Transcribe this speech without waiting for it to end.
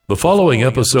The following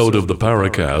episode of the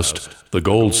Paracast, the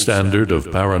gold standard of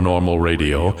paranormal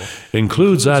radio,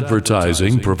 includes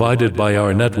advertising provided by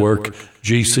our network,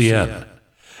 GCN.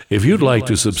 If you'd like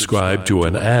to subscribe to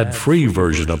an ad-free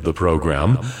version of the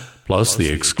program, plus the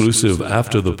exclusive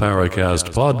After the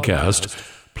Paracast podcast,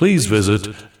 please visit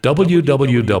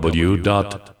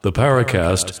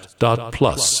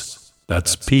www.theparacast.plus.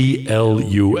 That's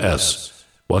P-L-U-S.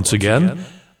 Once again,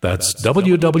 that's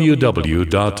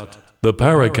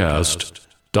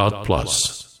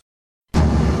www.theparacast.plus.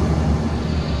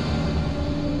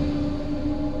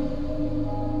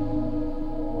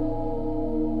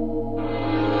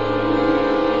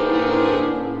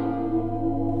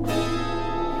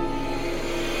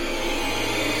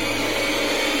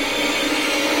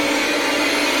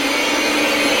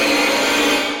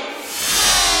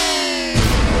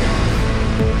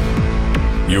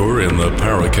 You're in the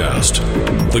Paracast,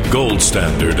 the gold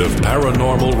standard of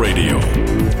paranormal radio.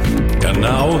 And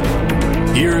now,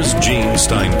 here's Gene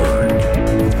Steinberg.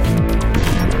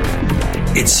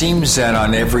 It seems that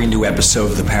on every new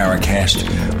episode of the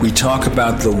Paracast, we talk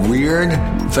about the weird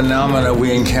phenomena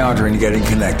we encounter in getting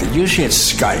connected. Usually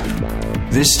it's Skype.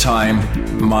 This time,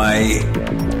 my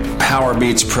Power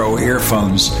Beats Pro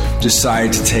earphones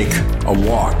decide to take a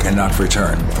walk and not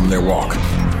return from their walk.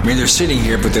 I mean, they're sitting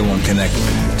here, but they won't connect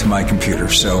to my computer.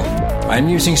 So I'm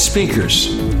using speakers.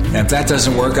 And if that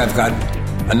doesn't work, I've got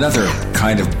another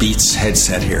kind of Beats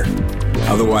headset here.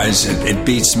 Otherwise, it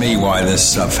beats me why this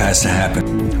stuff has to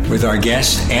happen. With our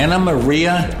guest, Anna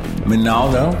Maria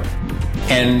Manalo,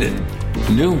 and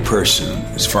new person,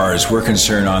 as far as we're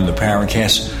concerned on the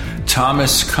Paracast,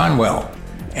 Thomas Conwell.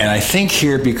 And I think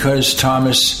here, because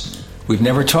Thomas, we've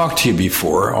never talked to you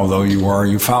before, although you are a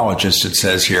ufologist, it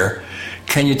says here.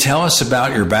 Can you tell us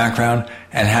about your background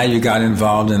and how you got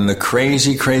involved in the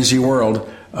crazy, crazy world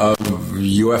of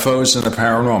UFOs and the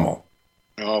paranormal?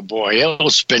 Oh, boy,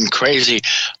 it's been crazy.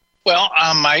 Well,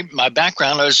 my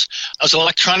background I was an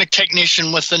electronic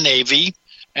technician with the Navy,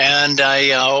 and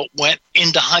I went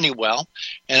into Honeywell,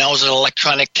 and I was an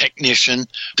electronic technician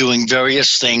doing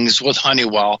various things with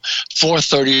Honeywell for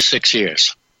 36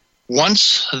 years.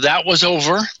 Once that was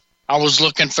over, I was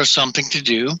looking for something to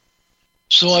do.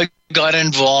 So I got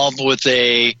involved with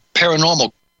a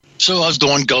paranormal. So I was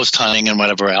doing ghost hunting and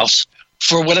whatever else.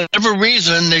 For whatever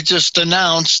reason, they just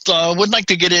announced, would like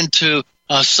to get into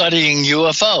studying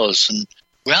UFOs. And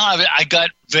well, I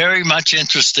got very much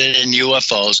interested in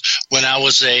UFOs when I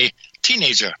was a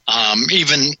teenager.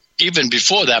 Even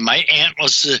before that, my aunt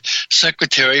was the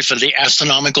secretary for the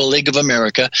Astronomical League of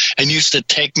America and used to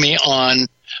take me on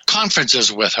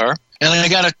conferences with her. And I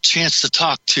got a chance to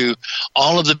talk to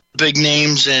all of the big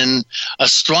names in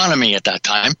astronomy at that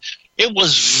time. It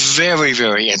was very,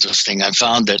 very interesting. I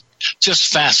found it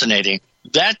just fascinating.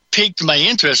 That piqued my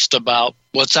interest about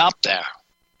what's out there.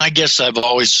 I guess I've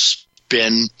always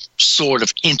been sort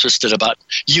of interested about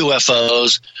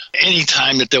UFOs.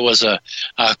 Anytime that there was a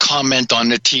comment on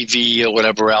the TV or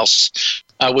whatever else,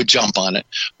 I would jump on it.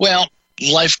 Well,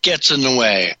 life gets in the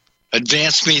way.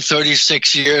 Advanced me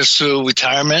 36 years through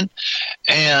retirement,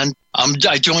 and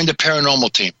I joined a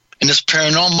paranormal team. And this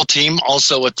paranormal team,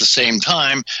 also at the same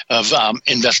time of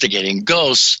investigating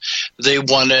ghosts, they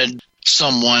wanted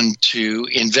someone to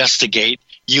investigate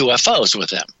UFOs with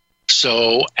them.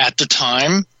 So at the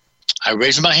time, I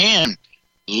raised my hand.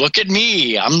 Look at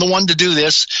me. I'm the one to do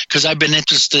this because I've been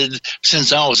interested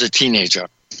since I was a teenager.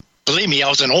 Believe me, I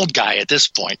was an old guy at this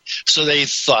point. So they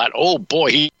thought, oh,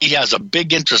 boy, he has a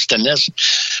big interest in this.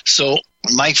 So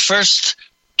my first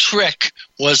trick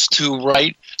was to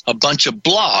write a bunch of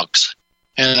blogs.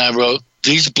 And I wrote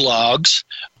these blogs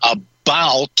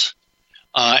about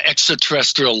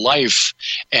extraterrestrial life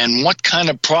and what kind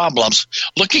of problems,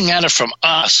 looking at it from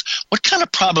us, what kind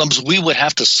of problems we would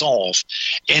have to solve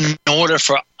in order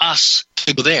for us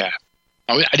to go there.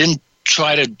 I didn't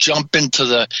try to jump into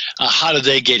the how did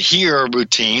they get here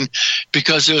routine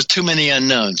because there was too many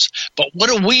unknowns. But what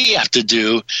do we have to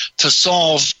do to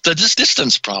solve the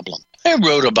distance problem? I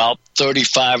wrote about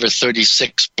 35 or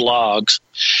 36 blogs,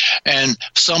 and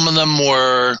some of them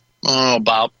were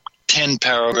about 10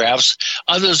 paragraphs.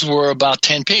 Others were about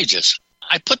 10 pages.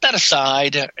 I put that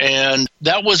aside, and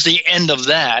that was the end of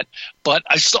that. But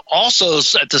I also,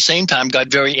 at the same time, got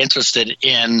very interested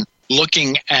in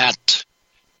looking at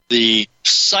the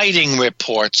sighting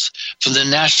reports from the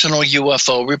National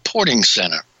UFO Reporting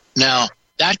Center. Now,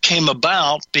 that came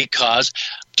about because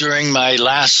during my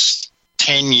last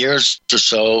 10 years or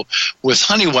so with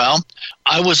Honeywell,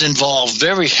 I was involved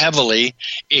very heavily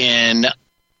in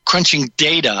crunching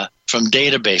data from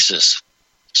databases.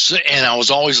 So, and I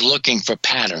was always looking for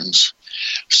patterns.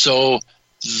 So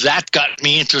that got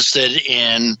me interested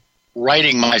in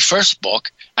writing my first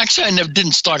book. Actually, I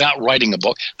didn't start out writing a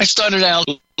book. I started out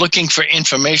looking for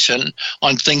information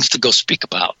on things to go speak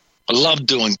about. I love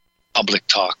doing public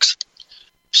talks.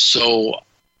 So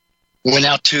went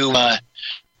out to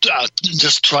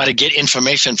just try to get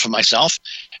information for myself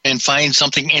and find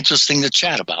something interesting to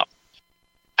chat about.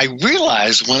 I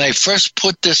realized when I first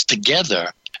put this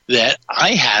together that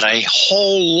I had a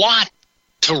whole lot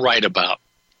to write about.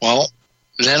 Well,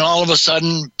 then all of a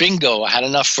sudden, bingo, I had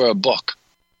enough for a book.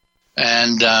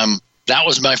 And that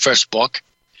was my first book.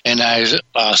 And I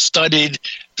studied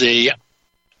the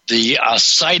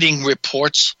sighting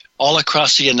reports all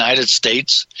across the United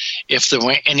States, if there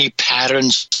were any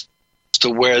patterns to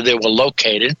where they were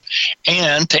located,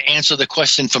 and to answer the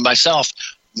question for myself,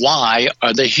 why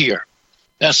are they here?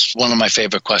 That's one of my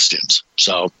favorite questions.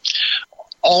 So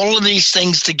all of these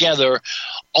things together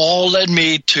all led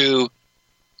me to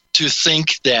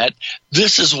think that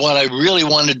this is what I really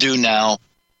want to do now,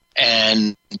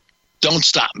 and don't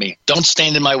stop me. Don't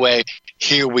stand in my way.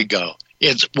 Here we go.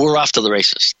 We're off to the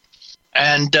races.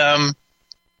 And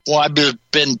I've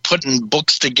been putting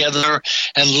books together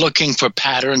and looking for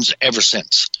patterns ever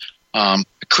since. I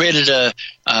created a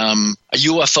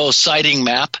UFO sighting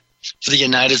map for the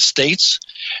United States,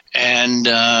 and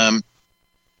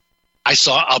I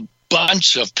saw a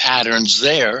bunch of patterns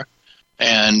there,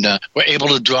 and were able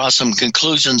to draw some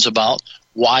conclusions about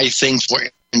why things were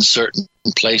in certain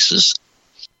places.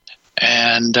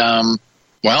 And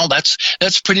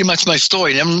that's pretty much my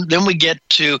story. Then we get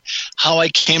to how I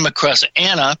came across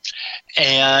Anna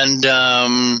and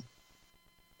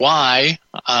why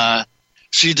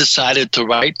she decided to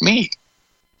write me.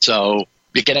 So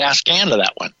you can ask Anna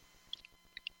that one.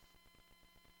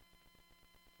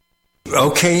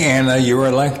 Okay, Anna, you're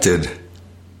elected.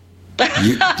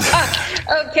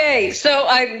 Okay, so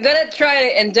I'm going to try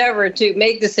to endeavor to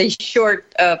make this a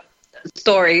short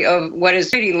story of what is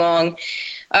pretty long.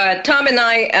 Tom and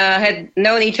I had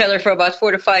known each other for about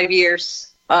 4 to 5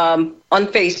 years on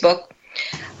Facebook.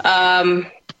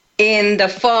 In the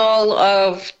fall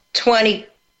of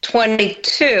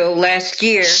 2022, last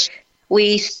year,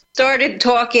 we started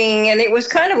talking, and it was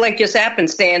kind of like just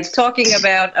happenstance, talking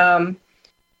about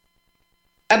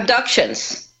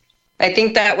abductions. I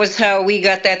think that was how we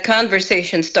got that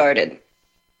conversation started,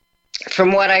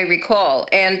 from what I recall.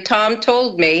 And Tom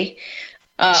told me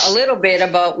a little bit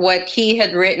about what he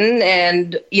had written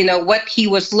and, what he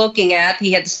was looking at.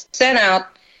 He had sent out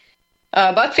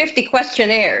about 50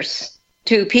 questionnaires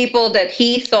to people that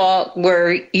he thought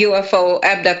were UFO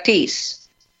abductees,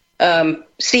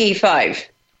 CE5.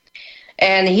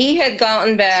 And he had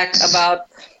gotten back about,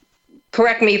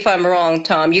 correct me if I'm wrong,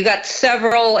 Tom, you got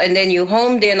several, and then you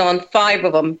homed in on 5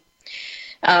 of them.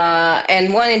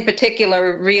 And one in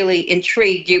particular really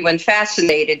intrigued you and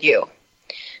fascinated you.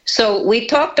 So we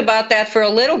talked about that for a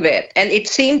little bit, and it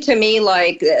seemed to me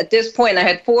like at this point I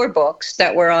had 4 books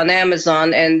that were on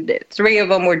Amazon, and 3 of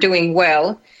them were doing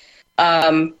well.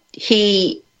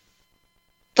 He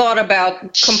thought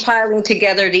about compiling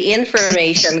together the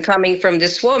information coming from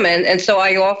this woman, and so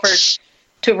I offered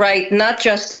to write not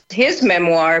just his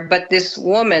memoir, but this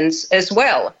woman's as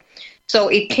well. So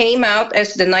it came out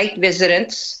as The Night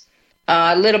Visitants,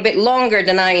 a little bit longer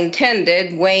than I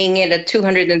intended, weighing in at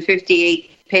 258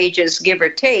 pages, give or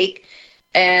take,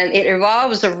 and it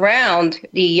revolves around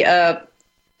the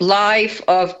life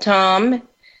of Tom,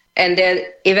 and then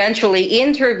eventually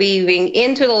interweaving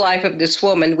into the life of this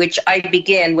woman, which I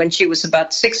began when she was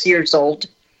about 6 years old,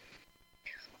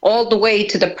 all the way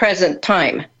to the present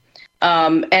time.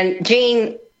 And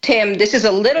Jane, Tim, this is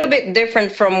a little bit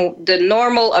different from the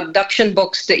normal abduction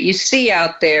books that you see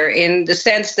out there, in the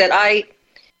sense that I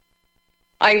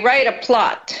write a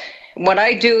plot. What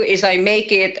I do is I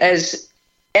make it as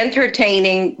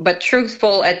entertaining but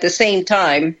truthful at the same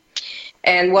time.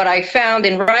 And what I found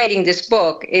in writing this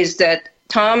book is that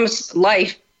Tom's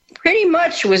life pretty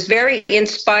much was very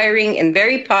inspiring and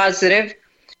very positive.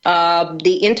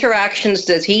 The interactions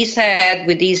that he's had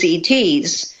with these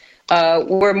ETs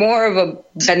were more of a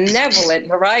benevolent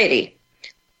variety.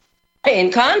 In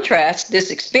contrast,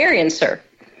 this experiencer,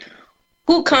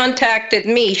 who contacted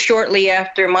me shortly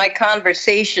after my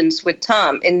conversations with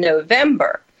Tom in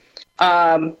November,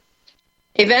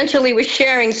 eventually was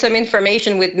sharing some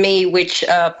information with me, which,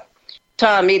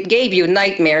 Tom, it gave you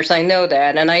nightmares, I know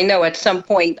that, and I know at some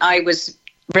point I was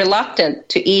reluctant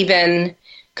to even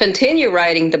continue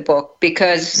writing the book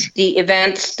because the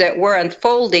events that were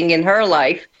unfolding in her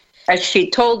life, as she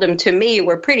told them to me,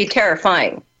 were pretty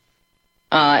terrifying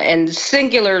and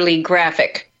singularly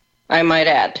graphic, I might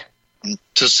add.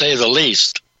 To say the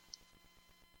least.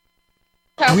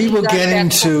 We will get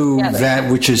into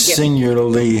that which is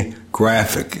singularly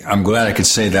graphic. I'm glad I could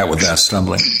say that without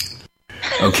stumbling.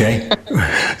 Okay?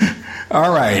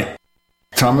 All right.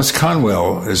 Thomas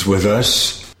Conwell is with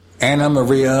us. Anna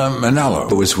Maria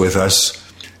Manalo is with us.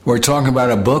 We're talking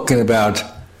about a book and about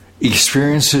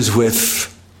experiences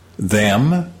with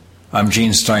them. I'm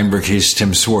Gene Steinberg. He's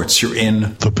Tim Swartz. You're in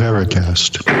the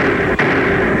Paracast.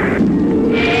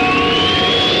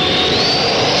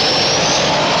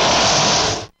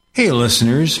 Hey,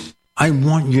 listeners. I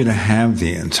want you to have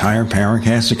the entire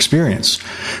Paracast experience.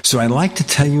 So I'd like to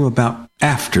tell you about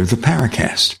After the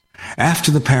Paracast. After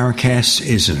the Paracast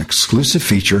is an exclusive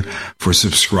feature for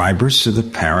subscribers to the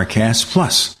Paracast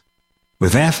Plus.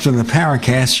 With After the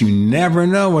Paracast, you never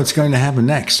know what's going to happen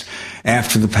next.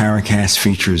 After the Paracast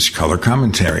features color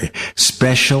commentary,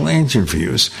 special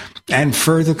interviews, and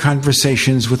further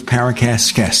conversations with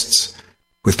Paracast guests.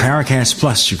 With Paracast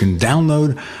Plus, you can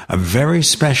download a very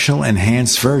special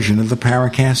enhanced version of the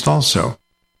Paracast also.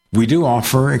 We do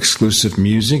offer exclusive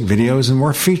music, videos, and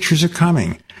more features are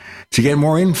coming. To get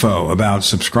more info about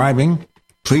subscribing,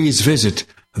 please visit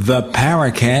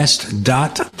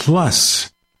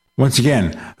theparacast.plus. Once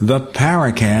again,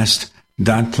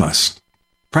 theparacast.plus.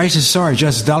 Prices are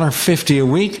just $1.50 a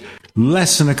week,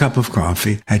 less than a cup of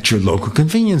coffee at your local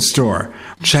convenience store.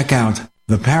 Check out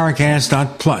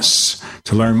theparacast.plus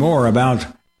to learn more about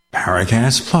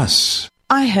Paracast Plus.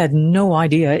 I had no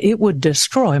idea it would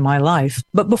destroy my life.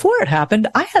 But before it happened,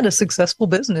 I had a successful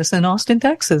business in Austin,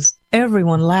 Texas.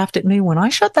 Everyone laughed at me when I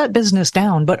shut that business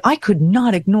down, but I could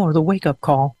not ignore the wake-up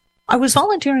call. I was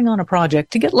volunteering on a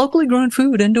project to get locally grown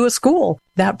food into a school.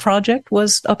 That project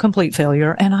was a complete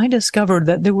failure, and I discovered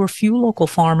that there were few local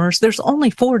farmers. There's only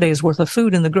 4 days worth of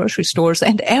food in the grocery stores,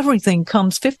 and everything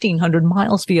comes 1,500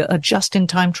 miles via a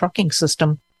just-in-time trucking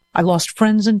system. I lost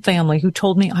friends and family who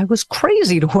told me I was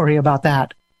crazy to worry about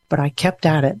that, but I kept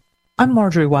at it. I'm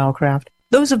Marjorie Wildcraft.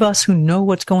 Those of us who know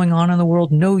what's going on in the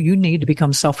world know you need to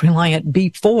become self-reliant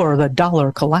before the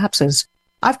dollar collapses.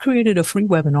 I've created a free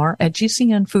webinar at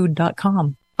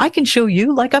gcnfood.com. I can show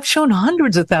you, like I've shown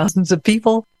hundreds of thousands of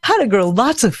people, how to grow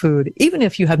lots of food, even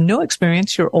if you have no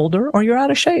experience, you're older, or you're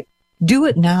out of shape. Do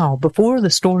it now before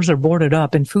the stores are boarded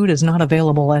up and food is not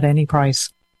available at any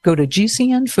price. Go to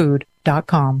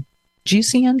gcnfood.com.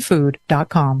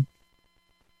 gcnfood.com.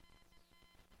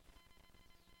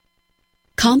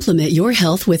 Complement your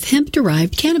health with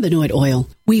hemp-derived cannabinoid oil.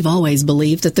 We've always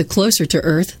believed that the closer to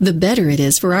Earth, the better it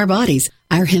is for our bodies.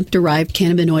 Our hemp-derived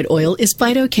cannabinoid oil is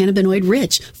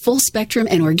phytocannabinoid-rich, full-spectrum,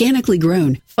 and organically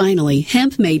grown. Finally,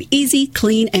 hemp made easy,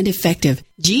 clean, and effective.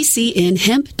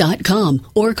 GCNhemp.com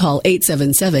or call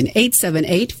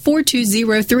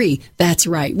 877-878-4203. That's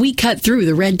right, we cut through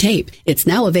the red tape. It's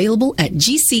now available at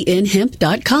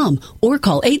GCNhemp.com or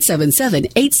call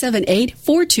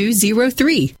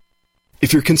 877-878-4203.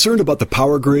 If you're concerned about the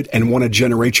power grid and want to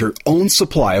generate your own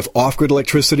supply of off-grid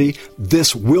electricity,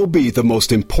 this will be the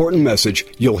most important message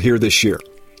you'll hear this year.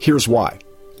 Here's why.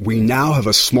 We now have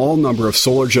a small number of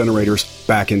solar generators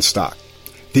back in stock.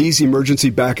 These emergency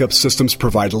backup systems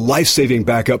provide life-saving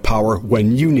backup power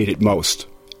when you need it most.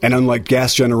 And unlike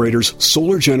gas generators,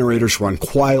 solar generators run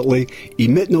quietly,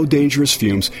 emit no dangerous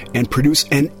fumes, and produce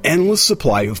an endless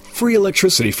supply of free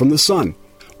electricity from the sun.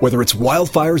 Whether it's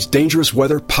wildfires, dangerous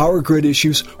weather, power grid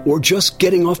issues, or just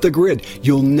getting off the grid,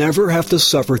 you'll never have to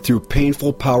suffer through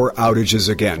painful power outages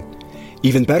again.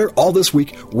 Even better, all this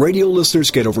week, radio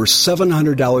listeners get over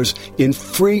 $700 in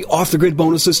free off-the-grid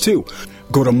bonuses too.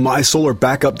 Go to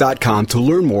mysolarbackup.com to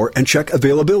learn more and check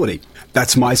availability.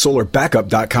 That's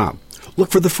mysolarbackup.com.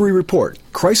 Look for the free report,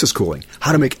 Crisis Cooling,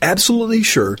 how to make absolutely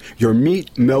sure your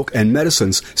meat, milk, and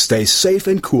medicines stay safe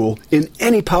and cool in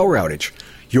any power outage.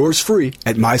 Yours free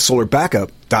at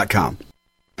mysolarbackup.com.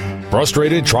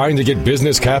 Frustrated trying to get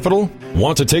business capital?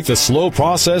 Want to take the slow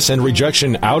process and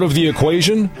rejection out of the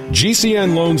equation?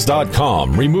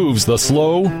 GCNloans.com removes the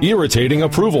slow, irritating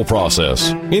approval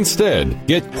process. Instead,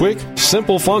 get quick,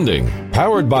 simple funding.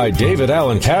 Powered by David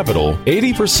Allen Capital,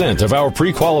 80% of our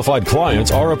pre-qualified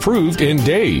clients are approved in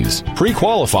days.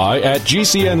 Pre-qualify at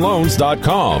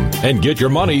GCNloans.com and get your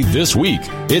money this week.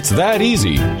 It's that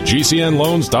easy.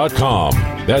 GCNloans.com.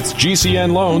 That's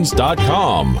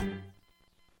GCNloans.com.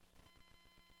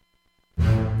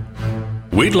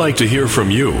 We'd like to hear from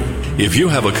you. If you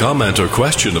have a comment or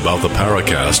question about the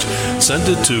Paracast, send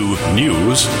it to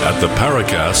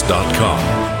news@theparacast.com.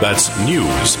 That's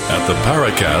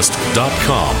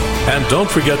news@theparacast.com. And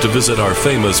don't forget to visit our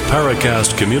famous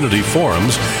Paracast community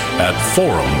forums at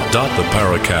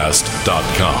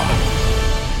forum.theparacast.com.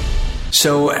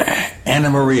 So, Anna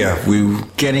Maria, we're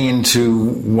getting into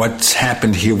what's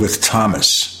happened here with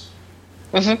Thomas.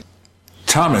 Mm-hmm.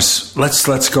 Thomas,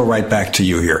 let's go right back to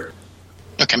you here.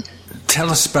 Okay. Tell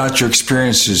us about your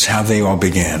experiences, how they all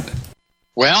began.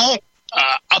 Well,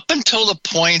 up until the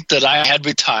point that I had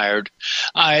retired,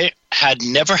 I had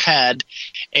never had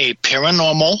a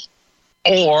paranormal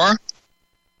or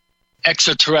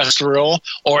extraterrestrial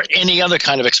or any other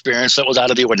kind of experience that was out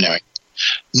of the ordinary.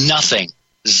 Nothing.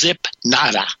 Zip,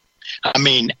 nada. I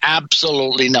mean,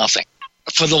 absolutely nothing.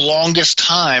 For the longest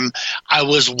time, I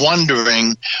was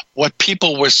wondering what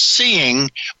people were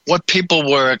seeing, what people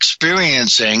were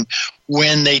experiencing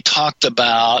when they talked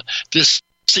about this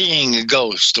seeing a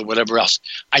ghost or whatever else.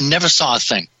 I never saw a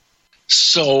thing.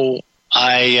 So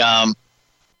I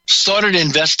started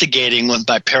investigating with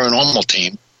my paranormal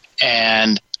team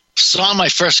and saw my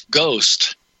first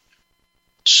ghost.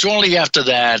 Shortly after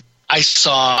that, I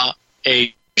saw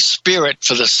a spirit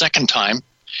for the second time,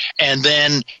 and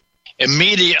then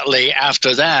immediately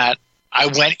after that, I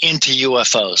went into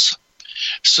UFOs.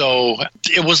 So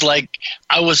it was like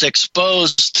I was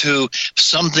exposed to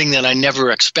something that I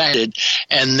never expected,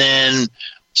 and then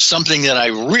something that I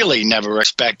really never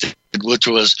expected, which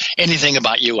was anything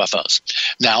about UFOs.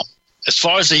 Now, as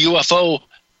far as the UFO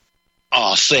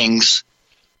things,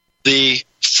 the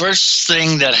first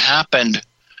thing that happened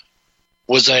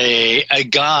was a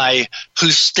guy who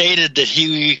stated that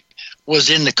he was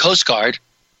in the Coast Guard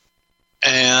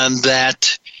and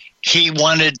that he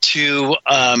wanted to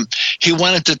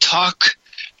talk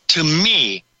to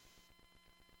me.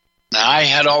 Now, I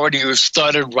had already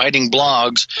started writing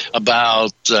blogs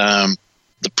about the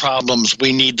problems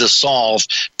we need to solve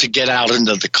to get out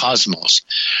into the cosmos.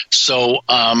 So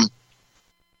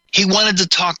he wanted to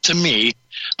talk to me,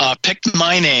 picked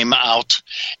my name out,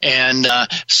 and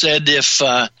said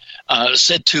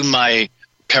to my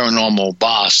paranormal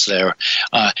boss there,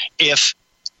 if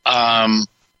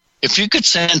you could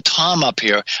send Tom up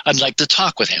here, I'd like to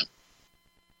talk with him.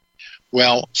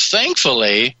 Well,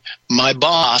 thankfully, my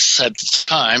boss at the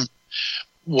time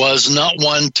was not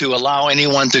one to allow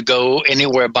anyone to go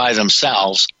anywhere by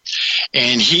themselves,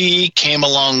 and he came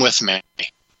along with me.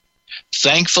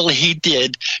 Thankfully, he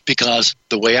did, because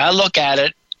the way I look at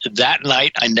it, that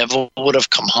night I never would have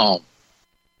come home.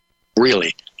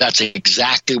 Really, that's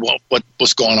exactly what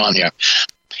was going on here.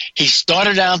 He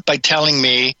started out by telling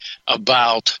me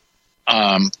about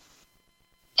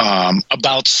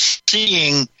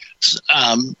seeing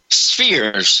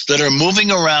spheres that are moving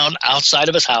around outside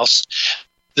of his house,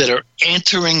 that are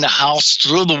entering the house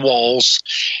through the walls,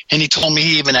 and he told me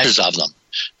he even had pictures of them.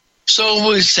 So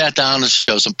we sat down and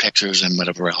showed some pictures and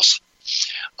whatever else.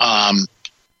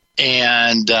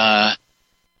 And I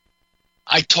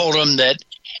told him that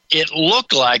it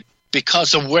looked like,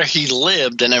 because of where he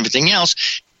lived and everything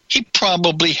else, he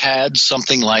probably had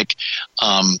something like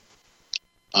a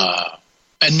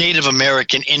Native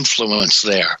American influence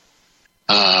there.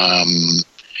 And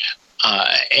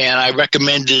I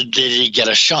recommended that he get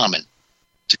a shaman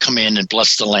to come in and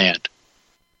bless the land.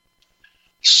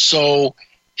 So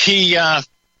he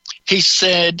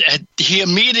said, he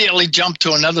immediately jumped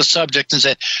to another subject and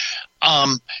said,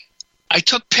 I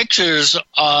took pictures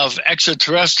of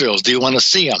extraterrestrials. Do you want to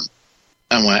see them?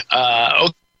 I went,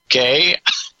 okay,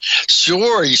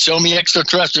 sure. You show me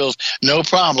extraterrestrials, no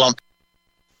problem.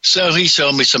 So he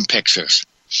showed me some pictures.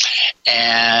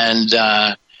 And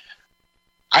I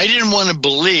didn't want to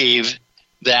believe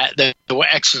that they were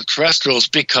extraterrestrials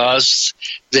because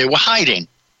they were hiding.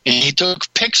 And he took a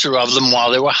picture of them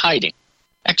while they were hiding.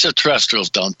 Extraterrestrials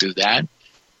don't do that.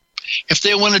 If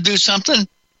they want to do something,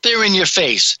 they're in your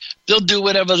face. They'll do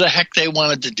whatever the heck they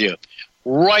wanted to do.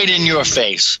 Right in your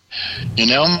face, you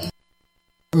know?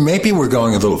 Maybe we're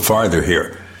going a little farther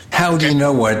here. How do you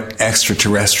know what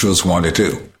extraterrestrials want to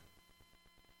do?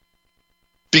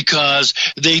 Because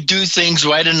they do things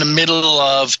right in the middle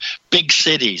of big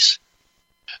cities.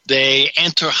 They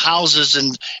enter houses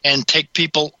and take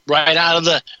people right out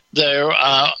of their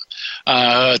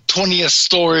 20th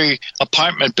story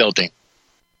apartment building.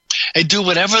 They do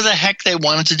whatever the heck they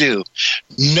wanted to do.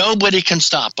 Nobody can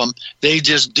stop them. They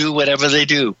just do whatever they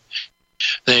do.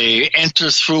 They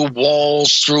enter through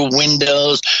walls, through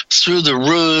windows, through the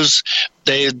roofs.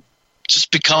 They just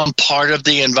become part of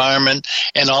the environment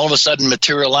and all of a sudden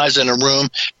materialize in a room,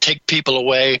 take people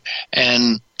away,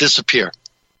 and disappear.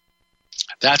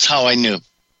 That's how I knew.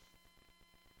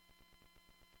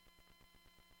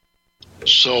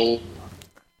 So,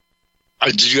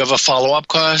 did you have a follow-up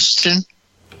question?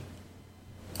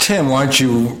 Tim, why don't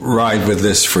you ride with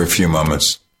this for a few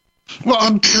moments? Well,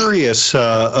 I'm curious,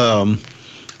 and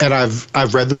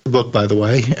I've read the book, by the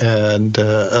way, and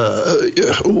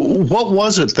what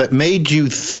was it that made you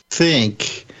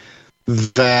think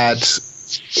that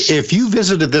if you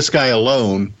visited this guy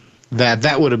alone,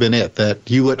 that would have been it, that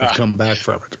you wouldn't have come back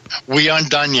from it. We aren't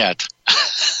done yet.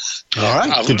 All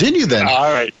right, continue then.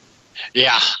 All right.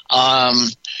 Yeah.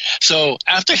 So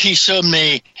after he showed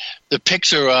me the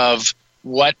picture of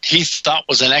what he thought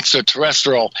was an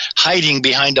extraterrestrial hiding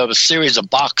behind a series of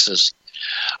boxes,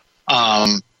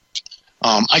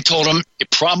 I told him it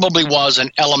probably was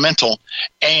an elemental,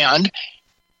 and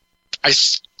I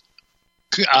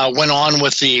went on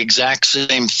with the exact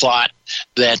same thought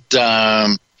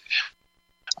that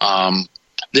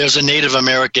there's a Native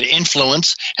American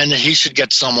influence and that he should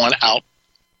get someone out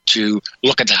to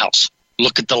look at the house,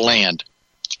 look at the land.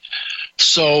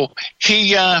 So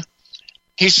he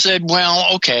said,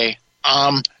 well, okay,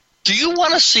 do you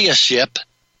want to see a ship?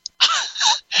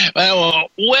 Well,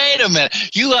 wait a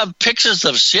minute. You have pictures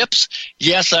of ships?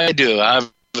 Yes, I do. I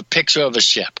have a picture of a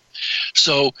ship.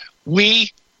 So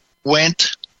we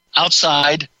went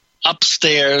outside,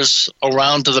 upstairs,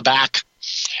 around to the back,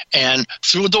 and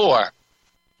through a door.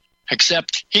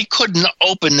 Except he couldn't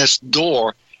open this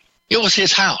door. It was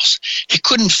his house. He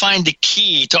couldn't find the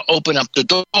key to open up the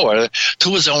door to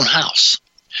his own house.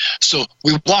 So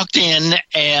we walked in,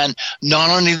 and not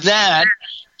only that,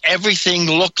 everything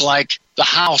looked like the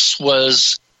house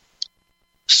was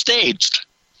staged.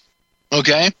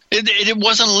 Okay? It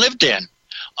wasn't lived in.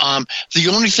 The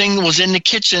only thing that was in the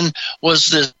kitchen was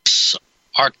this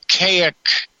archaic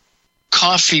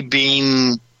coffee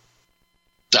bean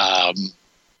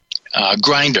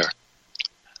grinder.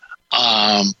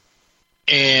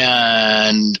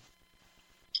 And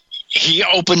he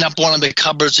opened up one of the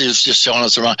cupboards. He was just showing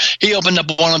us around. He opened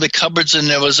up one of the cupboards, and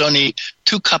there was only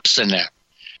 2 cups in there.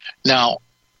 Now,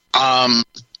 I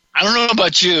don't know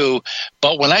about you,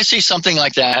 but when I see something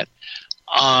like that,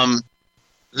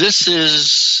 this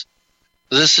is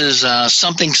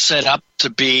something set up to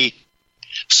be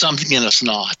something and it's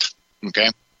not. Okay?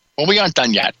 Well, we aren't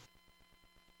done yet.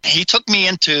 He took me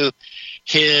into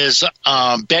his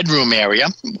bedroom area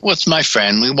with my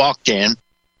friend. We walked in,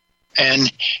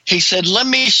 and he said, let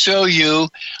me show you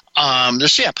the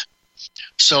ship.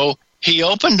 So he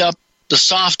opened up the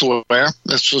software.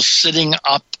 This was sitting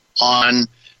up on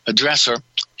a dresser.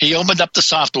 He opened up the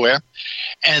software,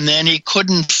 and then he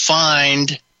couldn't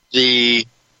find the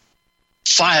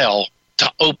file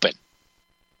to open.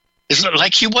 It's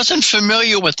like he wasn't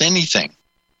familiar with anything.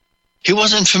 He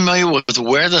wasn't familiar with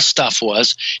where the stuff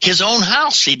was. His own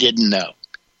house he didn't know.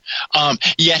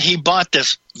 Yet he bought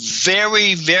this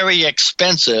very, very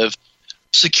expensive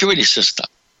security system.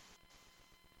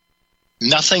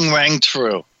 Nothing rang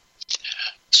true.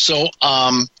 So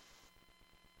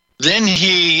then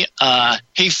he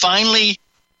finally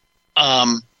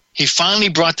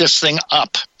brought this thing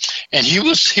up, and he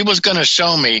was going to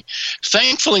show me.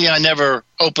 Thankfully, I never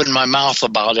opened my mouth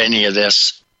about any of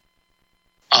this.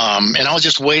 And I was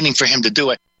just waiting for him to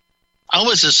do it. I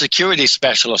was a security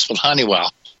specialist with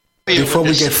Honeywell. Before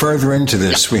we get further into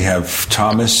this, we have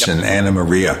Thomas and Anna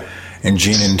Maria. And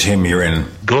Gene and Tim, you're in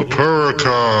The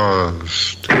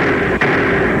Paracast.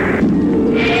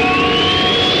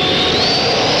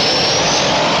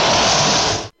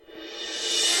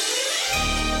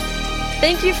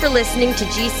 Thank you for listening to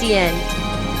GCN.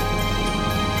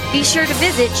 Be sure to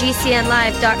visit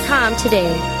GCNlive.com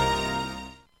today.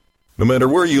 No matter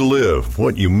where you live,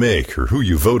 what you make, or who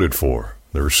you voted for,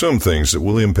 there are some things that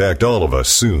will impact all of us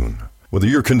soon. Whether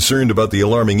you're concerned about the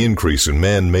alarming increase in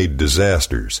man-made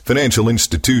disasters, financial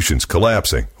institutions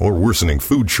collapsing, or worsening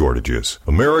food shortages,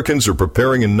 Americans are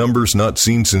preparing in numbers not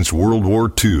seen since World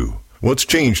War II. What's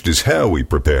changed is how we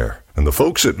prepare. And the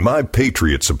folks at My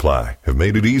Patriot Supply have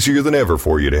made it easier than ever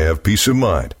for you to have peace of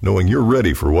mind, knowing you're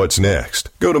ready for what's next.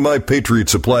 Go to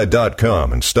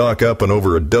MyPatriotSupply.com and stock up on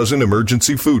over a dozen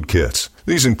emergency food kits.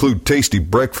 These include tasty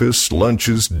breakfasts,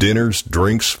 lunches, dinners,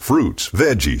 drinks, fruits,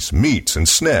 veggies, meats, and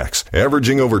snacks,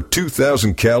 averaging over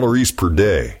 2,000 calories per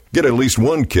day. Get at least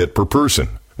 1 kit per person.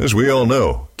 As we all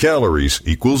know, calories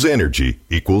equals energy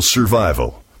equals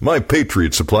survival. My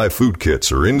Patriot Supply food kits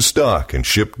are in stock and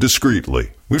shipped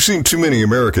discreetly. We've seen too many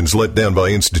Americans let down by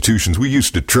institutions we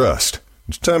used to trust.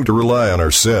 It's time to rely on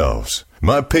ourselves.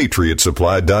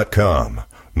 MyPatriotSupply.com.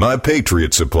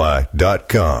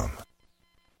 MyPatriotSupply.com.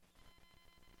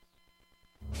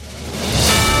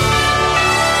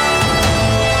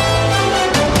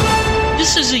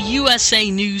 This is is a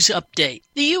USA News update.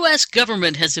 The U.S.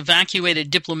 government has evacuated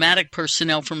diplomatic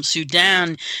personnel from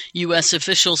Sudan. U.S.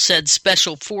 officials said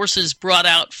special forces brought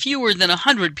out fewer than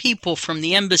 100 people from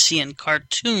the embassy in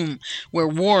Khartoum, where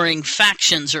warring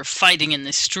factions are fighting in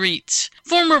the streets.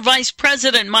 Former Vice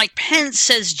President Mike Pence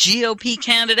says GOP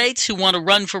candidates who want to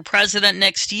run for president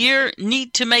next year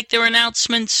need to make their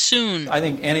announcements soon. I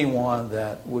think anyone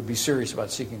that would be serious about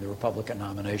seeking the Republican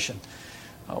nomination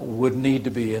would need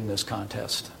to be in this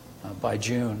contest by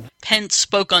June. Pence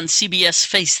spoke on CBS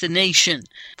Face the Nation.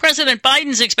 President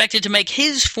Biden's expected to make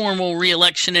his formal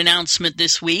re-election announcement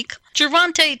this week.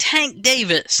 Gervonta Tank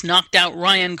Davis knocked out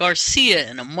Ryan Garcia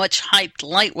in a much-hyped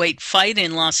lightweight fight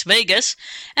in Las Vegas,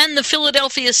 and the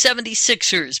Philadelphia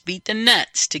 76ers beat the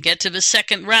Nets to get to the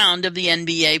second round of the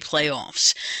NBA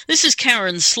playoffs. This is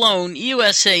Karen Sloan,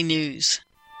 USA News.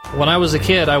 When I was a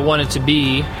kid, I wanted to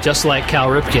be just like Cal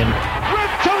Ripken.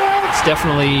 It's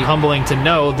definitely humbling to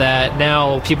know that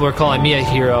now people are calling me a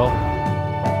hero.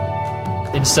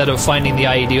 Instead of finding the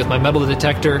IED with my metal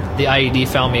detector, the IED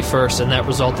found me first, and that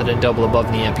resulted in double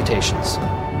above knee amputations.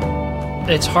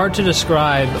 It's hard to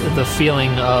describe the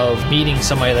feeling of meeting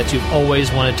somebody that you've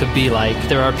always wanted to be like.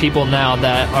 There are people now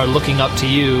that are looking up to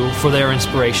you for their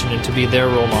inspiration and to be their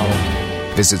role model.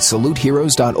 Visit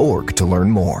saluteheroes.org to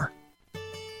learn more.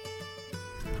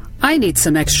 I need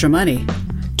some extra money.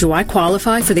 Do I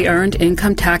qualify for the Earned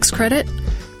Income Tax Credit?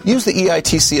 Use the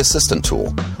EITC Assistant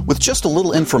tool. With just a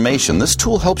little information, this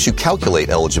tool helps you calculate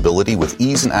eligibility with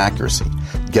ease and accuracy.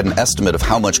 Get an estimate of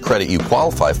how much credit you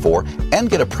qualify for and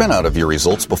get a printout of your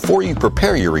results before you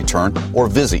prepare your return or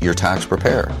visit your tax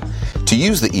preparer. To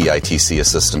use the EITC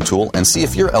Assistant tool and see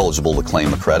if you're eligible to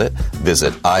claim a credit,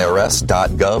 visit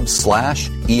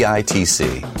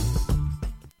irs.gov/EITC.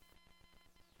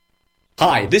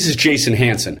 Hi, this is Jason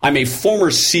Hansen. I'm a former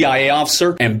CIA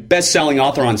officer and best-selling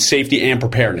author on safety and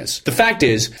preparedness. The fact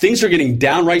is, things are getting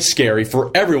downright scary for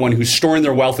everyone who's storing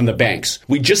their wealth in the banks.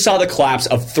 We just saw the collapse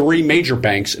of 3 major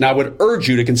banks, and I would urge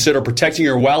you to consider protecting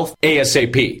your wealth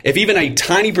ASAP. If even a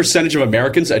tiny percentage of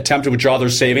Americans attempt to withdraw their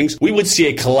savings, we would see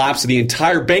a collapse of the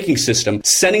entire banking system,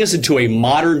 sending us into a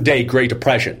modern-day Great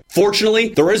Depression. Fortunately,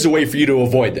 there is a way for you to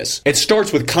avoid this. It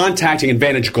starts with contacting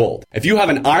Advantage Gold. If you have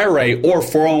an IRA or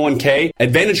 401k,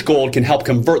 Advantage Gold can help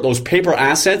convert those paper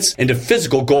assets into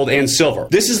physical gold and silver.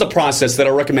 This is the process that I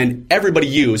recommend everybody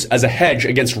use as a hedge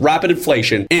against rapid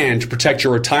inflation and to protect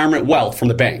your retirement wealth from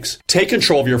the banks. Take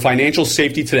control of your financial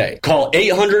safety today. Call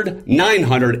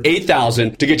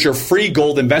 800-900-8000 to get your free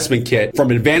gold investment kit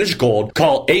from Advantage Gold.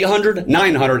 Call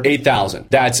 800-900-8000.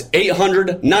 That's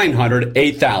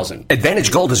 800-900-8000.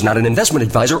 Advantage Gold is not an investment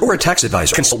advisor or a tax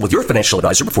advisor. Consult with your financial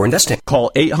advisor before investing.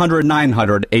 Call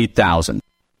 800-900-8000.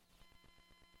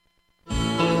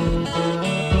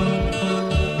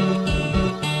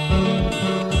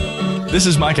 This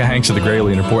is Micah Hanks of the Gray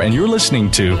Alien Report, and you're listening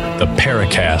to the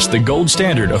Paracast, the gold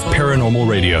standard of paranormal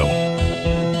radio.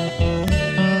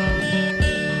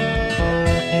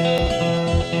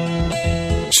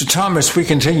 So, Thomas, we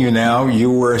continue now.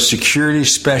 You were a security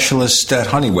specialist at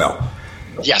Honeywell.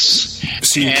 Yes.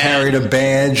 So you carried a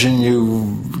badge and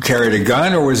you carried a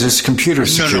gun, or was this computer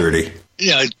security? No.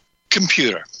 Yeah,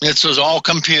 computer. This was all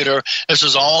computer. This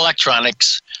was all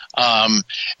electronics.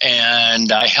 And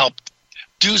I helped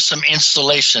do some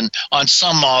installation on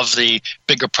some of the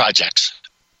bigger projects.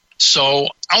 So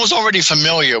I was already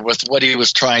familiar with what he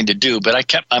was trying to do, but I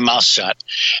kept my mouth shut.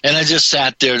 And I just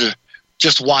sat there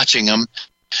just watching him.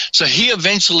 So he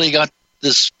eventually got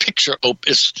this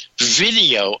this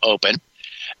video open,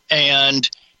 and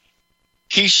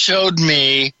he showed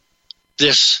me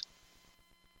this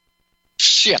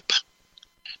ship.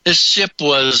 This ship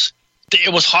was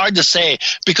hard to say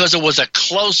because it was a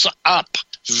close-up,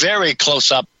 very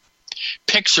close-up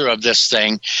picture of this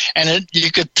thing, and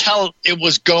you could tell it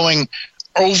was going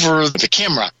over the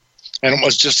camera, and it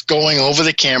was just going over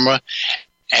the camera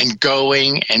and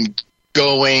going and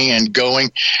going and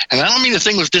going. And I don't mean the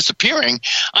thing was disappearing.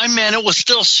 I meant it was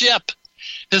still ship.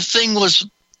 The thing was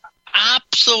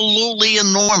absolutely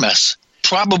enormous,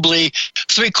 probably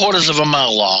 3/4 of a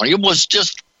mile long. It was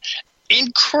just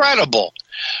incredible.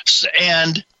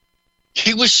 And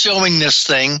he was showing this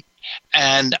thing,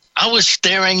 and I was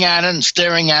staring at it and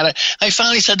staring at it. I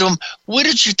finally said to him, "Where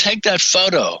did you take that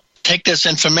photo? Take this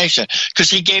information?" Because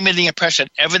he gave me the impression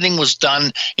everything was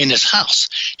done in his house.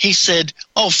 He said,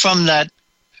 "Oh, from that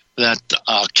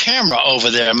camera over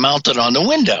there mounted on the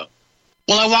window."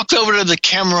 Well, I walked over to the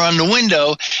camera on the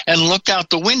window and looked out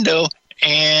the window,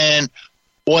 and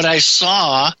what I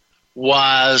saw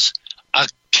was a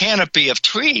canopy of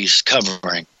trees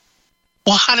covering.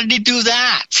 Well, how did he do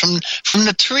that from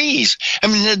the trees? I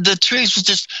mean, the trees was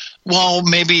just,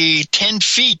 maybe 10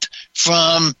 feet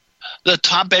from the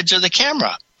top edge of the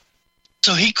camera.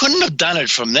 So he couldn't have done it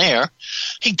from there.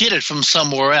 He did it from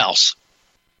somewhere else.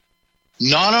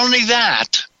 Not only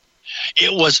that,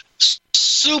 it was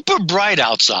super bright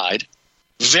outside,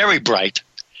 very bright,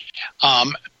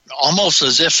 almost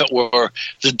as if it were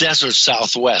the desert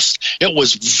Southwest. It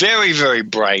was very, very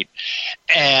bright,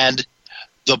 and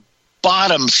the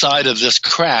bottom side of this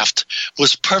craft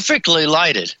was perfectly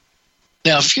lighted.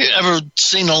 Now, if you've ever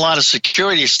seen a lot of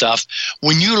security stuff,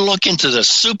 when you look into the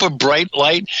super bright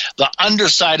light, the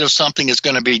underside of something is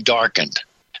going to be darkened.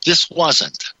 This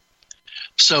wasn't.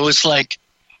 So it's like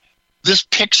this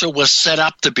picture was set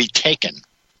up to be taken.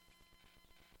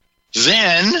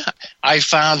 Then I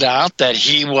found out that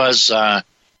he was, that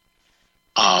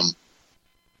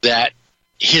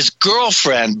his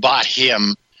girlfriend bought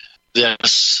him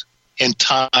this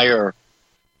entire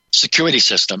security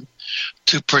system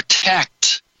to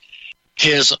protect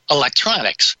his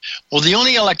electronics. Well, the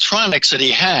only electronics that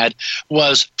he had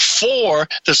was for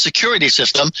the security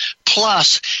system,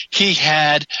 plus he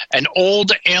had an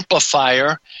old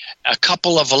amplifier, a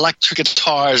couple of electric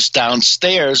guitars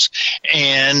downstairs,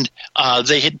 and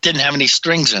they didn't have any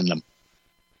strings in them.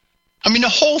 I mean, the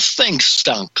whole thing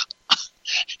stunk.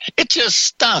 It just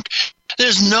stunk.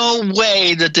 There's no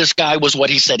way that this guy was what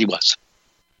he said he was.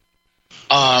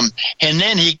 And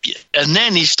then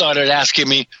he started asking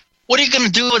me, "What are you going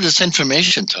to do with this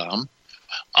information, Tom?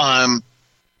 Are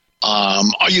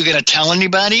you going to tell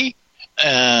anybody?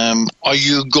 Are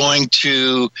you going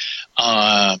to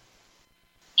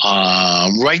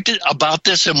write about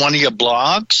this in one of your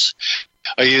blogs?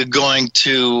 Are you going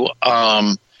to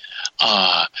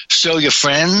show your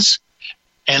friends?"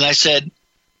 And I said,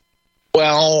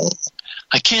 "Well,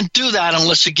 I can't do that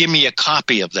unless you give me a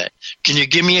copy of that. Can you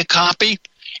give me a copy?"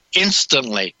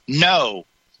 Instantly, no.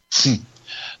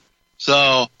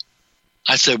 So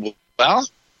I said, "Well,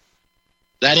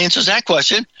 that answers that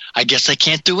question. I guess I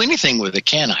can't do anything with it,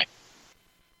 can I?"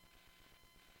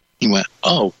 He went,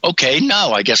 "Oh, okay,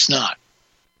 no, I guess not."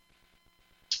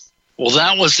 Well,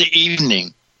 that was the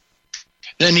evening.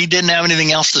 Then he didn't have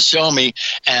anything else to show me,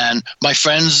 and my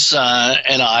friends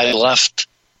and I left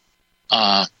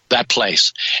that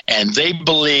place. And they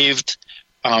believed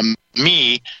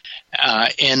me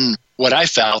in what I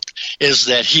felt is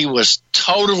that he was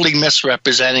totally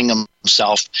misrepresenting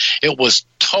himself. It was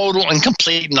total and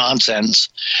complete nonsense,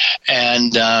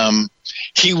 and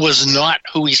he was not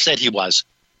who he said he was.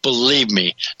 Believe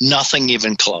me, nothing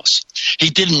even close.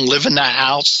 He didn't live in that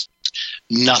house.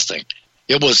 Nothing.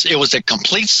 It was a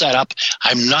complete setup.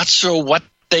 I'm not sure what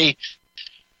they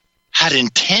had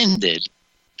intended,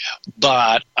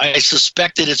 but I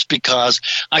suspected it's because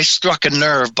I struck a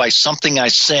nerve by something I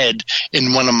said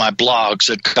in one of my blogs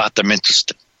that got them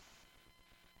interested.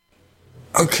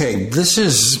 Okay, this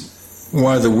is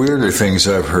one of the weirder things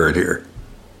I've heard here.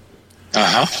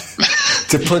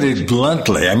 To put it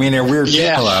bluntly, I mean, there are weird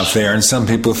people out there, and some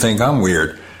people think I'm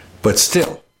weird, but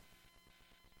still.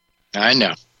 I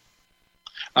know.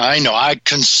 I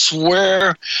can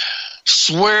swear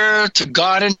to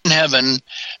God in heaven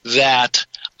that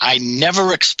I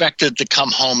never expected to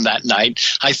come home that night.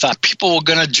 I thought people were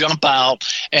going to jump out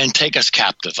and take us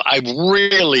captive. I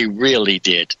really, really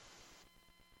did.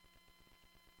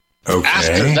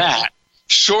 Okay.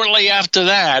 Shortly after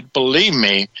that, believe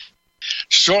me,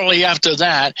 shortly after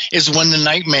that is when the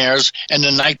nightmares and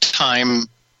the nighttime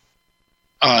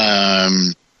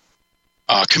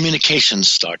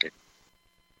communications started.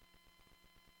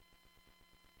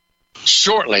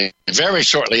 Very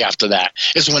shortly after that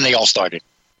is when they all started.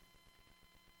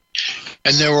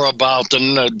 And there were about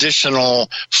an additional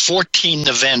 14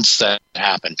 events that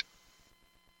happened.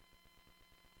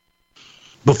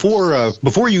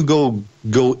 Before you go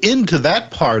into that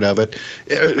part of it,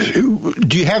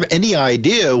 do you have any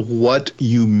idea what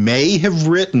you may have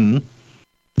written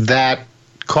that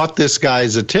caught this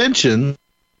guy's attention?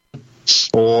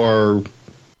 Or,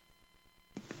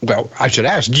 well, I should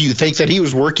ask, do you think that he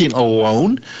was working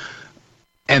alone?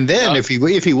 And then if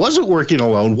he wasn't working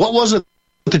alone, what was it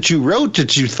that you wrote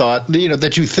that you thought,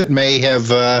 that you think may have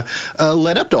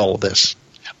led up to all of this?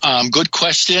 Good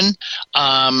question.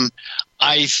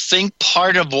 I think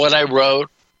part of what I wrote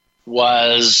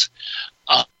was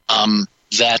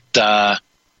that I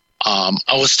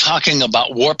was talking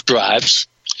about warp drives,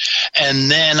 and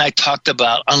then I talked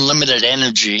about unlimited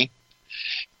energy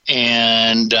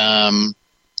and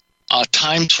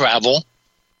time travel,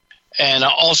 and I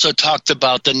also talked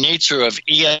about the nature of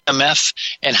EMF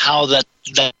and how that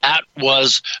that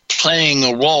was playing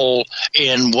a role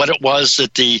in what it was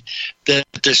that the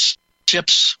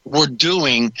ships were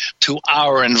doing to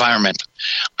our environment.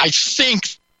 I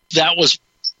think that was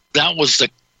the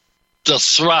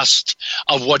thrust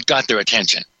of what got their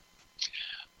attention.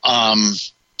 I'm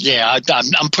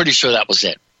pretty sure that was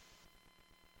it.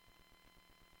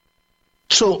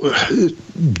 So,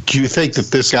 do you think that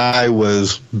this guy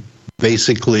was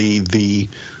basically the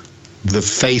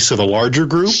face of a larger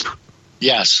group?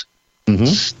 Yes.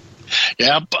 Mm-hmm.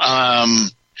 Yep.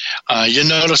 You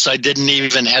notice I didn't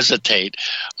even hesitate.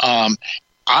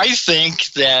 I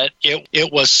think that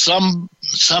it was some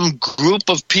group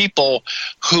of people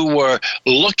who were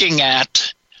looking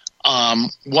at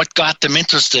what got them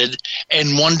interested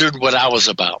and wondered what I was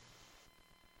about.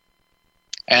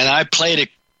 And I played it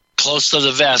close to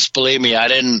the vest. Believe me, I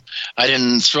didn't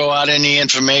throw out any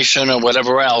information or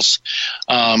whatever else.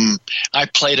 I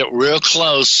played it real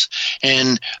close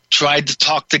and tried to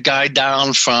talk the guy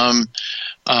down from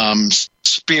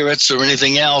spirits or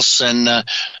anything else, and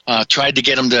tried to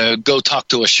get him to go talk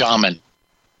to a shaman.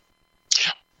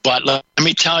 But let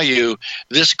me tell you,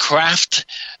 this craft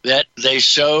that they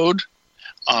showed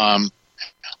on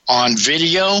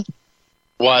video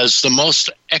was the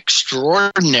most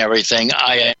extraordinary thing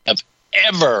I have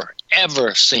ever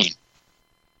seen.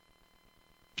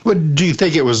 What do you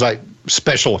think it was, like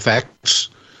special effects?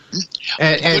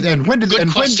 And when did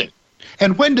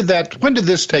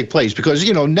this take place? Because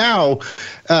now,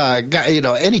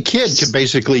 any kid can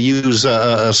basically use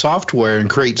software and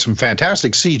create some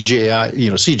fantastic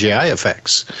CGI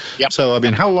effects. Yep. So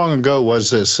how long ago was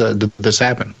this? Did this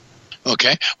happen?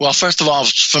 Okay. Well, first of all, I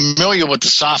was familiar with the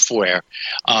software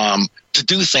to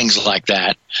do things like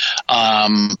that.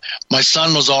 My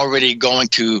son was already going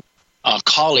to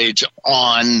college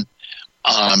on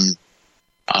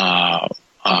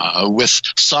with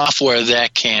software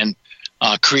that can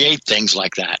create things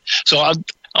like that. So I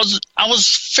was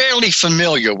fairly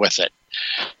familiar with it.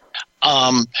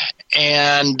 And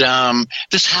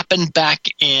this happened back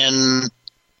in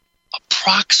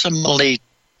approximately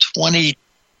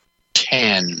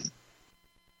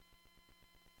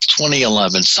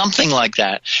 2011, something like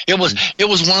that. It was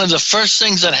one of the first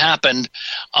things that happened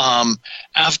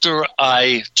after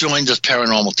I joined the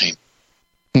paranormal team.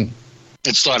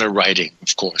 It started writing,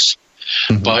 of course.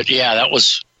 Mm-hmm. But yeah, that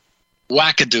was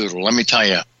wackadoodle, let me tell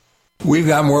you. We've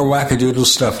got more wackadoodle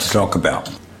stuff to talk about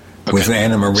with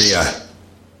Anna Maria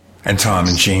and Tom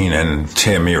and Jean and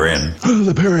Tim. You're in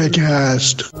the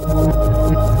Paracast.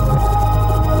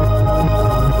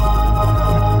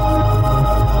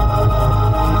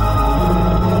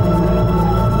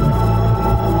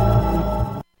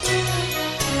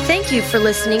 Thank you for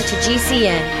listening to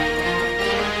GCN.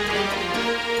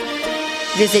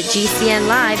 Visit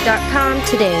GCNlive.com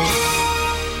today.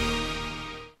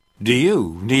 Do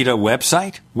you need a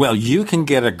website? Well, you can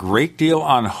get a great deal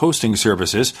on hosting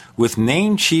services with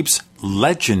Namecheap's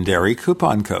legendary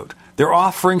coupon code. They're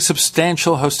offering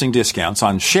substantial hosting discounts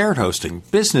on shared hosting,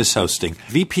 business hosting,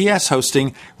 VPS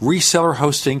hosting, reseller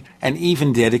hosting, and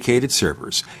even dedicated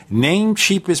servers.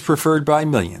 Namecheap is preferred by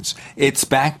millions. It's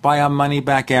backed by a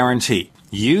money-back guarantee.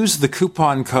 Use the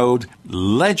coupon code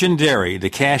LEGENDARY to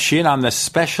cash in on the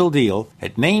special deal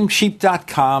at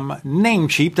Namecheap.com,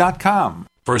 Namecheap.com.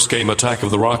 First came Attack of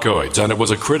the Rockoids, and it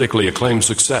was a critically acclaimed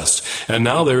success. And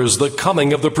now there's The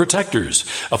Coming of the Protectors.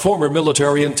 A former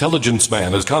military intelligence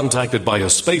man is contacted by a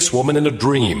space woman in a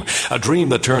dream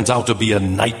that turns out to be a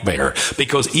nightmare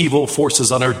because evil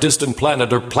forces on our distant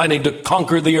planet are planning to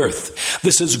conquer the Earth.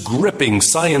 This is gripping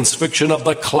science fiction of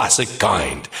the classic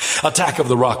kind. Attack of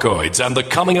the Rockoids and The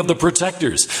Coming of the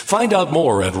Protectors. Find out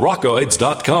more at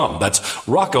rockoids.com. That's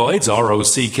Rockoids,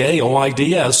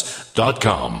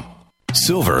 ROCKOIDS.com.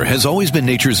 Silver has always been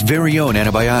nature's very own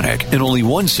antibiotic, and only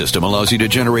one system allows you to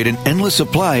generate an endless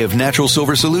supply of natural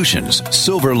silver solutions.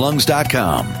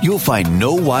 Silverlungs.com. You'll find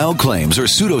no wild claims or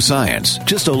pseudoscience,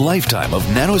 just a lifetime of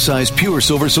nano-sized pure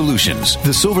silver solutions.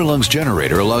 The Silver Lungs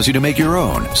generator allows you to make your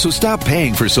own, so stop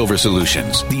paying for silver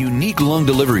solutions. The unique lung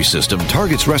delivery system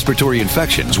targets respiratory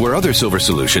infections where other silver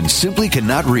solutions simply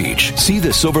cannot reach. See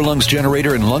the Silver Lungs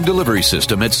generator and lung delivery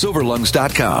system at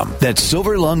silverlungs.com. That's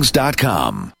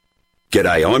silverlungs.com.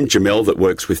 G'day, I'm Jamel that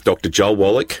works with Dr. Joel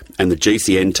Wallach and the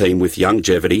GCN team with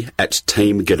Longevity at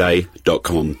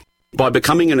teamg'day.com. By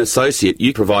becoming an associate,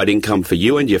 you provide income for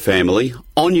you and your family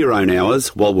on your own hours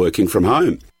while working from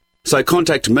home. So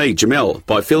contact me, Jamel,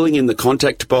 by filling in the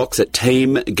contact box at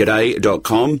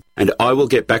teamg'day.com, and I will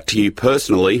get back to you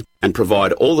personally and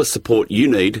provide all the support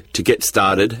you need to get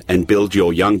started and build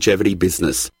your longevity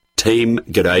business.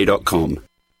 teamg'day.com.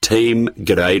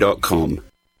 teamg'day.com.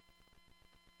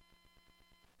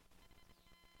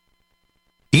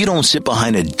 you don't sit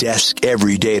behind a desk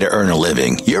every day to earn a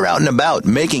living. You're out and about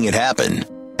making it happen.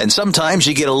 And sometimes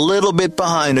you get a little bit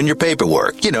behind on your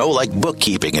paperwork, like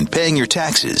bookkeeping and paying your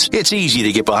taxes. It's easy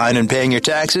to get behind on paying your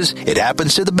taxes. It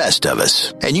happens to the best of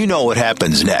us. And you know what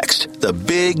happens next. The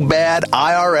big bad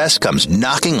IRS comes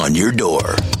knocking on your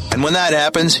door. And when that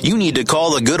happens, you need to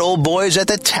call the good old boys at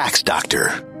the Tax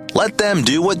Doctor. Let them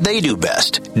do what they do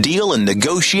best. Deal and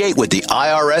negotiate with the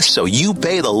IRS so you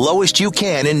pay the lowest you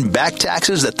can in back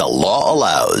taxes that the law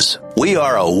allows. We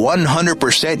are a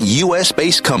 100%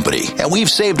 U.S.-based company, and we've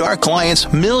saved our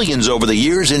clients millions over the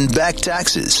years in back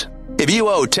taxes. If you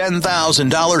owe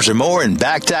 $10,000 or more in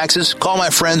back taxes, call my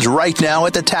friends right now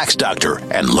at the Tax Doctor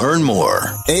and learn more.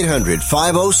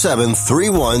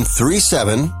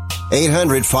 800-507-3137.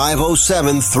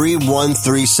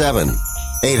 800-507-3137.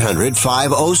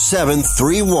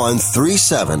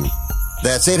 800-507-3137.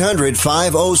 That's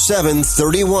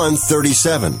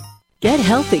 800-507-3137. Get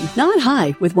healthy, not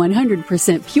high, with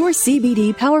 100% pure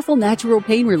CBD powerful natural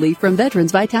pain relief from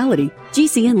Veterans Vitality.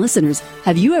 GCN listeners,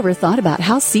 have you ever thought about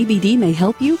how CBD may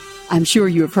help you? I'm sure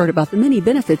you have heard about the many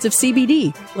benefits of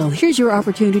CBD. Well, here's your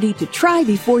opportunity to try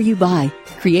before you buy.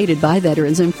 Created by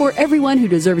veterans and for everyone who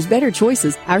deserves better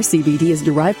choices, our CBD is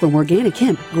derived from organic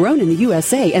hemp, grown in the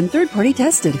USA and third-party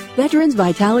tested. Veterans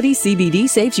Vitality CBD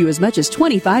saves you as much as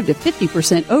 25 to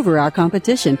 50% over our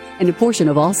competition, and a portion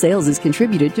of all sales is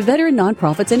contributed to veteran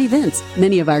nonprofits and events.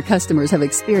 Many of our customers have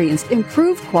experienced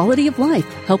improved quality of life,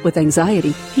 help with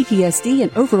anxiety, PTSD,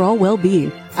 and overall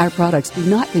well-being. Our products do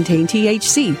not contain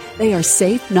THC. They are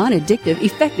safe, non-addictive,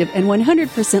 effective, and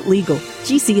 100% legal.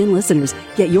 GCN listeners,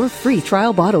 get your free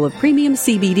trial bottle of premium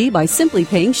CBD by simply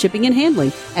paying shipping and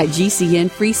handling at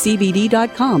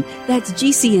GCNFreeCBD.com. That's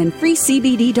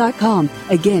GCNFreeCBD.com.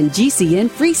 Again,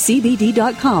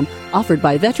 GCNFreeCBD.com. Offered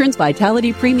by Veterans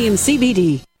Vitality Premium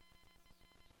CBD.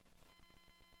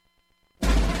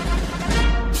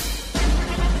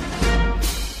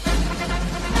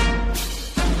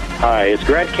 Hi, it's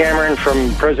Grant Cameron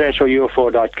from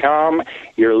PresidentialUFO.com.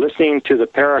 You're listening to the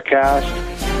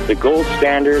Paracast, the gold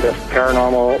standard of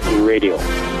paranormal radio.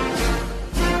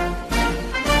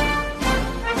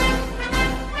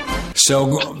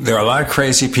 So there are a lot of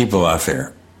crazy people out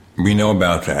there. We know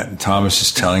about that. Thomas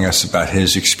is telling us about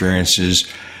his experiences,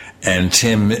 and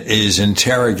Tim is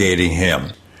interrogating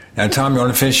him. Now, Tom, you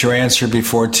want to finish your answer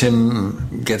before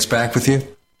Tim gets back with you?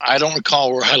 I don't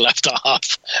recall where I left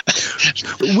off.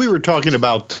 We were talking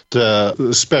about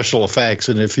special effects,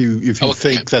 and if you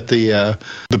think that the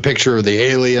picture of the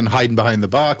alien hiding behind the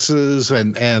boxes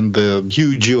and the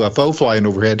huge UFO flying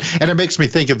overhead, and it makes me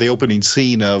think of the opening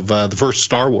scene of the first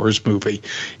Star Wars movie.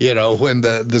 When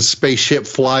the spaceship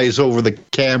flies over the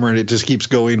camera and it just keeps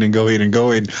going and going and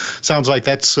going. Sounds like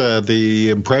that's the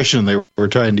impression they were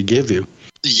trying to give you.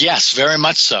 Yes, very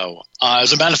much so.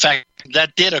 As a matter of fact,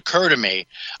 that did occur to me.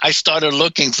 I started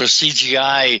looking for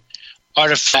CGI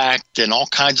artifact and all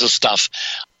kinds of stuff.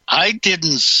 I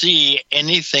didn't see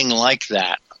anything like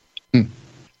that.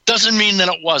 Doesn't mean that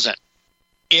it wasn't.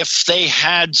 If they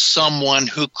had someone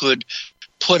who could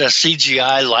put a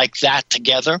CGI like that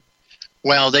together,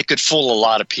 well, they could fool a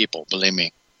lot of people, believe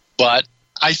me. But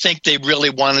I think they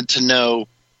really wanted to know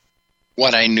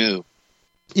what I knew.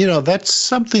 That's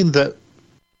something that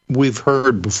we've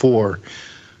heard before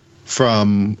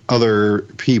from other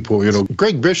people.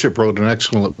 Greg Bishop wrote an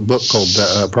excellent book called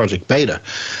Project Beta,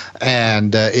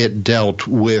 and it dealt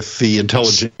with the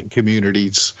intelligent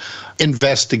community's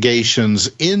investigations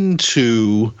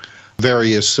into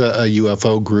various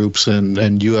UFO groups and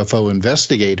UFO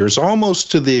investigators, almost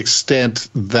to the extent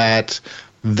that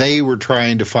they were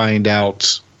trying to find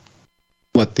out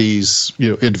what these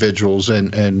individuals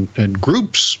and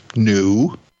groups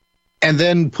knew, and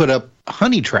then put up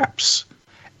honey traps.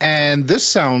 And this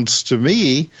sounds to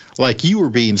me like you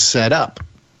were being set up.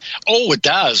 Oh, it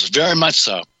does. Very much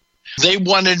so. They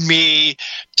wanted me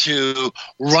to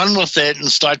run with it and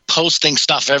start posting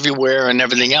stuff everywhere and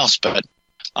everything else. But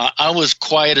I was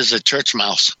quiet as a church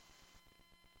mouse.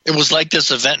 It was like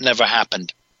this event never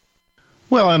happened.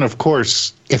 Well, and of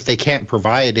course, if they can't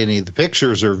provide any of the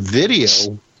pictures or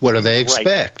video, what do they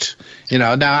expect?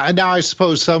 Right. Now I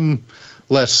suppose some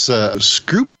less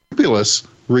scrupulous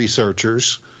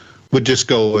researchers would just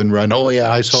go and run, oh yeah,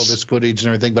 I saw this footage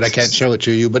and everything, but I can't show it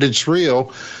to you, but it's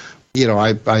real.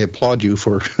 I applaud you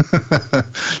for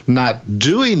not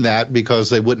doing that, because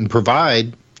they wouldn't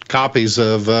provide copies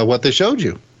of what they showed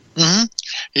you. Mm-hmm.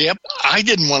 Yep. I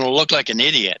didn't want to look like an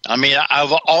idiot. I mean,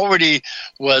 I've already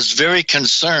was very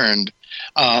concerned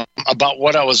about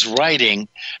what I was writing,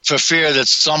 for fear that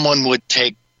someone would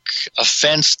take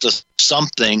offense to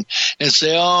something and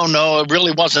say, oh, no, it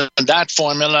really wasn't that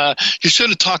formula. You should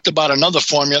have talked about another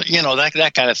formula,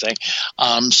 that kind of thing.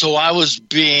 So I was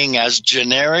being as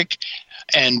generic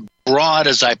and broad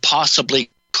as I possibly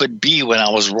could be when I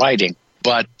was writing.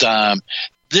 But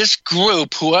this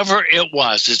group, whoever it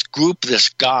was, this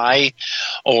guy,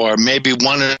 or maybe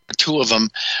one or two of them,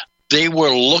 they were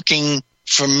looking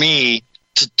for me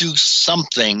to do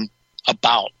something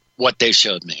about what they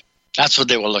showed me. That's what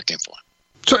they were looking for.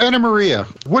 So, Anna Maria,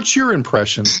 what's your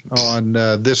impression on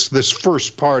this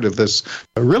first part of this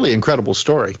really incredible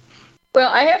story?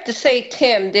 Well, I have to say,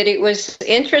 Tim, that it was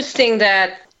interesting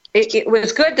that it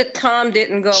was good that Tom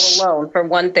didn't go alone, for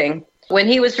one thing. When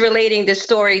he was relating this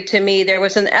story to me, there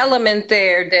was an element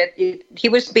there that he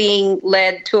was being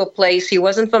led to a place he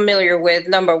wasn't familiar with,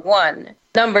 number one.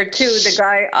 Number two, the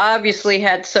guy obviously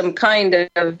had some kind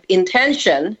of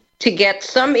intention to get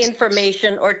some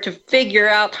information or to figure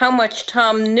out how much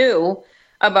Tom knew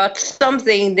about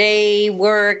something they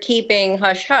were keeping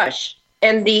hush-hush.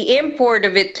 And the import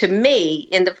of it to me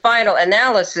in the final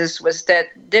analysis was that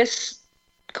this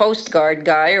Coast Guard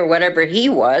guy, or whatever he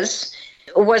was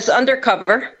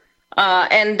undercover,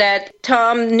 and that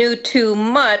Tom knew too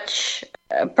much.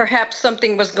 Perhaps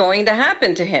something was going to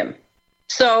happen to him.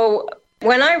 So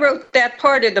when I wrote that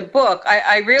part of the book,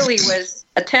 I really was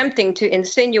attempting to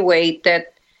insinuate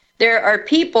that there are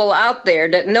people out there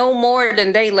that know more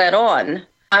than they let on.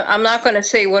 I'm not going to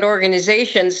say what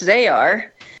organizations they are,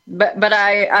 but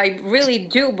I really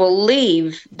do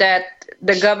believe that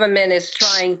the government is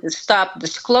trying to stop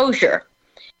disclosure.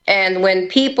 And when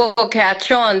people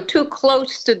catch on too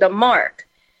close to the mark,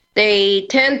 they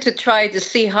tend to try to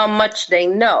see how much they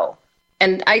know.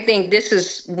 And I think this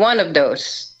is one of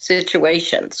those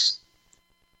situations.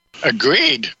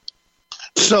 Agreed.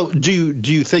 So do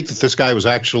you think that this guy was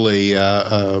actually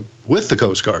with the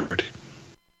Coast Guard?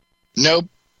 Nope.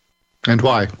 And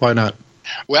why? Why not?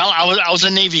 Well, I was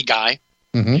a Navy guy.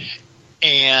 Mm-hmm.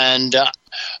 And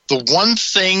the one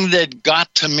thing that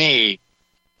got to me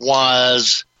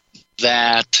was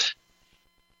that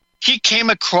he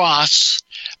came across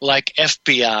like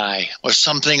FBI or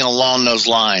something along those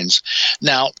lines.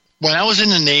 Now, when I was in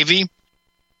the Navy,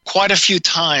 quite a few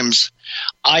times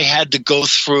I had to go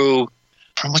through,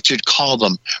 what you'd call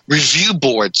them, review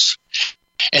boards.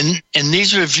 And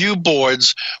these review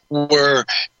boards were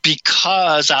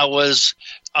because I was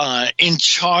in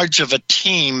charge of a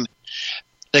team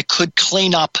that could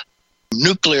clean up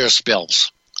nuclear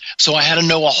spills. So I had to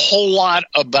know a whole lot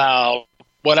about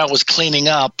what I was cleaning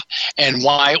up and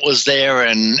why it was there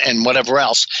and whatever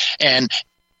else. And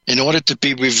in order to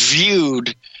be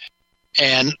reviewed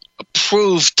and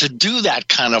approved to do that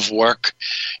kind of work,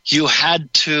 you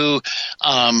had to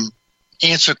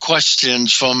answer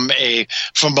questions from a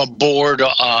board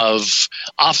of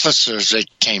officers that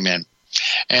came in.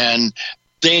 And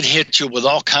they'd hit you with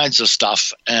all kinds of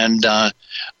stuff. And,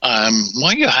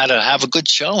 you had to have a good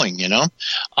showing,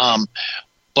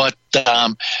 But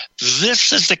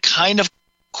this is the kind of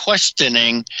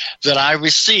questioning that I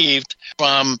received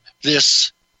from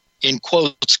this, in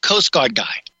quotes, Coast Guard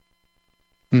guy.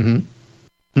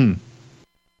 Mm-hmm.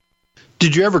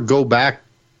 Did you ever go back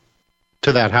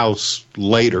to that house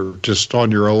later, just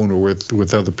on your own or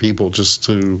with other people, just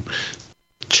to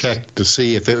check to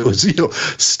see if it was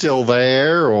still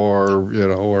there or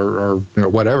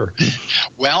whatever?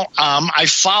 Well, I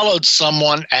followed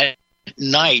someone at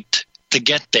night to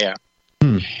get there,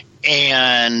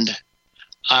 and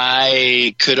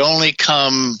I could only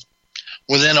come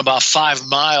within about 5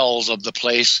 miles of the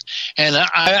place, and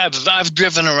I've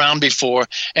driven around before,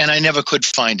 and I never could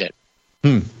find it.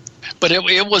 But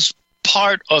it was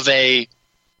part of a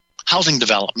housing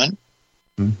development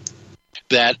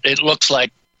that it looks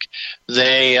like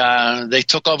they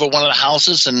took over one of the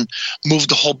houses and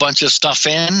moved a whole bunch of stuff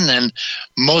in, and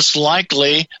most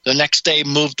likely the next day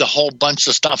moved a whole bunch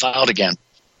of stuff out again.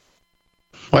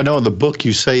 Well, I know in the book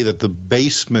you say that the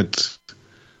basement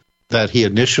that he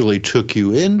initially took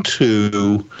you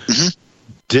into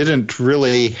didn't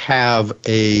really have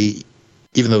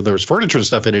even though there was furniture and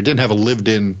stuff in it, didn't have a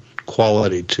lived-in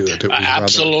quality to it. It was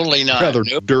absolutely not. Rather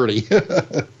dirty.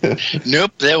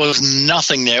 Nope, there was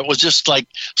nothing there. It was just like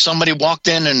somebody walked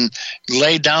in and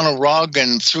laid down a rug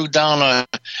and threw down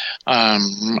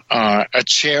a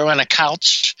chair and a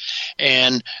couch,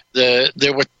 and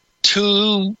there were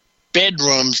 2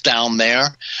 bedrooms down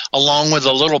there, along with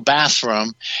a little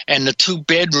bathroom, and the 2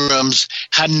 bedrooms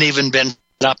hadn't even been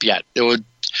up yet. There were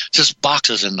just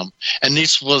boxes in them, and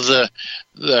these were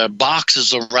the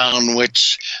boxes around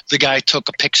which the guy took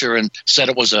a picture and said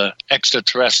it was a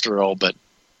extraterrestrial, but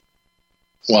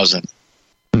wasn't.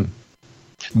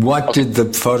 What did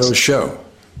the photos show?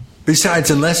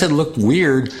 Besides, unless it looked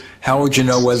weird, how would you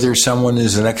know whether someone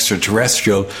is an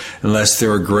extraterrestrial unless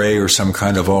they're a gray or some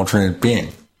kind of alternate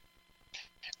being?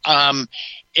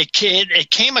 It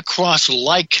came across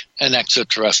like an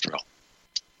extraterrestrial.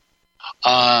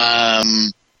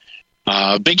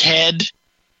 Big head,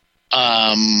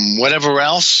 whatever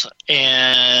else,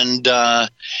 and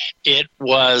it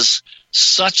was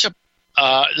such a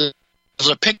it was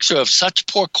a picture of such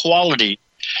poor quality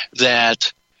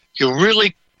that you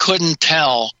really couldn't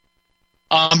tell.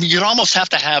 You'd almost have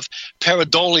to have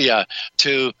pareidolia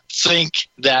to think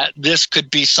that this could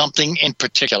be something in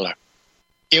particular.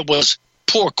 It was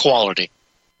poor quality.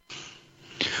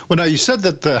 Well, now you said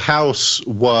that the house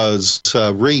was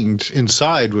ringed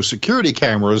inside with security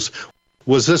cameras.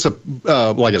 Was this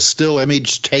like a still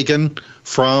image taken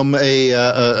from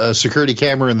a security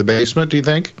camera in the basement, do you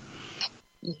think?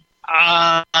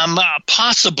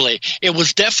 Possibly. It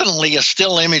was definitely a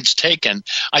still image taken.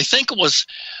 I think it was...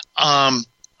 I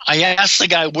asked the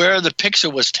guy where the picture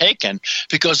was taken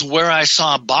because where I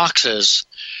saw boxes,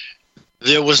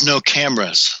 there was no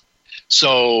cameras.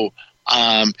 So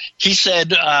he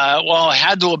said, well, it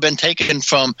had to have been taken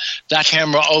from that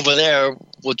camera over there,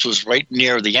 which was right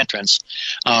near the entrance,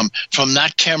 from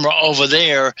that camera over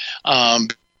there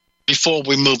before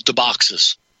we moved the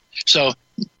boxes. So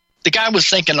the guy was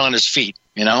thinking on his feet,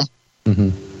 you know? Mm-hmm.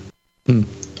 Mm.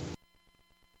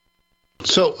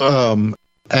 So,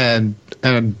 and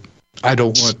I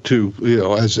don't want to,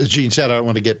 as Gene said, I don't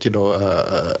want to get,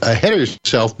 ahead of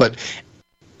yourself, but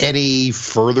any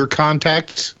further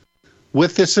contact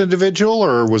with this individual,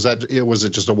 or was it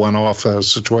just a one-off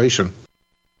situation?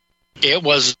 It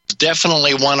was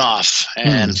definitely one-off,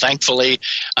 and thankfully,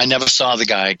 I never saw the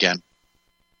guy again.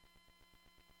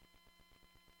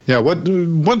 Yeah,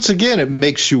 once again, it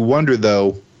makes you wonder,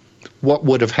 though, what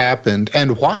would have happened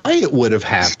and why it would have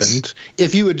happened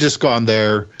if you had just gone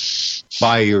there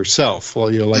by yourself.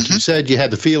 Well, like you said, you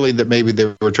had the feeling that maybe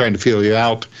they were trying to feel you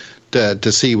out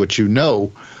to see what you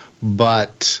know.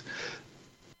 But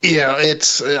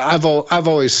it's I've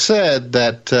always said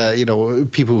that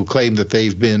people who claim that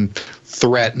they've been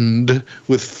threatened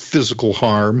with physical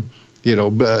harm,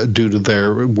 due to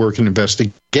their work in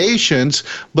investigations,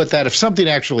 but that if something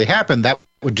actually happened, that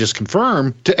would just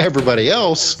confirm to everybody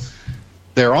else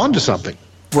they're onto something.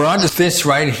 We're on to this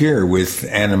right here with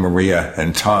Anna Maria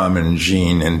and Tom and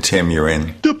Jean and Tim. You're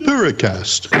in the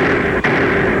Paracast.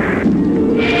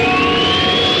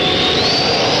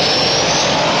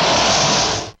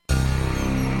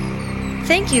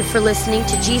 Thank you for listening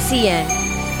to GCN.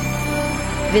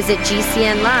 Visit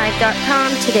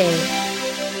GCNlive.com today.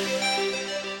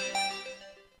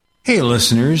 Hey,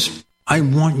 listeners. I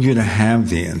want you to have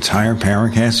the entire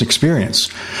Paracast experience.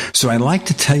 So I'd like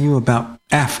to tell you about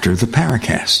After the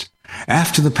Paracast.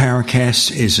 After the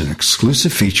Paracast is an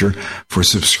exclusive feature for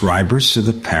subscribers to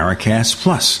the Paracast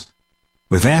Plus.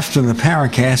 With After the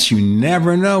Paracast, you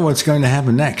never know what's going to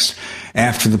happen next.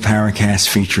 After the Paracast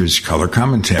features color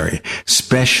commentary,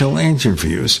 special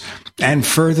interviews, and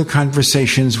further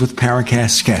conversations with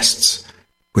Paracast guests.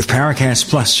 With Paracast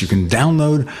Plus, you can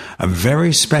download a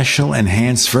very special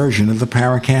enhanced version of the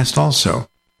Paracast also.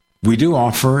 We do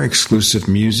offer exclusive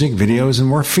music, videos, and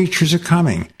more features are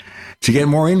coming. To get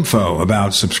more info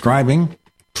about subscribing,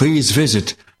 please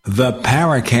visit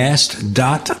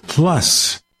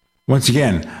theparacast.plus. Once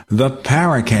again,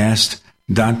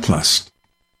 theparacast.plus.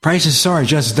 Prices start at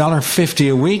just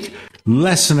 $1.50 a week,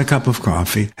 less than a cup of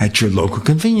coffee at your local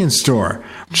convenience store.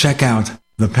 Check out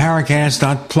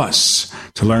theparacast.plus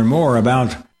to learn more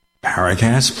about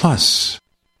Paracast Plus.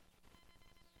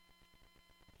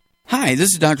 Hi,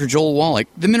 this is Dr. Joel Wallach,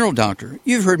 the Mineral Doctor.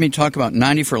 You've heard me talk about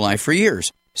 90 for Life for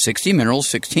years. 60 minerals,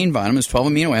 16 vitamins, 12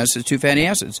 amino acids, 2 fatty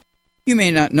acids. You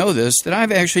may not know this, that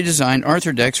I've actually designed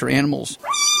Arthrodex for animals.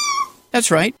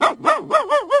 That's right.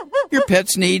 Your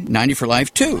pets need 90 for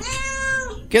Life too.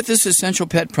 Get this essential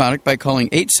pet product by calling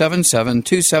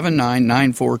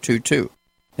 877-279-9422.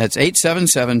 That's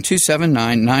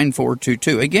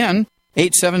 877-279-9422. Again,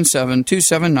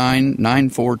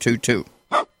 877-279-9422.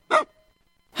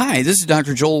 Hi, this is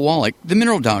Dr. Joel Wallach, the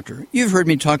Mineral Doctor. You've heard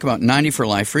me talk about 90 for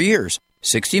Life for years.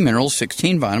 60 minerals,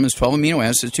 16 vitamins, 12 amino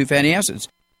acids, 2 fatty acids.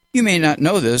 You may not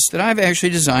know this, that I've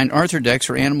actually designed Arthrodex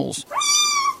for animals.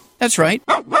 That's right.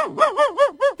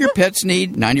 Your pets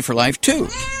need 90 for Life too.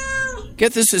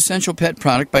 Get this essential pet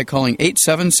product by calling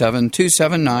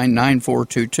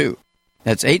 877-279-9422.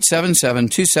 That's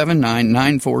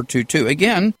 877-279-9422.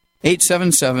 Again,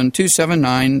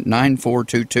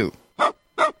 877-279-9422.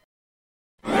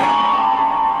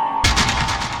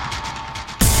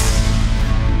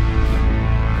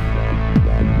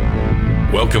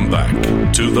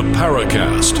 to the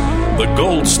Paracast, the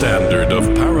gold standard of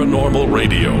paranormal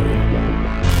radio.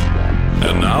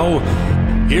 And now,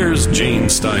 here's Gene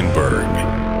Steinberg.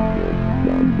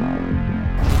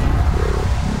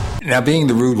 Now, being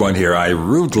the rude one here, I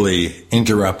rudely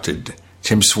interrupted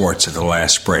Tim Swartz at the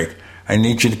last break. I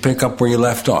need you to pick up where you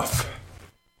left off.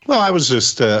 Well, I was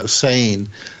just saying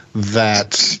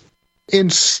that in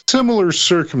similar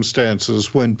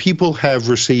circumstances, when people have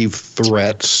received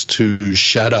threats to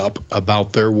shut up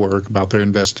about their work, about their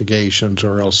investigations,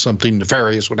 or else something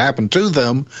nefarious would happen to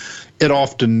them, it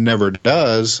often never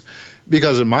does.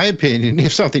 Because in my opinion,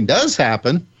 if something does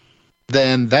happen,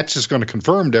 then that's just going to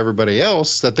confirm to everybody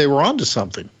else that they were onto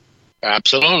something.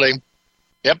 Absolutely.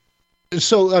 Yep.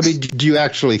 So, I mean, do you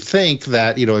actually think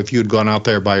that, if you had gone out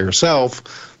there by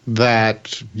yourself,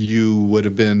 that you would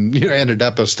have been, ended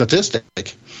up a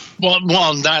statistic? Well,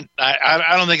 not.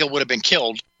 I don't think it would have been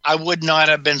killed. I would not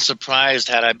have been surprised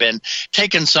had I been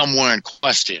taken somewhere and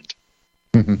questioned.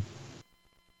 Mm-hmm.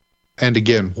 And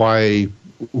again, why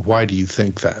do you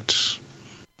think that?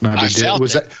 I felt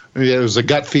it. It was a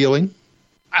gut feeling?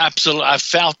 Absolutely. I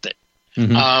felt it.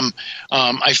 Mm-hmm.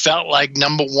 I felt like,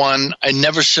 number one, I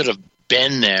never should have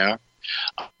been there.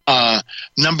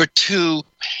 Number two,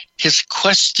 his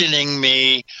questioning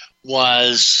me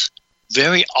was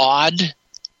very odd.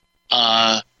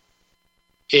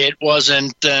 It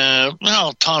wasn't,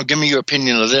 Tom, give me your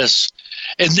opinion of this.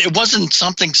 It wasn't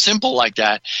something simple like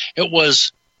that. It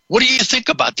was, what do you think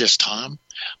about this, Tom?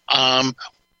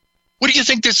 Where do you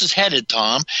think this is headed,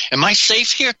 Tom? Am I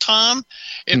safe here, Tom?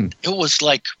 It was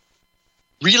like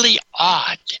really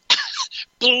odd.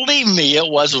 Believe me,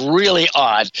 it was really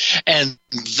odd. And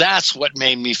that's what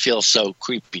made me feel so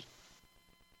creepy.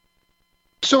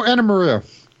 So, Anna Maria,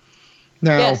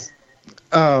 now, yes.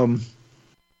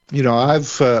 I've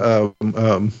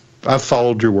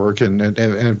followed your work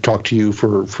and talked to you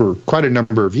for quite a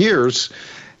number of years.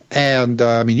 And,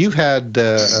 you've had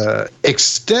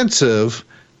extensive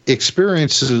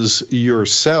experiences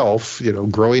yourself,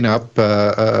 growing up, in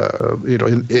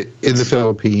the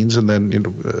Philippines and then,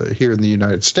 here in the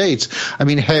United States.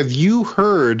 Have you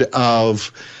heard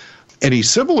of any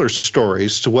similar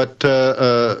stories to what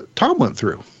Tom went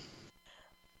through?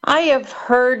 I have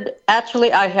heard,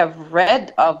 actually, I have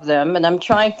read of them, and I'm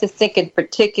trying to think in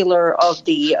particular of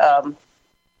the,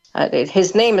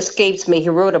 his name escapes me, he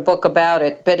wrote a book about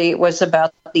it, but it was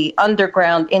about the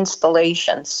underground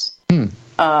installations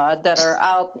that are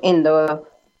out in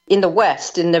the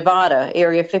West, in Nevada,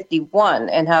 Area 51,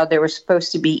 and how they were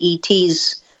supposed to be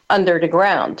ETs under the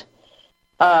ground.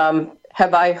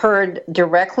 Have I heard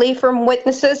directly from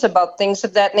witnesses about things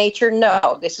of that nature?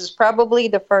 No. This is probably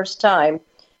the first time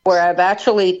where I've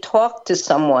actually talked to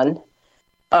someone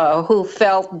who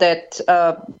felt that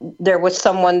there was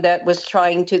someone that was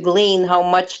trying to glean how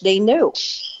much they knew.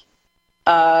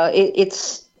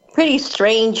 It's pretty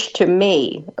strange to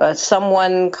me.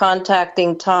 Someone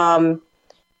contacting Tom,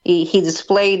 he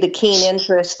displayed the keen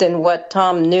interest in what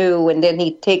Tom knew, and then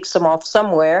he takes him off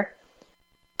somewhere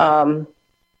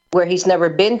where he's never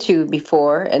been to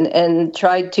before, and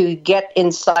tried to get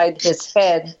inside his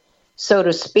head, so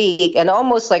to speak, and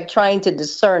almost like trying to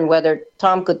discern whether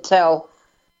Tom could tell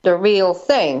the real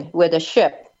thing with a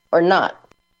ship or not.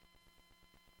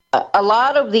 A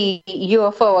lot of the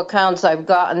UFO accounts I've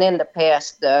gotten in the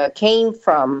past came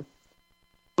from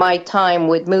my time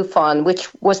with MUFON, which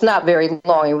was not very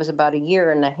long. It was about a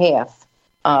year and a half.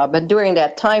 But during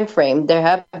that time frame, there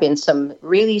have been some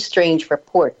really strange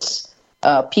reports.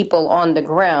 People on the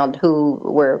ground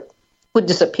who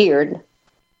disappeared,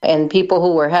 and people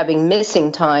who were having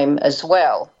missing time as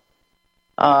well.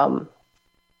 But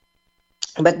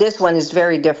this one is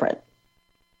very different.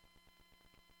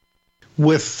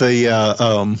 With the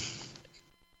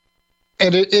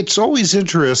and it's always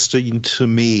interesting to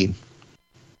me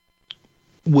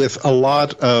with a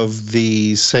lot of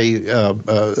the, say,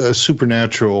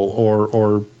 supernatural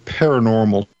or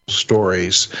paranormal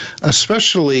stories,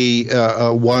 especially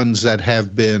ones that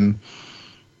have been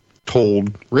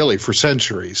told really for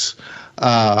centuries,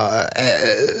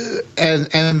 and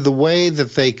the way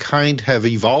that they kind have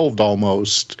evolved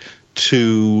almost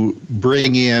to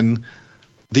bring in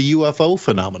the UFO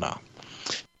phenomena.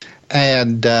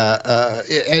 And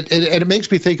it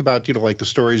makes me think about, like the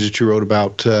stories that you wrote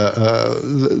about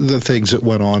the things that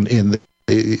went on in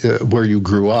where you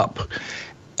grew up.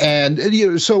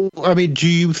 And, so, do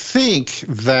you think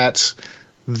that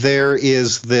there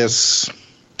is this,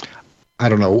 I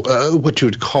don't know, what you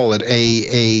would call it,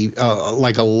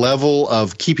 like a level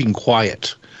of keeping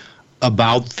quiet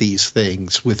about these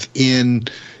things within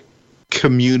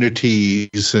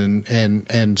communities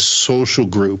and social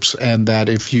groups, and that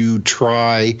if you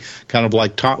try, kind of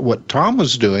like what Tom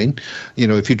was doing,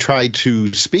 if you try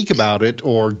to speak about it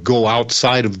or go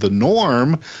outside of the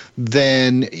norm,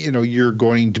 then you're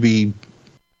going to be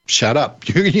shut up.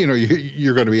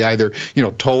 You're going to be either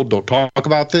told don't talk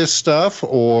about this stuff,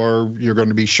 or you're going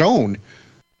to be shown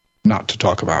not to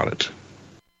talk about it.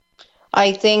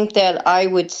 I think that I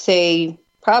would say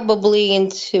probably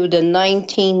into the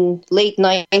late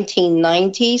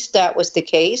 1990s, that was the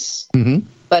case. Mm-hmm.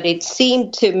 But it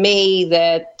seemed to me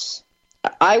that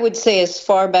I would say as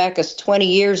far back as 20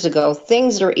 years ago,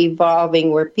 things are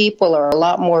evolving where people are a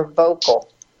lot more vocal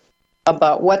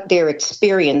about what they're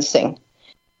experiencing.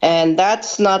 And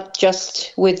that's not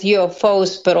just with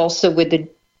UFOs, but also with the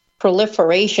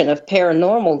proliferation of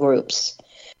paranormal groups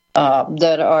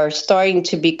that are starting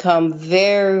to become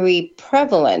very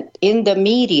prevalent in the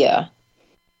media.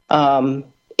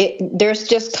 There's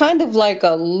just kind of like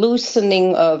a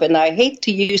loosening of, and I hate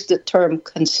to use the term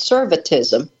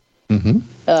conservatism,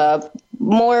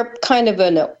 more kind of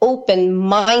an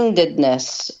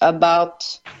open-mindedness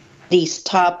about these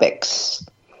topics.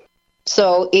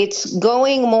 So it's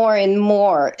going more and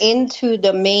more into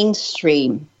the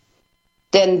mainstream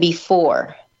than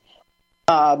before.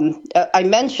 I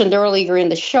mentioned earlier in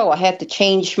the show I had to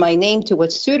change my name to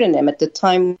a pseudonym at the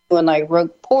time when I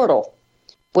wrote Portal,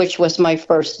 which was my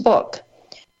first book.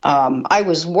 I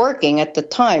was working at the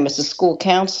time as a school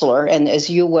counselor, and as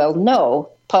you well know,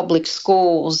 public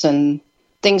schools and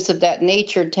things of that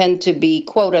nature tend to be,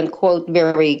 quote-unquote,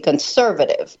 very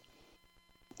conservative.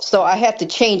 So I had to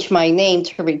change my name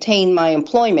to retain my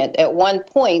employment. At one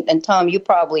point, and Tom, you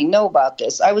probably know about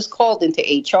this, I was called into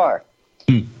HR.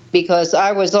 Because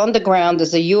I was on the ground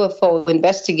as a UFO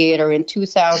investigator in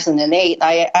 2008.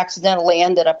 I accidentally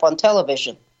ended up on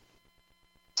television.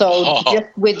 So just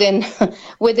within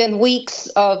weeks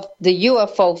of the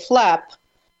UFO flap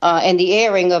and the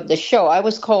airing of the show, I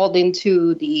was called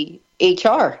into the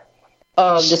HR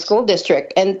of the school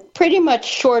district. And pretty much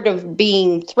short of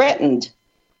being threatened,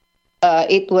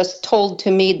 it was told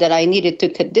to me that I needed to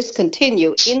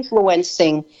discontinue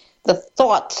influencing the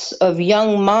thoughts of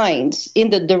young minds in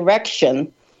the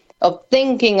direction of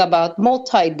thinking about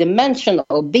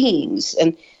multidimensional beings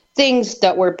and things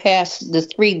that were past the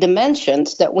 3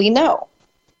 dimensions that we know.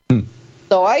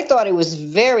 So I thought it was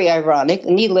very ironic.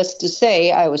 Needless to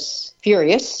say, I was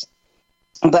furious.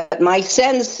 But my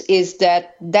sense is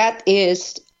that that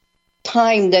is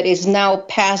time that is now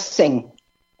passing.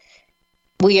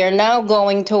 We are now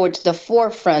going towards the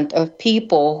forefront of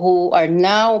people who are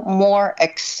now more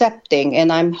accepting,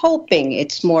 and I'm hoping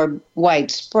it's more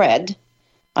widespread.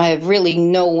 I have really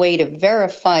no way to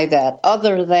verify that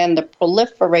other than the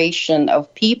proliferation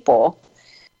of people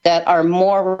that are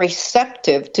more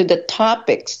receptive to the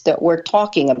topics that we're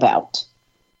talking about.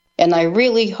 And I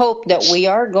really hope that we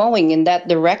are going in that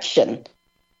direction.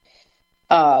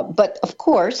 But of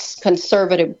course,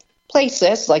 conservative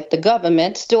places like the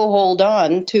government still hold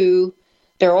on to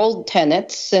their old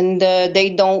tenets, and they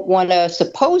don't want to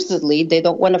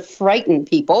frighten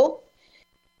people.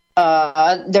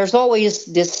 There's always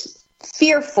this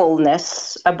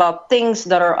fearfulness about things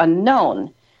that are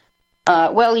unknown.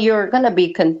 Well, you're going to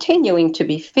be continuing to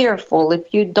be fearful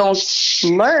if you don't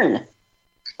learn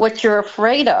what you're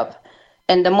afraid of.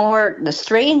 And the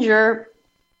stranger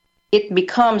it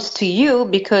becomes to you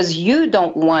because you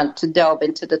don't want to delve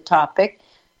into the topic,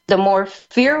 the more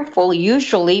fearful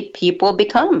usually people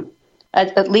become.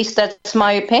 At least that's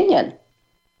my opinion.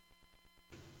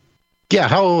 Yeah,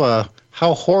 how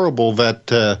horrible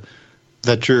that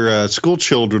your school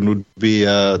children would be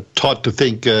taught to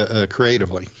think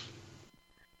creatively.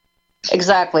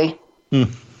 Exactly.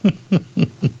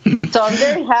 So I'm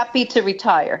very happy to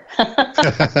retire.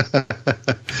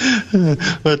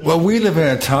 Well, we live in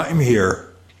a time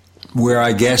here where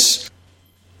I guess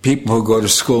people who go to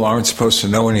school aren't supposed to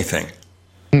know anything.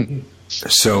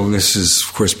 So this is,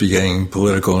 of course, getting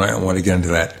political, and I don't want to get into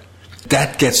that.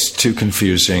 That gets too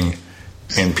confusing,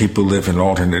 and people live in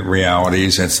alternate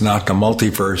realities. It's not the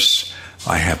multiverse.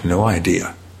 I have no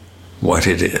idea what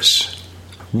it is.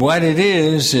 What it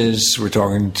is we're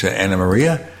talking to Anna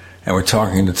Maria, and we're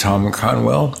talking to Tom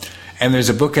Conwell, and there's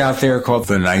a book out there called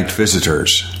The Night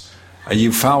Visitors, a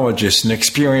ufologist, an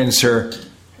experiencer,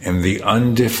 and the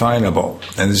undefinable.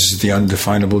 And this is the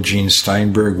undefinable Gene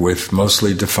Steinberg with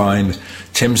mostly defined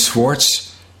Tim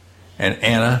Swartz and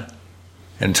Anna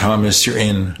and Thomas. You're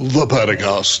in the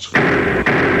Paracast.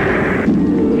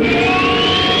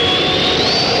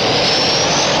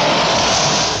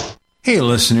 Hey,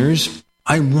 listeners.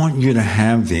 I want you to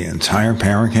have the entire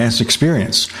Paracast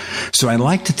experience. So I'd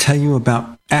like to tell you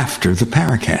about After the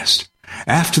Paracast.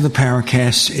 After the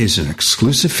Paracast is an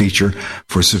exclusive feature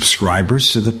for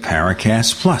subscribers to the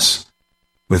Paracast Plus.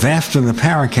 With After the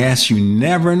Paracast, you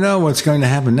never know what's going to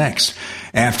happen next.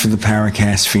 After the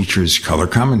Paracast features color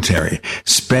commentary,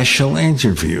 special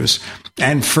interviews,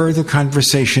 and further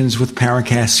conversations with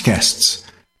Paracast guests.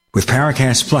 With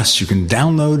Paracast Plus, you can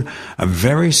download a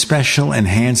very special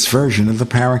enhanced version of the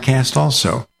Paracast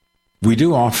also. We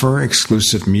do offer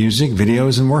exclusive music,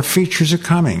 videos, and more features are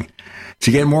coming. To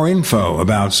get more info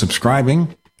about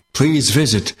subscribing, please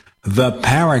visit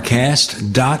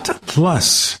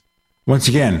theparacast.plus. Once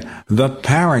again,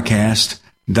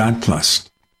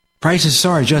 theparacast.plus. Prices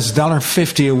start at just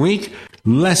 $1.50 a week,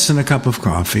 less than a cup of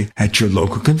coffee at your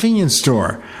local convenience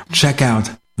store. Check out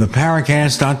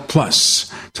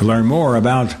theparacast.plus to learn more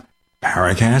about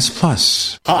Paracast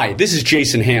Plus. Hi, this is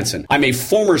Jason Hansen. I'm a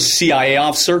former CIA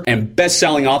officer and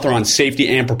best-selling author on safety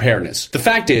and preparedness. The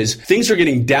fact is, things are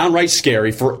getting downright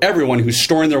scary for everyone who's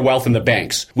storing their wealth in the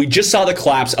banks. We just saw the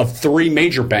collapse of 3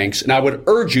 major banks, and I would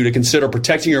urge you to consider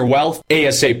protecting your wealth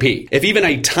ASAP. If even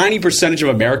a tiny percentage of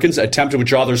Americans attempt to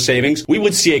withdraw their savings, we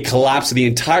would see a collapse of the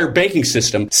entire banking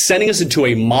system, sending us into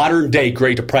a modern-day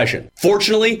Great Depression.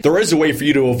 Fortunately, there is a way for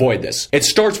you to avoid this. It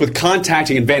starts with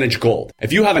contacting Advantage Gold.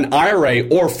 If you have an IRA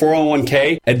or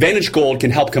 401k, Advantage Gold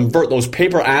can help convert those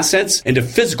paper assets into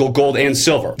physical gold and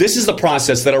silver. This is the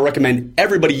process that I recommend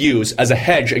everybody use as a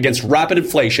hedge against rapid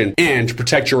inflation and to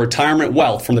protect your retirement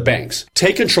wealth from the banks.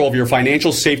 Take control of your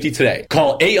financial safety today.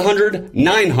 Call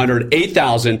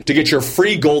 800-900-8000 to get your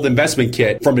free gold investment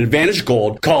kit from Advantage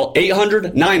Gold. Call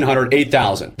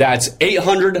 800-900-8000. That's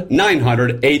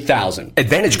 800-900-8000.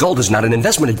 Advantage Gold is not an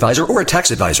investment advisor or a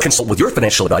tax advisor. Consult with your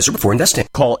financial advisor before investing.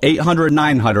 Call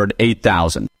 800-900-8000.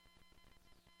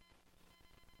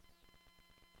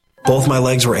 Both my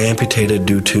legs were amputated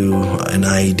due to an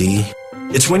IED.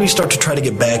 It's when you start to try to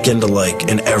get back into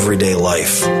an everyday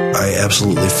life. I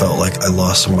absolutely felt like I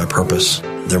lost some of my purpose.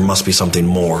 There must be something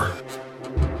more.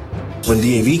 When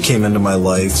DAV came into my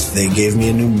life, they gave me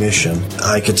a new mission.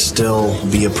 I could still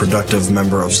be a productive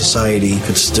member of society,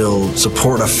 could still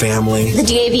support a family. The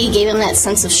DAV gave him that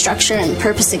sense of structure and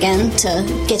purpose again to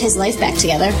get his life back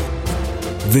together.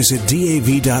 Visit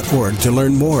DAV.org to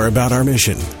learn more about our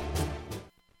mission.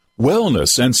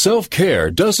 Wellness and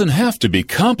self-care doesn't have to be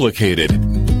complicated.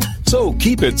 So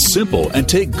keep it simple and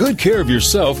take good care of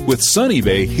yourself with Sunny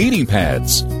Bay heating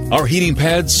pads. Our heating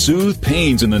pads soothe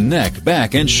pains in the neck,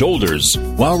 back, and shoulders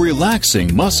while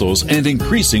relaxing muscles and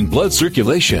increasing blood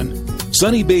circulation.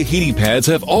 Sunny Bay heating pads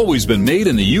have always been made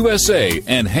in the USA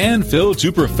and hand-filled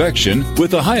to perfection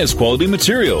with the highest quality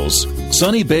materials.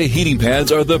 Sunny Bay heating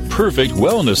pads are the perfect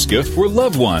wellness gift for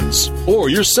loved ones or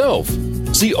yourself.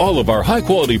 See all of our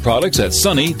high-quality products at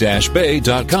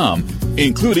sunny-bay.com,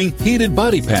 including heated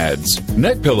body pads,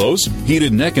 neck pillows,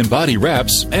 heated neck and body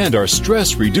wraps, and our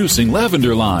stress-reducing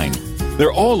lavender line.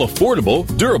 They're all affordable,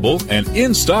 durable, and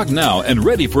in stock now and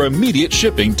ready for immediate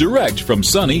shipping direct from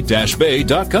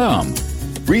sunny-bay.com.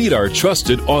 Read our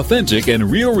trusted, authentic,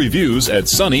 and real reviews at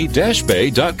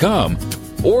sunny-bay.com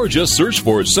or just search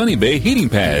for Sunny Bay Heating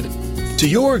Pad. To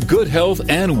your good health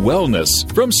and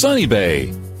wellness from Sunny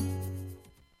Bay.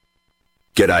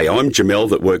 G'day, I'm Jamel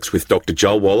that works with Dr.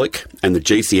 Joel Wallach and the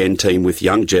GCN team with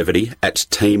Longevity at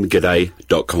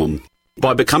teamg'day.com.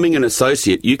 By becoming an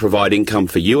associate, you provide income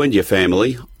for you and your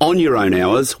family on your own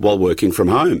hours while working from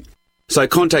home. So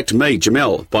contact me,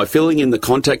 Jamel, by filling in the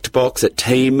contact box at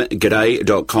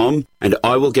teamg'day.com and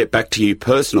I will get back to you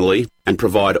personally and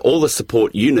provide all the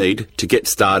support you need to get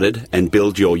started and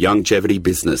build your longevity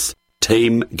business.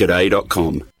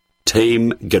 teamg'day.com.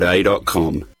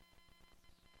 teamg'day.com.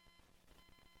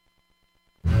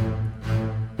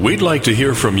 We'd like to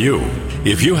hear from you.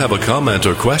 If you have a comment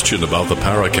or question about the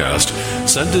Paracast,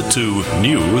 send it to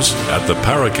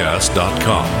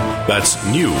news@theparacast.com. That's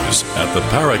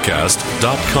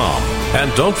news@theparacast.com.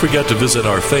 And don't forget to visit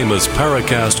our famous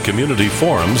Paracast community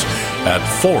forums at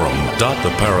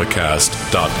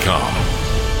forum.theparacast.com.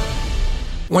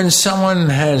 When someone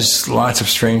has lots of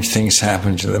strange things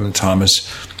happen to them, Thomas,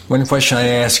 one question I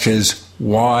ask is,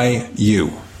 why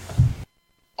you?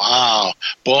 Wow.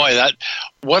 Boy,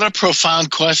 what a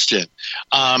profound question.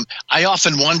 I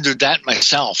often wondered that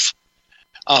myself.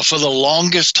 For the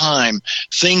longest time,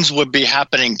 things would be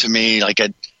happening to me like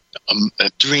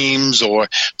dreams or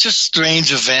just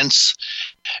strange events,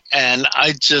 and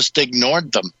I just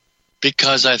ignored them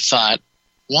because I thought,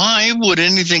 why would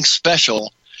anything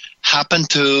special happen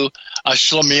to a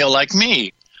schlemiel like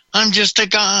me? I'm just a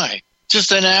guy,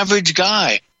 just an average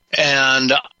guy.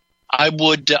 And I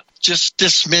would just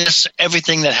dismiss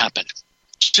everything that happened.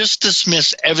 Just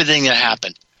dismiss everything that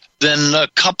happened. Then a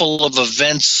couple of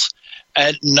events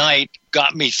at night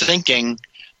got me thinking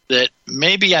that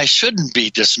maybe I shouldn't be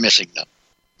dismissing them.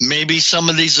 Maybe some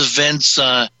of these events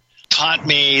taught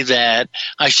me that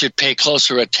I should pay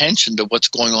closer attention to what's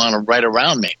going on right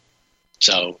around me.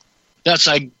 So that's,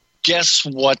 I guess,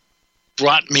 what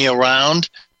brought me around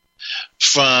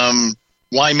from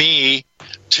why me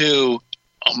to,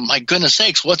 oh my goodness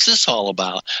sakes, what's this all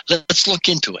about? Let's look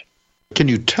into it. Can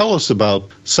you tell us about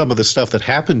some of the stuff that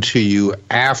happened to you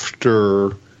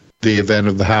after the event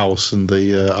of the house and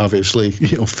the obviously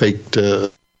faked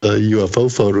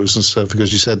UFO photos and stuff?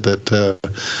 Because you said that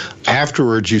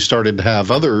afterwards you started to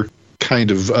have other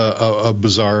kind of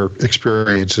bizarre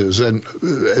experiences. And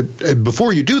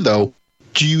before you do, though,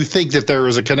 do you think that there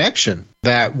is a connection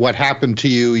that what happened to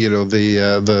you,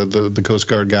 the Coast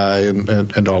Guard guy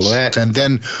and all of that, and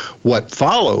then what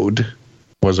followed?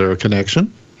 Was there a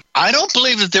connection? I don't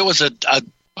believe that there was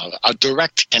a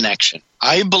direct connection.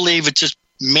 I believe it just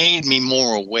made me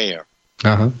more aware.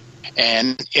 Uh-huh.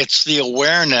 And it's the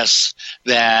awareness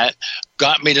that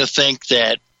got me to think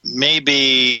that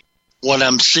maybe what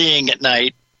I'm seeing at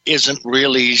night isn't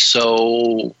really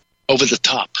so over the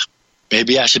top.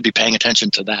 Maybe I should be paying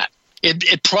attention to that.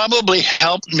 It probably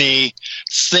helped me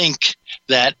think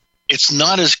that it's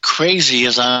not as crazy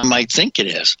as I might think it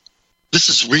is. This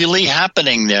is really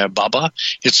happening there, Bubba.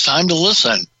 It's time to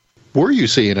listen. What were you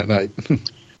seeing at night?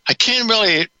 I can't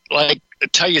really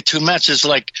tell you too much. There's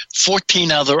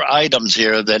 14 other items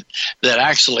here that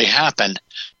actually happened.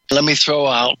 Let me throw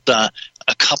out a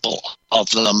couple of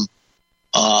them.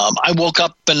 I woke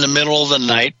up in the middle of the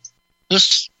night,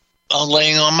 just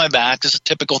laying on my back. It's a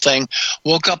typical thing.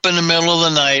 Woke up in the middle of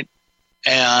the night,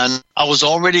 and I was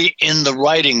already in the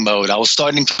writing mode. I was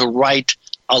starting to write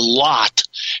a lot.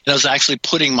 And I was actually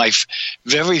putting my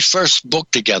very first book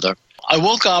together. I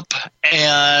woke up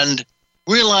and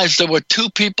realized there were two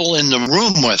people in the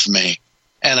room with me.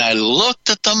 And I looked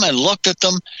at them,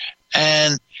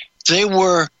 and they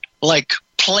were like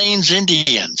Plains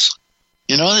Indians.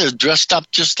 They're dressed up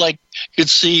just like you'd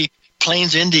see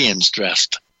Plains Indians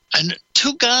dressed. And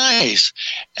two guys.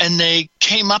 And they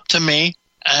came up to me,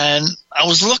 and I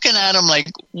was looking at them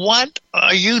like, what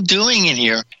are you doing in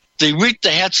here? They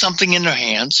had something in their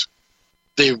hands.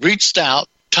 They reached out,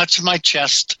 touched my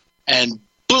chest, and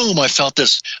boom, I felt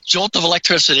this jolt of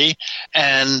electricity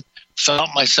and felt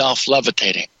myself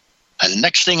levitating. And the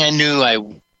next thing I knew, I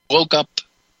woke up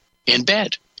in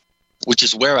bed, which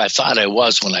is where I thought I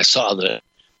was when I saw the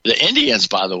Indians,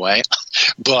 by the way.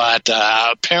 But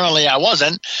apparently I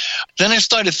wasn't. Then I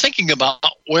started thinking about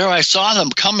where I saw them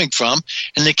coming from,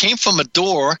 and they came from a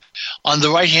door on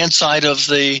the right-hand side of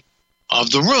the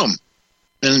room.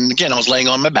 And again, I was laying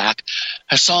on my back.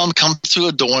 I saw them come through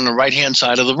a door on the right-hand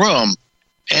side of the room.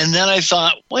 And then I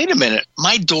thought, wait a minute,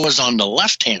 my door's on the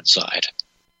left-hand side.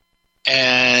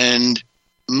 And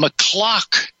my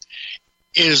clock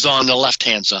is on the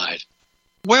left-hand side.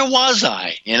 Where was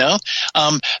I,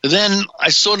 Then I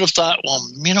sort of thought, well,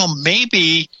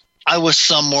 maybe I was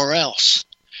somewhere else.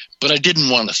 But I didn't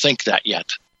want to think that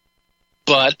yet.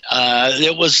 But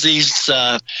it was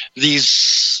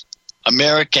these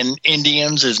American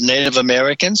Indians as Native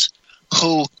Americans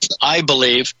who, I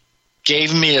believe,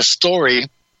 gave me a story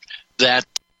that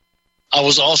I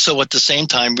was also at the same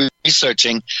time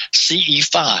researching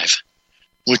CE5,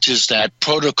 which is that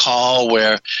protocol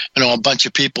where a bunch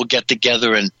of people get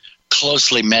together and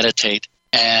closely meditate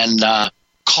and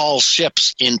call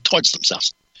ships in towards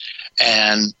themselves.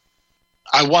 And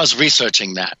I was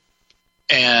researching that,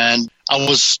 and I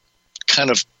was kind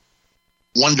of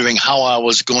wondering how I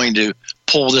was going to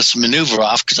pull this maneuver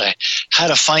off, because I had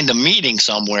to find a meeting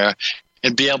somewhere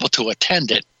and be able to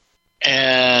attend it.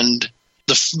 And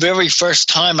the very first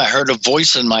time I heard a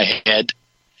voice in my head,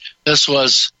 this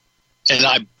was, and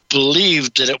I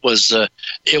believed that it was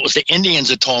the Indians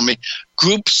that told me,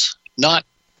 groups not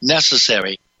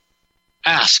necessary.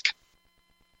 Ask.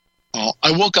 Well,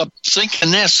 I woke up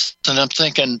thinking this, and I'm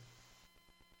thinking,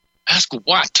 ask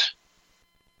what?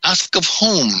 Ask of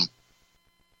whom?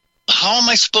 How am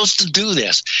I supposed to do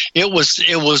this? It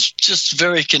was just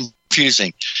very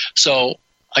confusing. So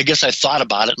I guess I thought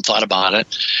about it,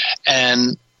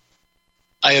 and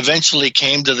I eventually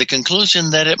came to the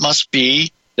conclusion that it must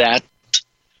be that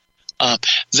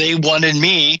they wanted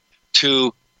me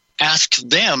to ask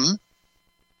them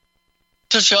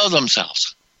to show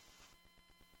themselves.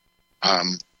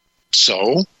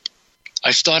 So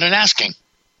I started asking.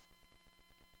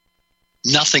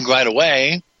 Nothing right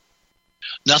away.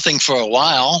 Nothing for a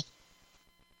while.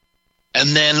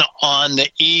 And then on the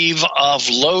eve of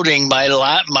loading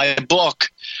my book,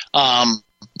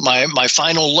 my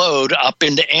final load up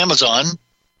into Amazon,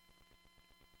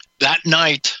 that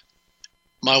night,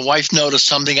 my wife noticed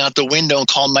something out the window and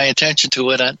called my attention to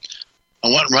it. I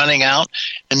went running out,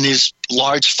 and these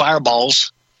large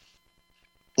fireballs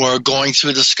were going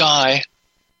through the sky.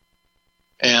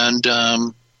 And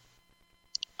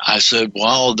I said,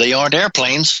 well, they aren't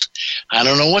airplanes. I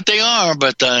don't know what they are,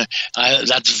 but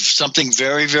that's something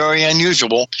very, very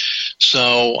unusual.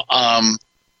 So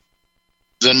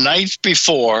the night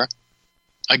before,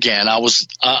 again, I was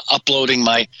uploading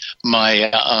my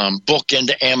book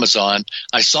into Amazon.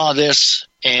 I saw this,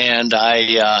 and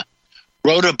I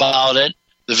wrote about it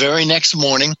the very next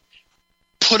morning,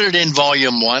 put it in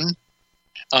volume 1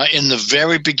 in the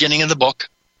very beginning of the book,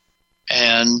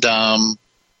 and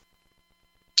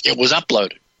it was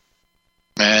uploaded.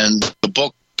 And the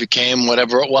book became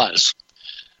whatever it was.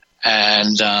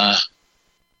 And I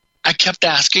kept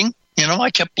asking,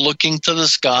 I kept looking to the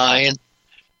sky and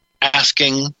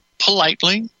asking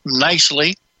politely,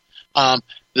 nicely,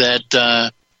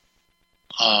 that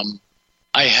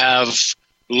I have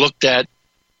looked at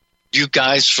you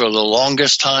guys for the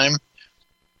longest time.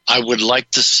 I would like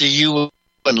to see you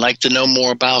and like to know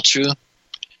more about you.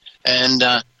 And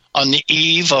on the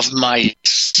eve of my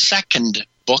second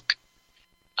book,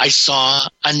 I saw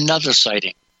another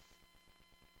sighting.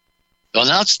 Well,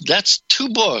 that's 2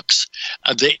 books.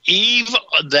 The eve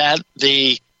that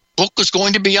the book was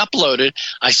going to be uploaded,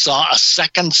 I saw a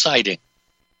second sighting.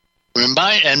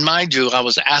 And mind you, I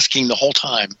was asking the whole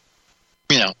time,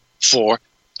 for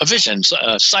a vision,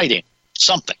 a sighting,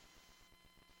 something.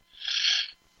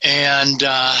 And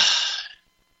I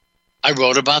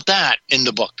wrote about that in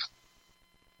the book.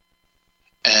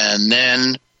 And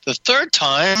then the third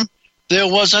time, there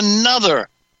was another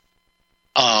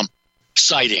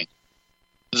sighting.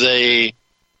 This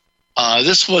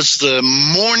was the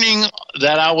morning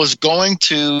that I was going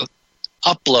to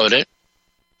upload it.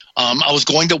 I was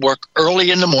going to work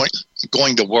early in the morning.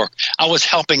 I was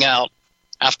helping out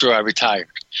after I retired,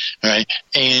 right?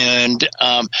 And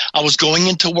I was going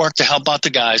into work to help out the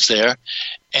guys there,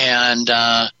 and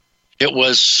it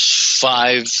was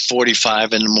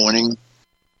 5:45 in the morning,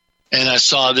 and I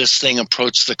saw this thing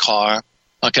approach the car. I'm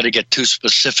not going to get too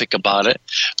specific about it,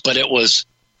 but it was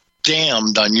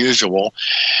damned unusual.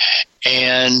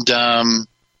 And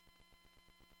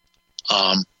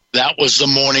that was the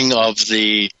morning of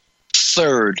the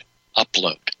third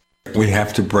upload. We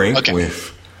have to break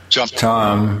with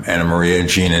Tom, Anna Maria,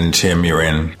 Gene, and Tim. You're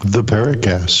in the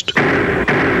Paracast.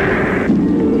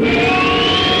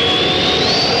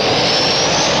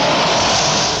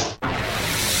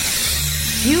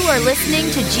 You are listening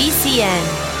to GCN.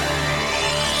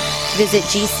 Visit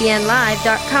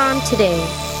GCNlive.com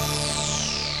today.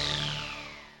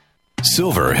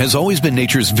 Silver has always been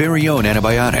nature's very own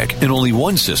antibiotic, and only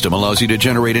one system allows you to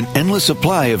generate an endless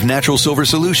supply of natural silver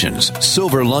solutions.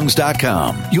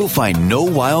 SilverLungs.com. You'll find no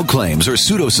wild claims or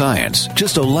pseudoscience,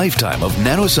 just a lifetime of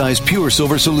nano-sized pure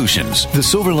silver solutions. The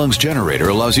Silver Lungs generator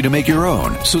allows you to make your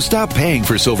own, so stop paying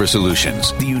for silver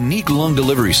solutions. The unique lung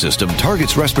delivery system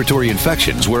targets respiratory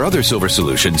infections where other silver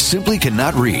solutions simply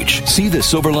cannot reach. See the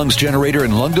Silver Lungs generator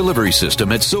and lung delivery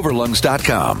system at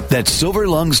SilverLungs.com. That's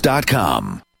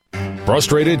SilverLungs.com.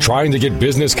 Frustrated trying to get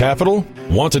business capital?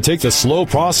 Want to take the slow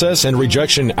process and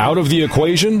rejection out of the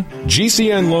equation?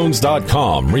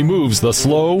 GCNloans.com removes the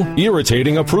slow,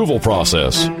 irritating approval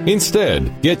process.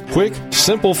 Instead, get quick,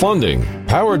 simple funding.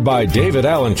 Powered by David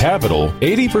Allen Capital,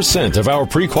 80% of our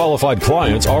pre-qualified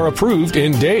clients are approved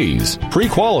in days.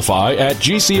 Pre-qualify at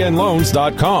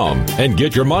GCNloans.com and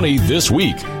get your money this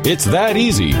week. It's that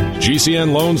easy.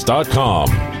 GCNloans.com.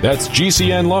 That's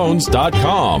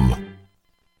GCNloans.com.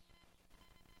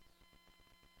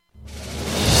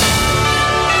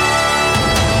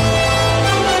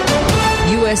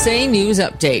 USA News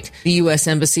Update. The U.S.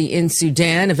 Embassy in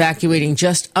Sudan evacuating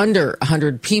just under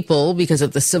 100 people because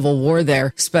of the civil war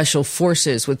there. Special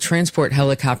forces with transport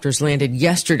helicopters landed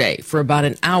yesterday for about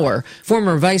an hour.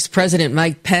 Former Vice President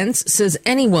Mike Pence says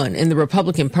anyone in the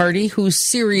Republican Party who's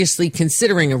seriously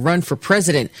considering a run for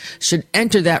president should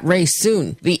enter that race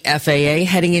soon. The FAA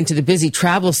heading into the busy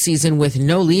travel season with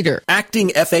no leader.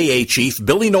 Acting FAA Chief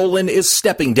Billy Nolan is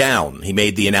stepping down. He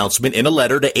made the announcement in a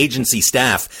letter to agency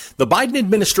staff. The Biden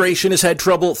administration administration has had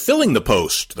trouble filling the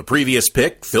post. The previous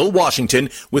pick, Phil Washington,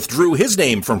 withdrew his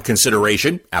name from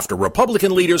consideration after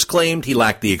Republican leaders claimed he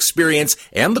lacked the experience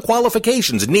and the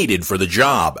qualifications needed for the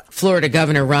job. Florida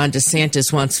Governor Ron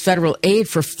DeSantis wants federal aid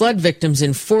for flood victims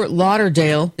in Fort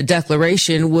Lauderdale. The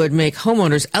declaration would make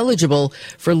homeowners eligible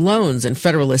for loans and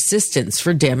federal assistance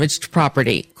for damaged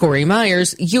property. Corey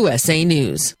Myers, USA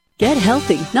News. Get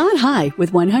healthy, not high,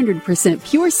 with 100%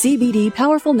 pure CBD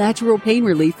powerful natural pain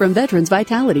relief from Veterans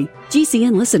Vitality.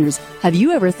 GCN listeners, have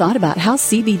you ever thought about how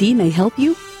CBD may help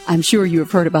you? I'm sure you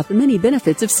have heard about the many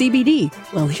benefits of CBD.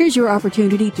 Well, here's your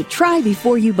opportunity to try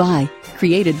before you buy.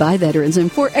 Created by veterans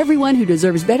and for everyone who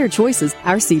deserves better choices,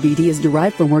 our CBD is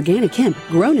derived from organic hemp,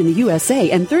 grown in the USA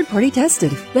and third-party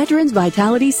tested. Veterans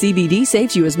Vitality CBD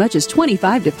saves you as much as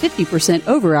 25 to 50%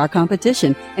 over our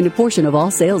competition, and a portion of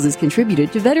all sales is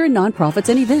contributed to veteran nonprofits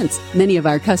and events. Many of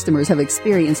our customers have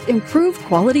experienced improved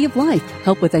quality of life,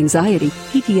 help with anxiety,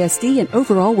 PTSD, and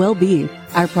overall well-being.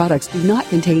 Our products do not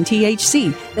contain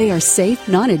THC. They are safe,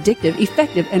 non-addictive,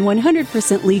 effective, and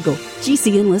 100% legal.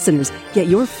 GCN listeners, get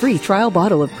your free trial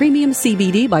bottle of premium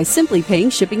CBD by simply paying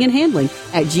shipping and handling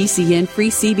at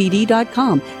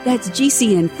GCNFreeCBD.com. That's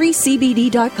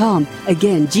GCNFreeCBD.com.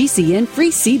 Again,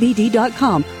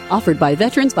 GCNFreeCBD.com. Offered by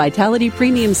Veterans Vitality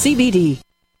Premium CBD.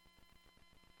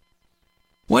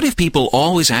 What if people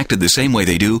always acted the same way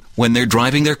they do when they're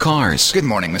driving their cars? Good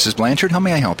morning, Mrs. Blanchard. How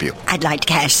may I help you? I'd like to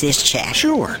cash this check.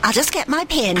 Sure. I'll just get my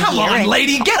pen Come here. on,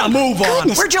 lady, get a move on.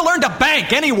 Goodness. Where'd you learn to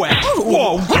bank anyway? Ooh.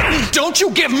 Whoa, don't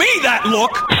you give me that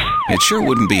look. It sure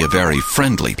wouldn't be a very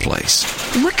friendly place.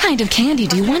 What kind of candy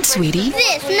do you want, sweetie?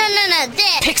 This. No,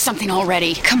 this. Pick something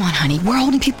already. Come on, honey. We're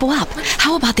holding people up.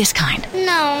 How about this kind?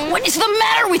 No. What is the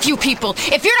matter with you people?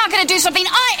 If you're not going to do something,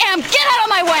 I am. Get out of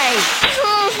my way.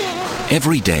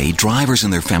 Every day, drivers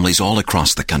and their families all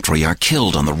across the country are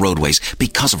killed on the roadways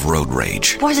because of road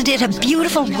rage. Wasn't it a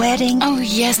beautiful wedding? Oh,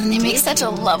 yes, and they make such a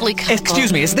lovely couple.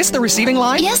 Excuse me, is this the receiving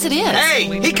line? Yes, it is.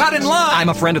 Hey, he cut in line. I'm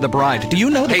a friend of the bride. Do you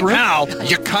know the group? Hey, now,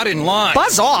 you cut in line.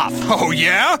 Buzz off. Oh,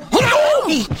 yeah?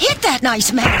 He hit that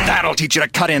nice man. That'll teach you to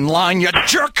cut in line, you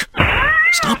jerk.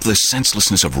 Stop the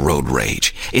senselessness of road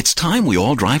rage. It's time we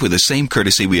all drive with the same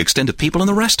courtesy we extend to people in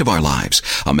the rest of our lives.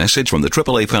 A message from the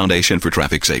AAA Foundation for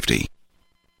Traffic Safety.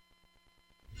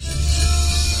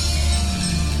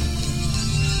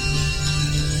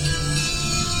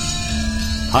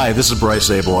 Hi, this is Bryce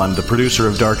Abel. I'm the producer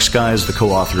of Dark Skies, the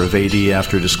co-author of AD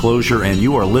After Disclosure, and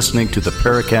you are listening to the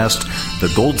Paracast,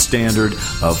 the gold standard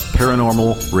of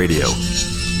paranormal radio.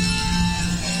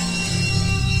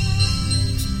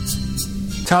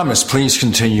 Thomas, please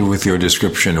continue with your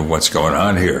description of what's going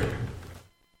on here.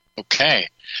 Okay.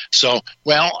 So,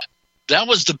 well, that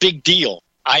was the big deal.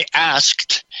 I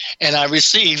asked, and I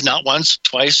received not once,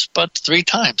 twice, but 3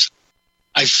 times.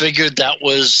 I figured that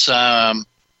was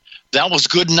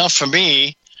good enough for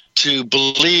me to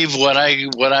believe what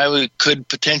I could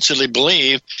potentially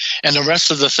believe, and the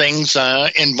rest of the things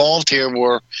involved here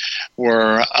were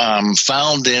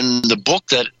found in the book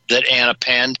that Anna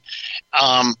penned.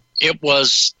 It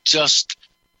was just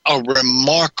a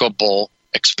remarkable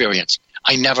experience.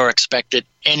 I never expected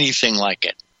anything like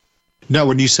it. Now,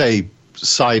 when you say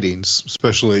sightings,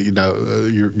 especially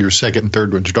your second and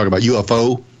third ones, you're talking about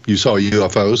UFO. You saw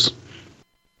UFOs.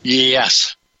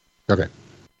 Yes. Okay.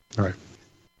 All right.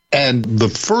 And the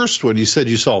first one, you said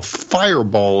you saw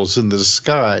fireballs in the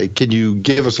sky. Can you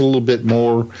give us a little bit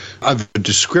more of a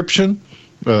description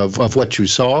of what you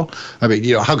saw? I mean,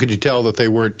 how could you tell that they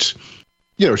weren't,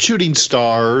 shooting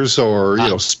stars or,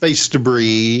 space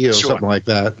debris or something like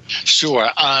that? Sure.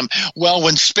 Well,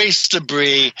 when space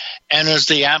debris enters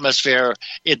the atmosphere,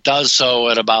 it does so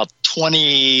at about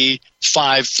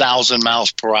 25,000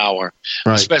 miles per hour,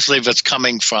 right. Especially if it's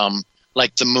coming from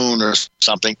like the moon or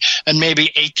something, and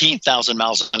maybe 18,000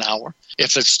 miles an hour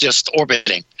if it's just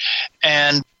orbiting.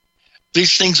 And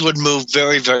these things would move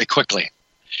very, very quickly.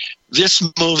 This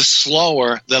moves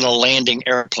slower than a landing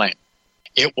airplane.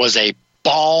 It was a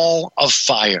ball of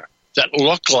fire that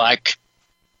looked like,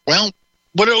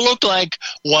 what it looked like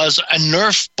was a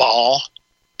Nerf ball.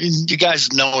 You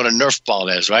guys know what a Nerf ball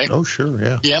is, right? Oh, sure,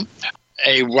 yeah. Yeah.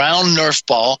 A round Nerf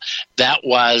ball that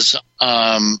was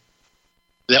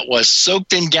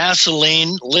soaked in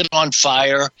gasoline, lit on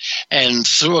fire, and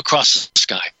threw across the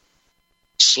sky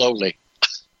slowly.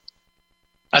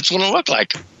 That's what it looked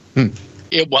like.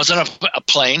 It wasn't a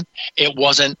plane. It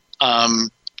wasn't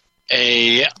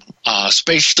a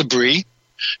space debris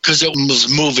because it was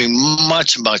moving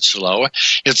much, much slower.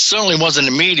 It certainly wasn't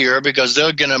a meteor because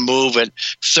they're going to move at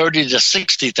 30 to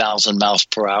 60,000 miles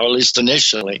per hour, at least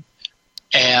initially.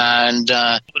 And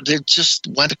it just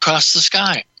went across the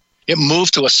sky. it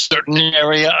moved to a certain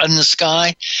area in the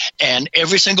sky, and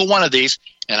every single one of these,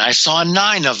 and I saw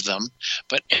 9 of them,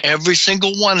 but every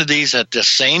single one of these at the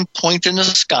same point in the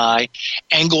sky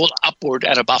angled upward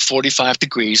at about 45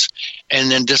 degrees and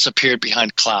then disappeared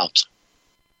behind clouds.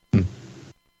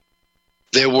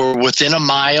 They were within a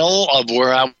mile of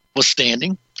where I was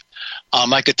standing.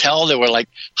 I could tell they were like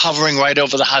hovering right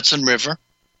over the Hudson River.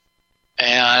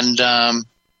 And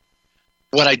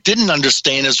what I didn't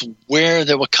understand is where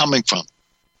they were coming from.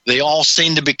 They all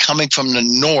seemed to be coming from the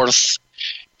north,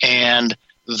 and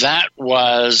that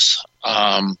was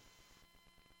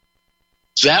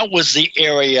the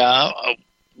area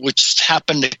which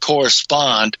happened to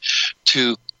correspond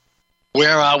to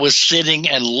where I was sitting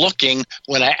and looking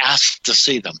when I asked to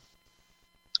see them.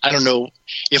 I don't know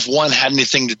if one had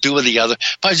anything to do with the other,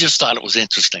 but I just thought it was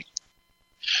interesting.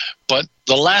 But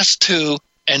the last 2,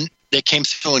 and they came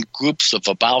through in groups of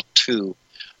about 2.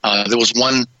 There was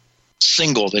one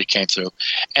single that came through.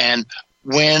 And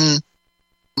when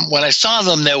I saw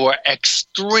them, they were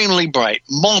extremely bright,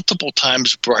 multiple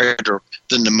times brighter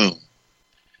than the moon.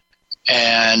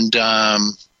 And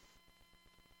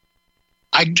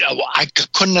I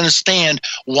couldn't understand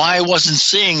why I wasn't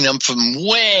seeing them from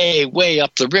way, way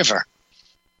up the river.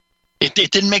 It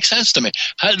didn't make sense to me.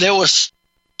 They were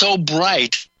so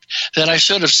bright that I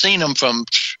should have seen them from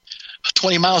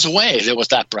 20 miles away. They was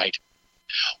that bright.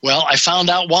 Well, I found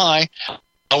out why.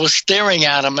 I was staring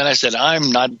at them, and I said,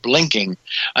 I'm not blinking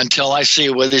until I see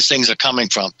where these things are coming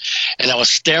from. And I was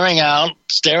staring out,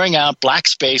 black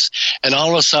space, and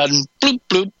all of a sudden, bloop,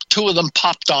 bloop, 2 of them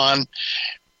popped on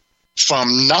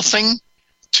from nothing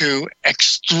to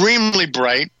extremely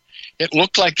bright. It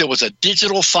looked like there was a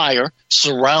digital fire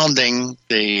surrounding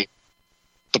the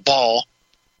ball.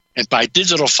 And by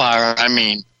digital fire, I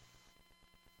mean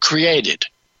created.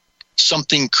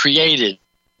 Something created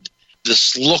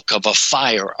this look of a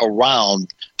fire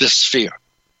around this sphere.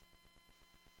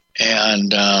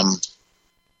 And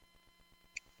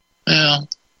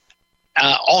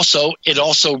it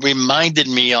also reminded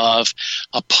me of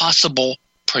a possible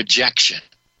projection.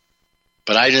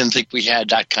 But I didn't think we had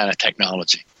that kind of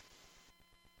technology.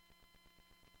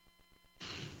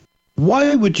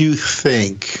 Why would you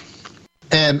think,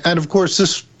 and of course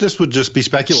this would just be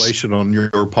speculation on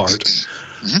your part,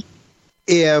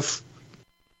 if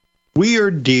we are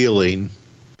dealing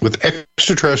with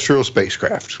extraterrestrial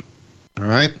spacecraft, all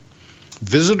right,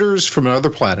 visitors from another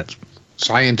planet,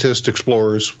 scientists,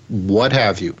 explorers, what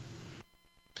have you,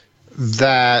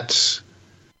 that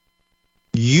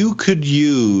you could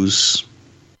use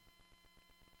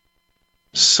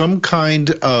some kind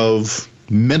of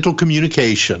mental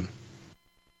communication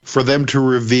for them to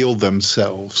reveal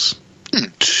themselves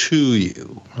to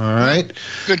you, all right?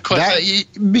 Good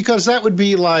question. Because that would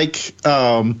be like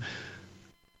an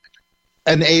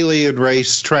alien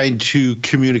race trying to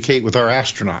communicate with our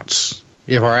astronauts.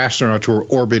 If our astronauts were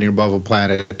orbiting above a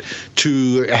planet,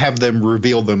 to have them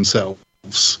reveal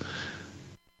themselves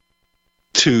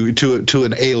to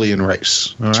an alien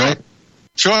race, all right?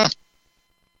 Sure.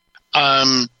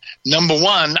 Number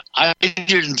one, I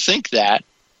didn't think that.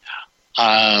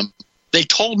 They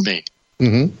told me,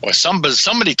 or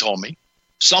somebody told me,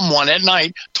 someone at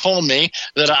night told me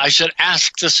that I should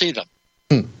ask to see them.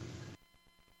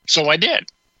 So I did.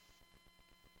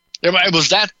 It was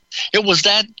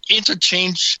that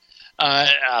interchange,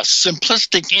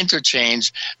 simplistic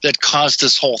interchange that caused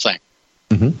this whole thing.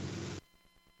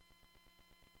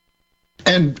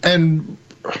 And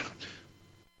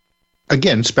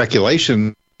again,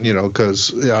 speculation,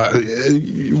 because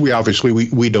we obviously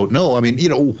we don't know. I mean,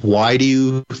 why do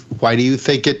you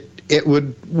think it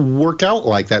would work out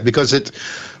like that? Because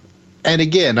and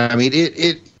again, I mean,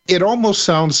 it almost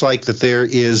sounds like that there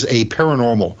is a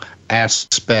paranormal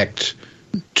aspect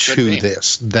to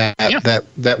this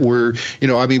that we're,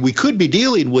 I mean, we could be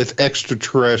dealing with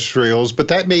extraterrestrials, but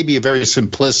that may be a very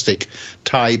simplistic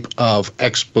type of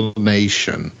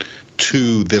explanation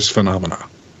to this phenomena.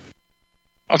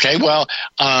 Okay, well,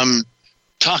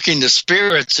 talking to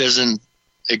spirits isn't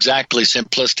exactly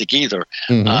simplistic either.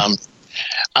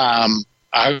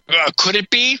 Could it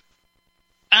be?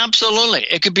 Absolutely.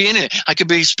 It could be anything. I could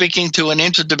be speaking to an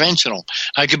interdimensional.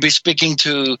 I could be speaking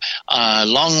to a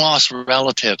long-lost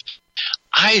relative.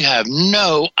 I have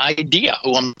no idea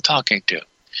who I'm talking to.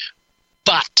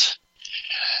 But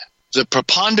the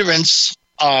preponderance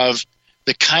of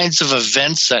the kinds of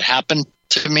events that happened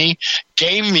to me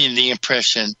gave me the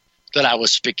impression that I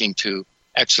was speaking to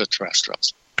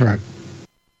extraterrestrials. Right.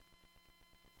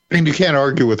 And you can't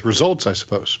argue with results, I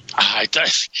suppose.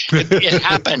 It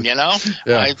happened, Yeah.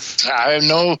 I have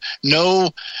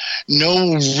no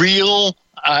real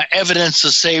evidence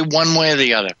to say one way or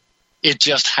the other. It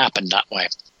just happened that way.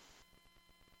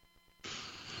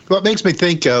 Well, it makes me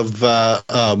think of,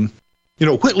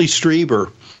 Whitley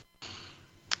Strieber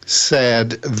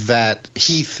said that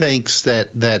he thinks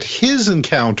that his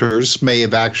encounters may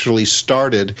have actually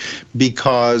started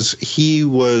because he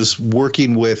was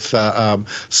working with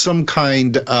some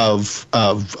kind of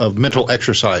mental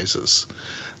exercises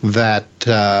that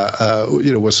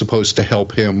was supposed to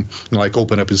help him, like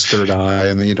open up his third eye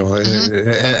and and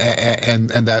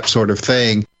that sort of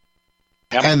thing.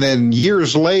 Yep. And then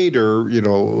years later, in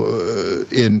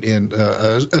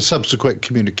a subsequent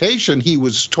communication, he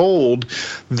was told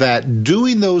that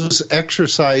doing those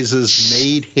exercises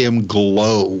made him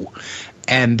glow,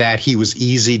 and that he was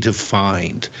easy to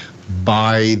find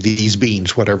by these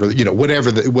beings, whatever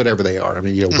they are. I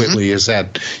mean, Whitley has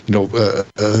had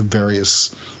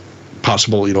various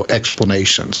possible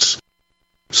explanations.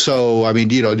 So, I mean,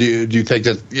 do you think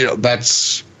that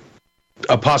that's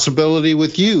a possibility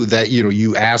with you, that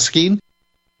you asking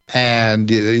and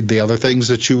the other things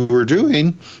that you were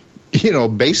doing,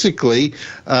 basically,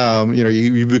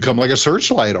 you become like a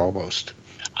searchlight almost?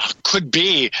 Could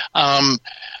be. I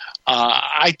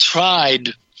tried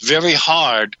very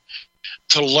hard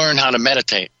to learn how to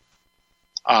meditate.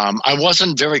 I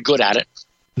wasn't very good at it.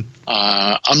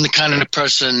 I'm the kind of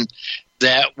person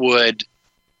that would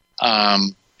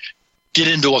get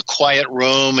into a quiet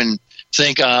room and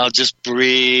think I'll just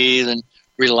breathe and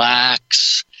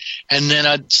relax. And then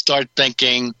I'd start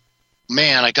thinking,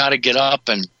 man, I got to get up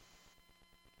and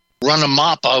run a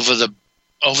mop over the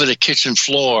kitchen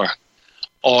floor.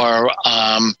 Or,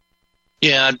 I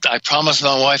promised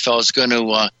my wife I was going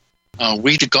to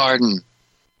weed the garden.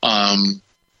 I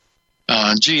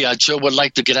sure would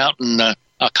like to get out and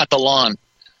cut the lawn.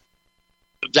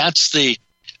 That's the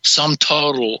sum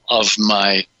total of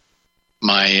my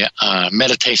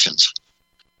meditations.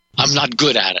 I'm not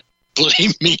good at it,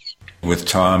 believe me. With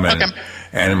Tom and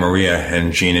Anna Maria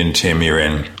and Gene and Tim, you're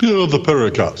in the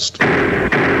Paracast.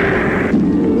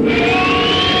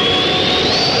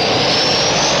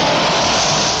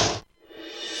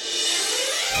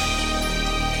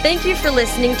 Thank you for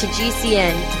listening to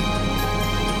GCN.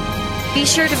 Be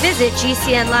sure to visit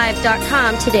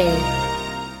GCNlive.com today.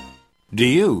 Do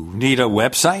you need a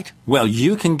website? Well,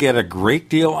 you can get a great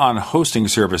deal on hosting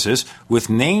services with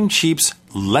Namecheap's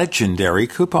legendary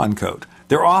coupon code.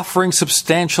 They're offering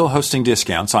substantial hosting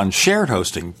discounts on shared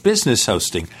hosting, business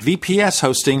hosting, VPS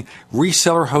hosting,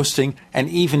 reseller hosting, and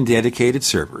even dedicated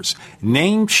servers.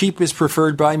 Namecheap is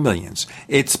preferred by millions.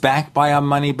 It's backed by a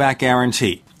money-back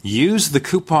guarantee. Use the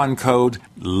coupon code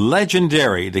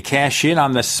LEGENDARY to cash in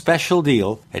on the special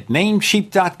deal at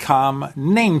Namecheap.com,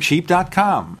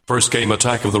 Namecheap.com. First came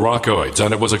Attack of the Rockoids,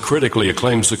 and it was a critically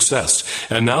acclaimed success.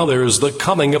 And now there's The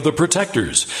Coming of the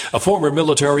Protectors. A former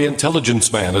military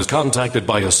intelligence man is contacted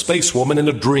by a space woman in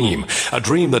a dream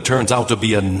that turns out to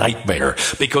be a nightmare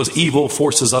because evil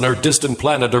forces on her distant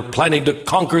planet are planning to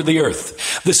conquer the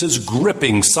Earth. This is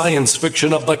gripping science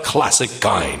fiction of the classic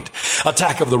kind.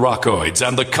 Attack of the Rockoids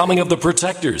and The Coming of the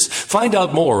Protectors. Find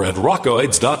out more at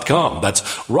rockoids.com. That's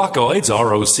rockoids,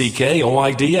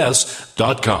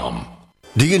 ROCKOIDS.com.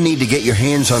 Do you need to get your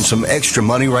hands on some extra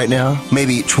money right now?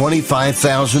 Maybe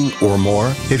 $25,000 or more?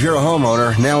 If you're a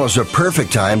homeowner, now is a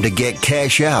perfect time to get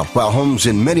cash out while homes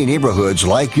in many neighborhoods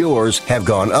like yours have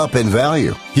gone up in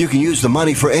value. You can use the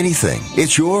money for anything.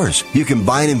 It's yours. You can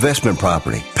buy an investment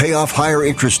property, pay off higher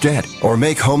interest debt, or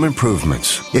make home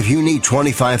improvements. If you need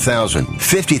 $25,000,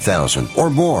 $50,000, or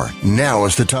more, now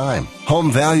is the time.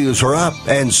 Home values are up,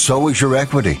 and so is your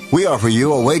equity. We offer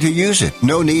you a way to use it.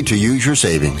 No need to use your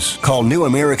savings. Call New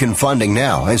American Funding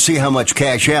now and see how much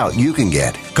cash out you can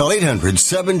get. Call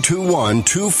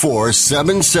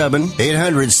 800-721-2477.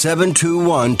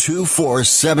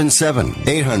 800-721-2477.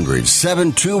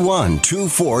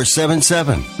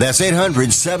 800-721-2477. That's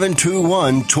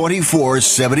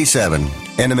 800-721-2477.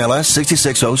 NMLS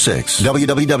 6606.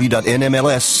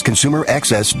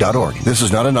 www.nmlsconsumeraccess.org. This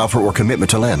is not an offer or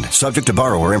commitment to lend. Subject to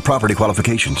borrower and property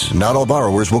qualifications. Not all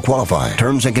borrowers will qualify.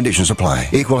 Terms and conditions apply.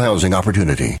 Equal housing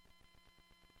opportunity.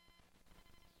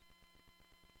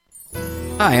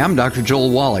 Hi, I'm Dr. Joel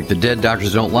Wallach, the Dead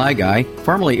Doctors Don't Lie guy,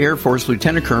 formerly Air Force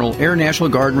Lieutenant Colonel, Air National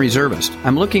Guard and Reservist.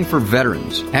 I'm looking for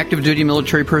veterans, active duty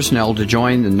military personnel to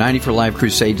join the 90 for Life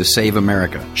crusade to save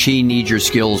America. She needs your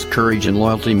skills, courage, and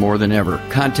loyalty more than ever.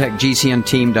 Contact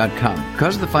GCNteam.com.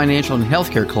 Because of the financial and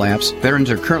healthcare collapse,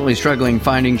 veterans are currently struggling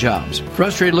finding jobs.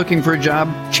 Frustrated looking for a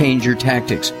job? Change your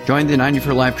tactics. Join the 90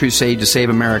 for Life crusade to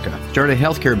save America. Start a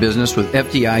healthcare business with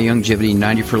FDI Longevity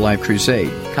 90 for Life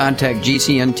crusade. Contact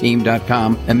GCNteam.com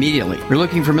militaryadmirals.com immediately. We're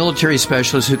looking for military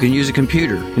specialists who can use a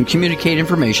computer and communicate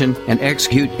information and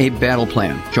execute a battle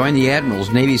plan. Join the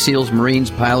admirals, Navy SEALs,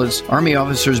 Marines, pilots, Army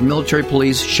officers, military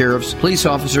police, sheriffs, police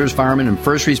officers, firemen, and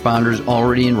first responders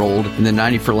already enrolled in the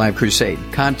 90 for Life Crusade.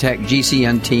 Contact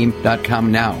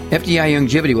GCNteam.com now. FDI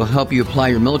Longevity will help you apply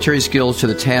your military skills to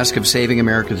the task of saving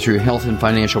America through health and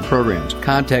financial programs.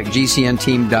 Contact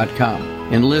GCNteam.com.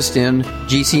 Enlist in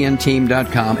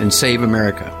GCNteam.com and save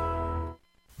America.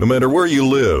 No matter where you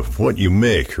live, what you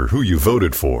make, or who you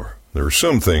voted for, there are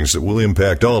some things that will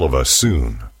impact all of us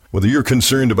soon. Whether you're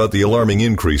concerned about the alarming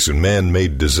increase in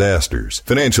man-made disasters,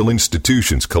 financial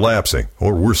institutions collapsing,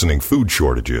 or worsening food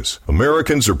shortages,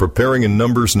 Americans are preparing in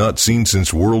numbers not seen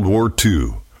since World War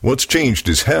II. What's changed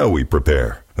is how we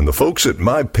prepare. And the folks at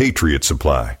My Patriot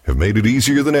Supply have made it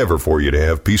easier than ever for you to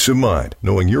have peace of mind,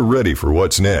 knowing you're ready for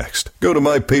what's next. Go to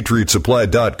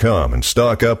MyPatriotSupply.com and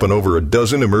stock up on over a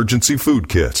dozen emergency food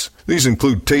kits. These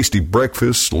include tasty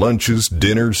breakfasts, lunches,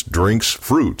 dinners, drinks,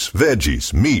 fruits,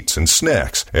 veggies, meats, and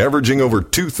snacks, averaging over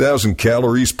 2,000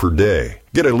 calories per day.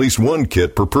 Get at least one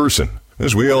kit per person.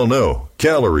 As we all know,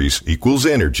 calories equals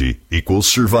energy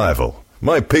equals survival.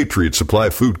 My Patriot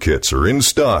Supply food kits are in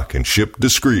stock and shipped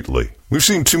discreetly. We've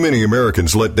seen too many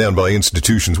Americans let down by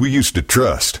institutions we used to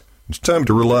trust. It's time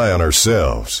to rely on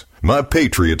ourselves.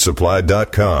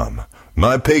 MyPatriotSupply.com.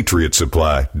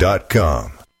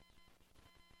 MyPatriotSupply.com.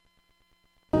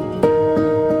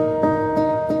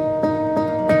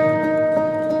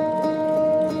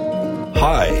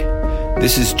 Hi,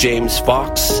 this is James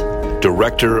Fox,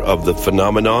 Director of the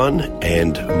Phenomenon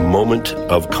and Moment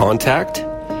of Contact.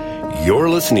 You're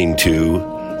listening to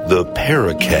the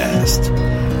Paracast,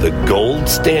 the gold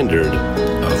standard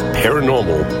of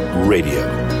paranormal radio.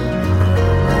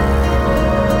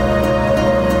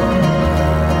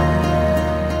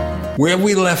 Where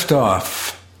we left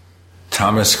off,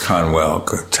 Thomas Conwell,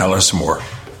 tell us more.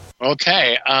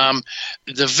 Okay.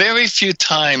 The very few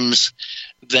times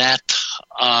that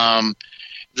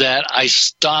I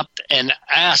stopped and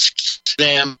asked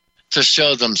them to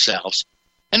show themselves,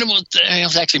 and it was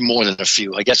actually more than a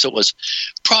few. I guess it was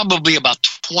probably about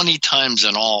 20 times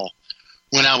in all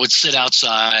when I would sit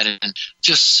outside and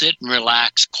just sit and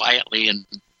relax quietly and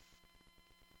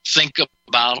think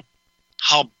about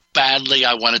how badly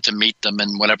I wanted to meet them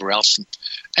and whatever else.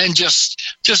 And just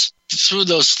threw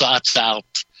those thoughts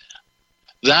out.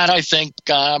 That I think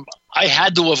I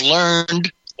had to have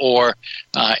learned or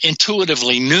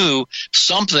intuitively knew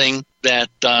something that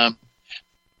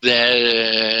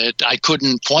I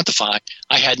couldn't quantify.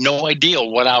 I had no idea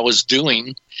what I was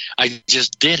doing. I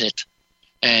just did it.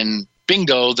 And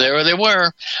bingo, there they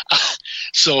were.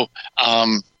 So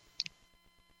I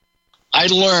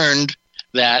learned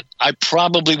that I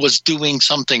probably was doing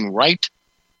something right,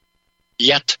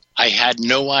 yet I had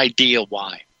no idea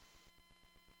why.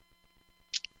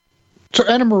 So,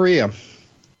 Anna Maria,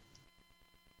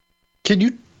 can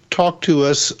you talk to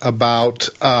us about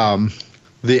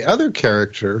the other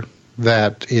character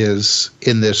that is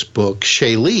in this book,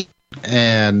 Shailene,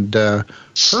 and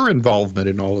her involvement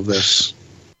in all of this?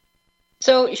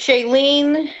 So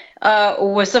Shailene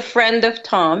was a friend of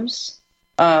Tom's,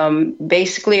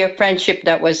 basically a friendship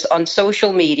that was on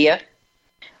social media.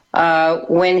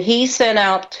 When he sent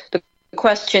out the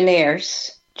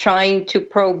questionnaires trying to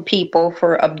probe people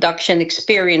for abduction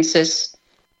experiences,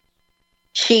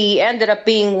 she ended up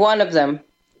being one of them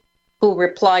who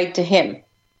replied to him.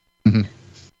 Mm-hmm.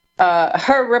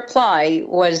 Her reply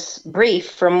was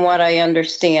brief from what I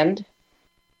understand,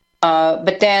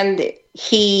 but then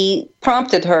he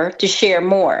prompted her to share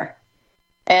more.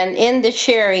 And in the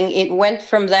sharing, it went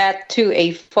from that to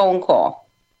a phone call,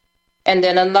 and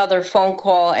then another phone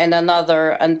call and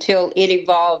another, until it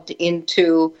evolved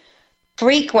into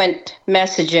frequent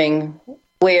messaging,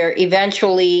 where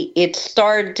eventually it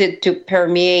started to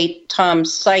permeate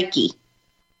Tom's psyche.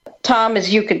 Tom,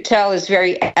 as you could tell, is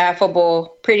very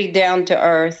affable, pretty down to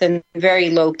earth, and very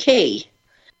low key.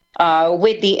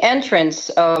 With the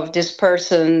entrance of this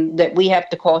person that we have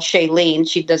to call Shailene,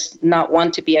 she does not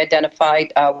want to be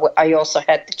identified. I also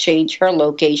had to change her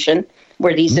location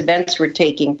where these events were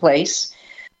taking place.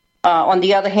 On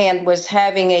the other hand, was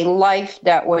having a life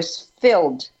that was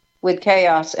filled with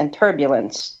chaos and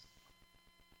turbulence.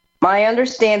 My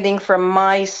understanding from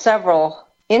my several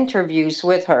interviews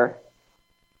with her,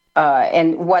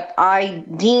 and what I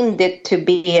deemed it to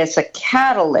be as a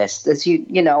catalyst, as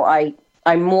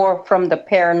I'm more from the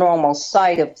paranormal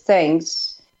side of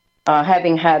things,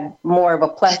 having had more of a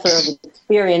plethora of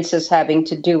experiences having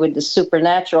to do with the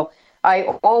supernatural. I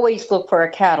always look for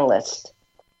a catalyst.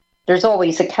 There's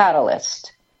always a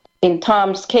catalyst. In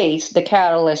Tom's case, the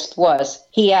catalyst was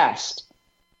he asked,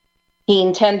 he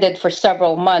intended for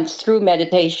several months through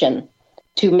meditation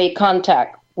to make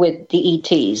contact with the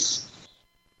ETs,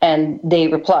 and they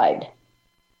replied.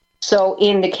 So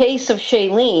in the case of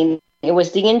Shailene, it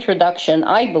was the introduction,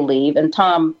 I believe, and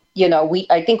Tom,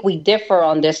 I think we differ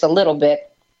on this a little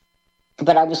bit,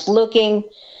 but I was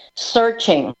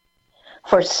searching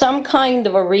for some kind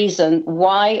of a reason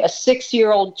why a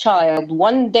 6-year-old child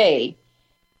one day,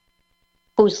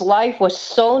 whose life was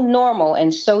so normal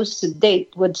and so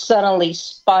sedate, would suddenly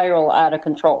spiral out of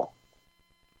control.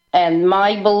 And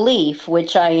my belief,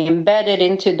 which I embedded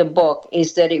into the book,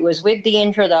 is that it was with the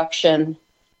introduction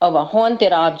of a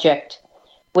haunted object,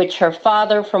 which her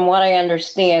father, from what I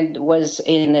understand, was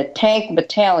in a tank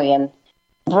battalion,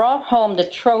 brought home the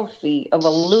trophy of a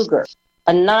Luger,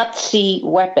 a Nazi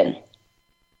weapon,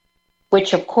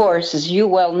 which, of course, as you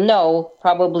well know,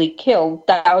 probably killed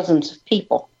thousands of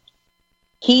people.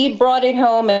 He brought it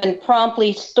home and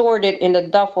promptly stored it in a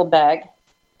duffel bag.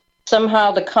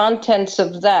 Somehow the contents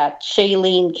of that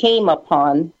Shailene came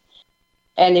upon,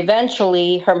 and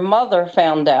eventually her mother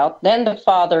found out. Then the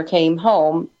father came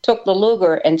home, took the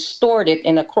Luger, and stored it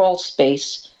in a crawl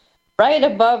space right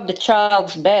above the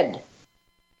child's bed.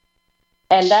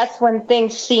 And that's when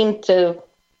things seemed to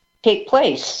take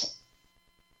place.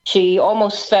 She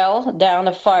almost fell down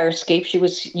a fire escape. She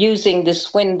was using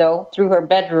this window through her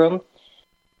bedroom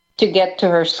to get to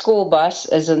her school bus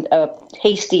as a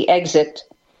hasty exit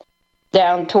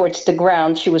down towards the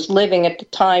ground. She was living at the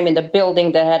time in the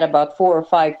building that had about 4 or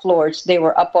 5 floors. They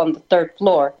were up on the 3rd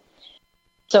floor.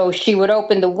 So she would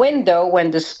open the window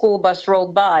when the school bus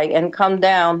rolled by and come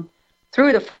down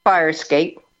through the fire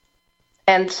escape,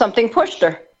 and something pushed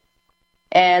her.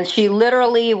 And she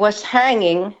literally was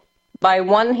hanging by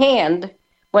one hand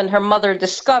when her mother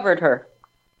discovered her.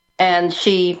 And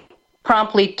she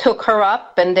promptly took her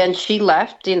up, and then she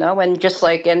left, and just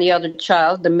like any other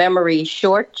child, the memory is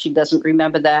short. She doesn't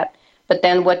remember that. But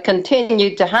then what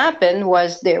continued to happen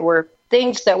was there were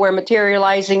things that were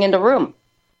materializing in the room.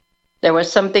 There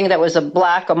was something that was a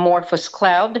black amorphous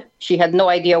cloud. She had no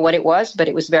idea what it was, but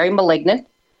it was very malignant.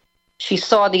 She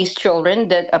saw these children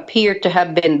that appeared to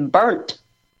have been burnt,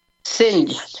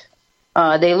 singed.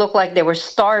 They looked like they were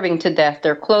starving to death.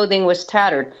 Their clothing was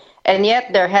tattered, and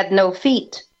yet they had no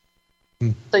feet.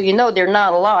 So they're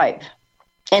not alive.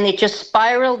 And it just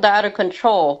spiraled out of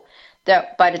control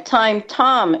that by the time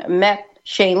Tom met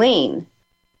Shailene,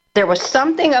 there was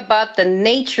something about the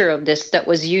nature of this that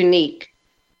was unique.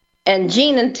 And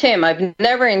Gene and Tim, I've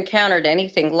never encountered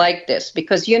anything like this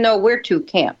because, we're 2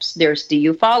 camps. There's the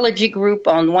ufology group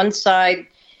on one side,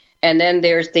 and then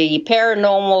there's the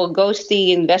paranormal, ghosty,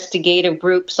 investigative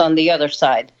groups on the other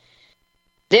side.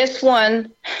 This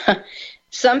one...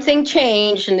 Something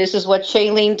changed, and this is what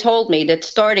Shailene told me, that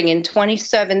starting in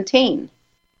 2017,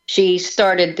 she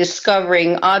started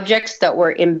discovering objects that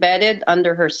were embedded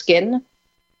under her skin.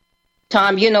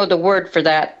 Tom, you know the word for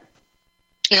that.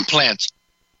 Implants.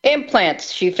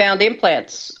 Implants. She found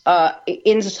implants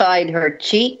inside her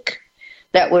cheek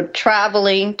that were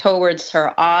traveling towards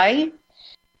her eye,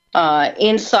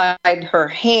 inside her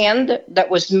hand that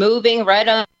was moving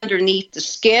right underneath the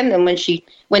skin. And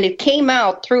when it came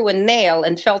out through a nail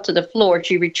and fell to the floor,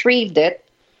 she retrieved it.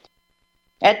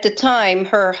 At the time,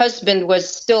 her husband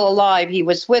was still alive. He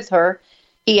was with her.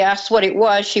 He asked what it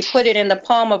was. She put it in the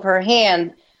palm of her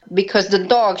hand because the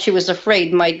dog, she was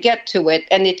afraid, might get to it,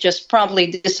 and it just promptly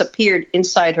disappeared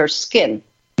inside her skin.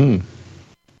 And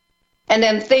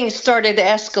then things started to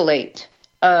escalate.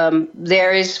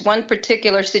 There is one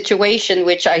particular situation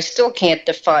which I still can't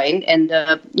define, and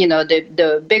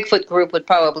the Bigfoot group would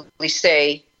probably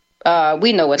say,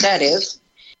 we know what that is.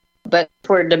 But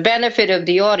for the benefit of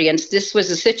the audience, this was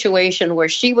a situation where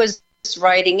she was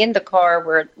riding in the car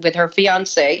with her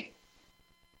fiancé,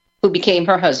 who became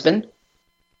her husband.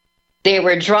 They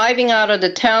were driving out of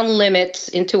the town limits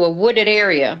into a wooded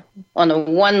area on a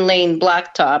 1-lane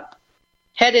blacktop,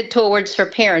 headed towards her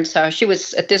parents' house.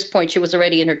 At this point, she was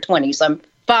already in her 20s. I'm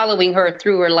following her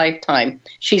through her lifetime.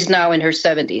 She's now in her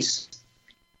 70s.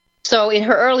 So in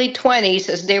her early 20s,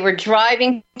 as they were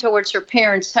driving towards her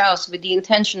parents' house with the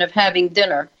intention of having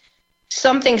dinner,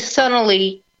 something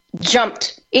suddenly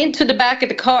jumped into the back of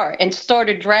the car and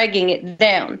started dragging it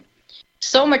down.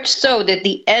 So much so that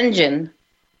the engine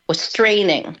was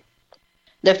straining.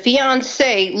 The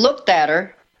fiancé looked at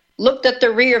her, looked at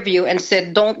the rear view, and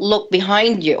said, "Don't look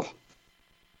behind you."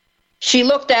 She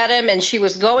looked at him, and she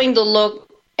was going to look,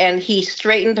 and he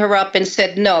straightened her up and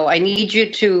said, "No, I need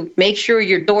you to make sure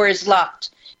your door is locked."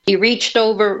 He reached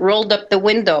over, rolled up the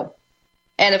window.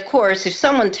 And of course, if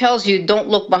someone tells you don't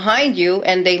look behind you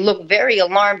and they look very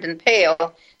alarmed and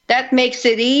pale, that makes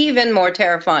it even more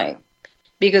terrifying.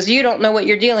 because you don't know what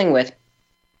you're dealing with.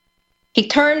 He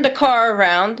turned the car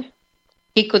around.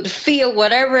 He could feel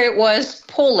whatever it was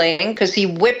pulling because he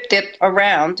whipped it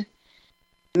around.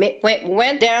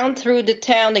 Went down through the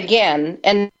town again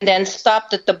and then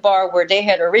stopped at the bar where they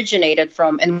had originated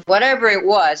from. And whatever it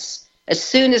was, as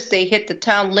soon as they hit the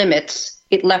town limits,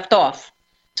 it left off.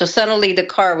 So suddenly the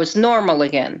car was normal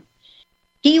again.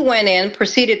 He went in,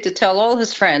 proceeded to tell all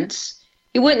his friends.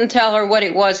 He wouldn't tell her what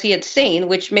it was he had seen,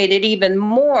 which made it even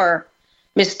more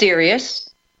mysterious.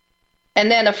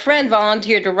 And then a friend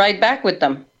volunteered to ride back with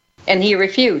them, and he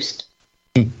refused.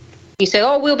 He said,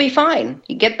 oh, we'll be fine.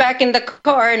 You get back in the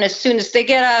car, and as soon as they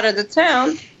get out of the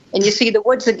town and you see the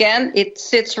woods again, it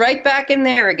sits right back in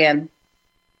there again.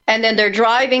 And then they're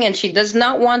driving, and she does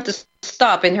not want to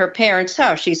stop in her parents'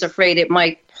 house. She's afraid it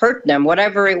might hurt them,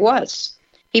 whatever it was.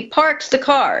 He parks the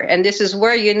car, and this is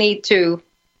where you need to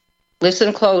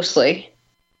listen closely.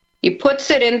 He puts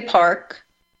it in park.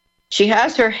 She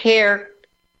has her hair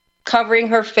covering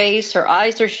her face. Her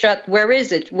eyes are shut. Where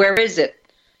is it? Where is it?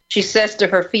 She says to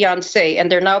her fiancé,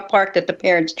 and they're now parked at the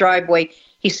parents' driveway.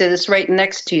 He says, it's right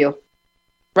next to you,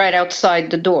 right outside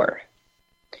the door.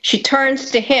 She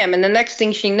turns to him, and the next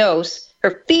thing she knows,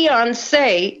 her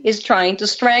fiancé is trying to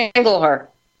strangle her.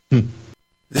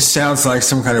 This sounds like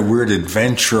some kind of weird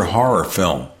adventure horror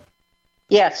film.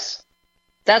 Yes,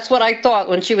 that's what I thought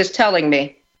when she was telling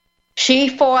me. She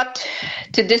fought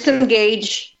to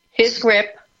disengage his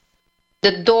grip.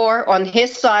 The door on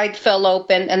his side fell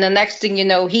open, and the next thing you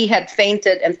know, he had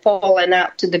fainted and fallen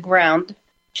out to the ground.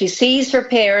 She sees her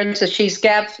parents as she's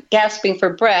gasping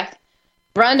for breath,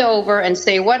 run over and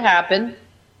say what happened.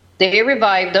 They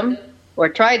revived him, or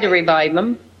tried to revive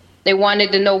him. They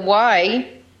wanted to know why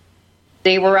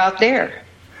they were out there.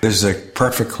 This is a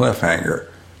perfect cliffhanger.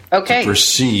 Okay. To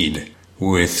proceed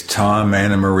with Tom,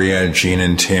 Anna Maria, Gene,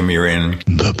 and Tim. You're in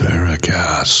the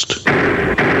Paracast.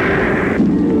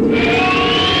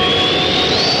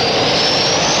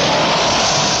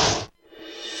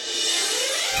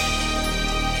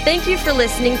 Thank you for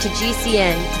listening to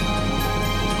GCN.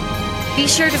 Be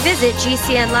sure to visit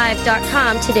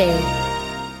GCNlive.com today.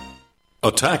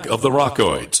 Attack of the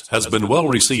Rockoids has been well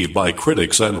received by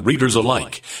critics and readers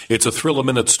alike. It's a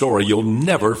thrill-a-minute story you'll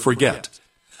never forget.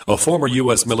 A former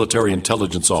U.S. military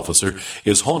intelligence officer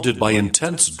is haunted by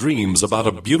intense dreams about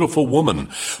a beautiful woman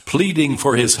pleading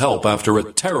for his help after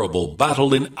a terrible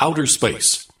battle in outer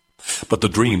space. But the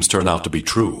dreams turn out to be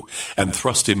true and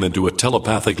thrust him into a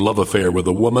telepathic love affair with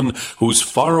a woman whose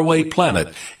faraway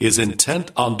planet is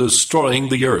intent on destroying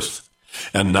the Earth.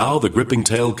 And now the gripping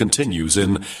tale continues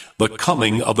in The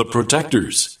Coming of the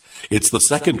Protectors. It's the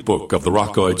second book of the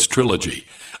Rockoids trilogy,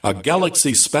 a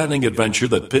galaxy-spanning adventure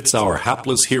that pits our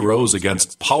hapless heroes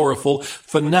against powerful,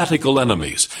 fanatical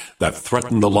enemies that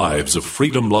threaten the lives of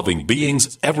freedom-loving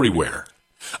beings everywhere.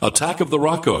 Attack of the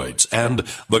Rockoids and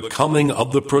The Coming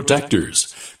of the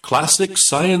Protectors, classic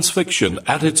science fiction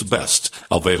at its best,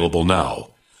 available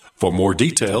now. For more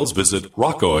details, visit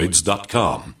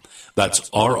rockoids.com. That's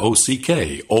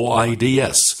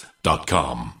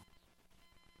ROCKOIDS.com.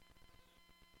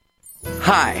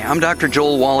 Hi, I'm Dr.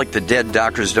 Joel Wallach, the Dead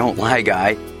Doctors Don't Lie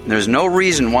guy. There's no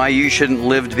reason why you shouldn't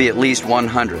live to be at least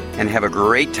 100 and have a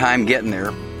great time getting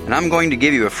there. And I'm going to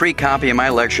give you a free copy of my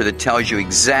lecture that tells you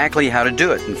exactly how to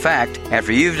do it. In fact,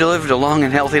 after you've lived a long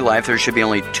and healthy life, there should be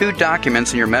only 2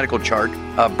 documents in your medical chart,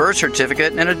 a birth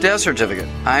certificate and a death certificate.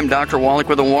 I'm Dr. Wallach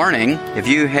with a warning. If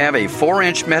you have a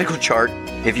 4-inch medical chart,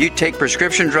 if you take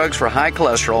prescription drugs for high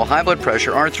cholesterol, high blood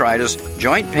pressure, arthritis,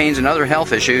 joint pains, and other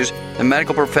health issues, the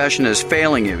medical profession is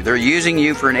failing you. They're using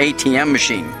you for an ATM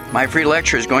machine. My free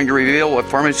lecture is going to reveal what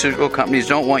pharmaceutical companies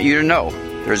don't want you to know.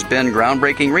 There's been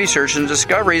groundbreaking research and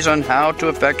discoveries on how to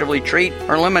effectively treat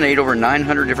or eliminate over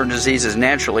 900 different diseases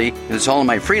naturally, and it's all in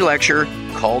my free lecture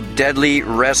called Deadly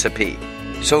Recipe.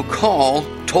 So call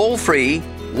toll-free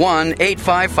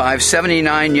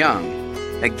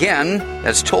 1-855-79-YOUNG. Again,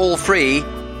 that's toll-free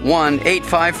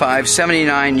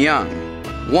 1-855-79-YOUNG.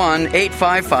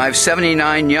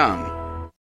 1-855-79-YOUNG.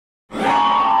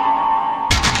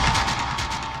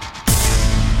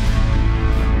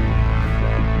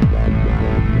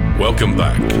 Welcome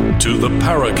back to the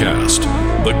Paracast,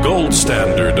 the gold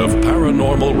standard of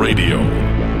paranormal radio.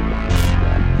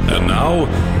 And now,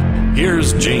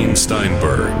 here's Gene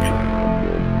Steinberg.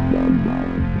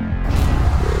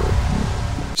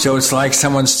 So it's like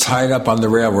someone's tied up on the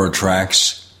railroad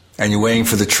tracks and you're waiting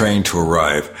for the train to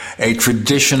arrive. A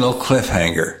traditional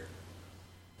cliffhanger.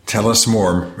 Tell us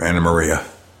more, Anna Maria.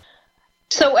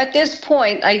 So at this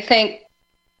point, I think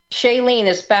Shailene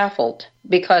is baffled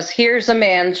because here's a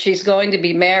man she's going to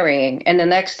be marrying, and the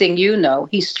next thing you know,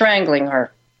 he's strangling her.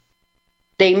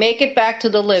 They make it back to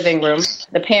the living room.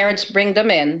 The parents bring them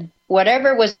in.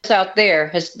 Whatever was out there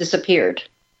has disappeared.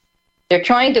 They're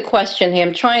trying to question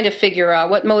him, trying to figure out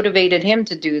what motivated him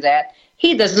to do that.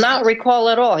 He does not recall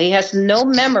at all. He has no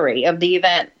memory of the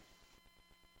event.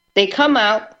 They come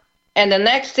out, and the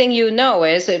next thing you know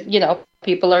is,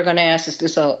 people are going to ask, is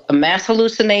this a mass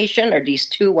hallucination? Or these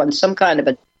two on some kind of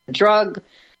a drug?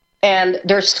 And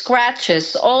there's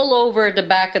scratches all over the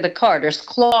back of the car. There's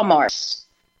claw marks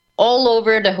all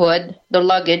over the hood, the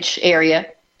luggage area,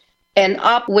 and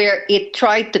up where it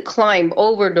tried to climb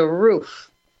over the roof.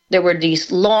 There were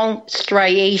these long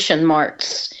striation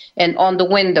marks, and on the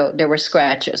window there were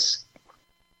scratches.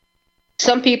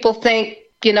 Some people think,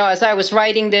 as I was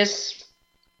writing this,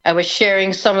 I was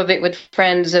sharing some of it with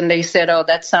friends, and they said, oh,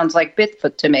 that sounds like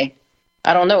Bigfoot to me.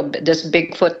 I don't know, does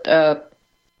Bigfoot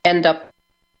end up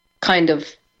kind of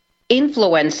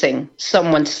influencing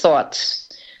someone's thoughts?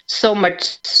 So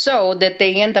much so that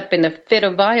they end up in a fit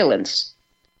of violence.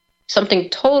 Something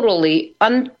totally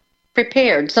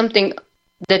unprepared, something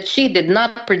that she did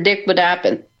not predict would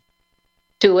happen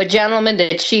to a gentleman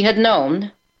that she had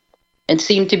known and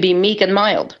seemed to be meek and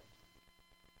mild.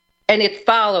 And it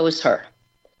follows her.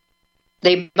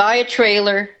 They buy a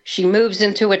trailer. She moves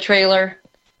into a trailer.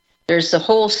 There's a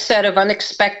whole set of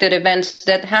unexpected events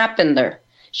that happen there.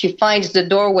 She finds the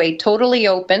doorway totally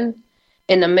open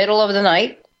in the middle of the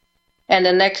night. And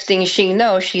the next thing she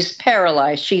knows, she's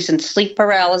paralyzed. She's in sleep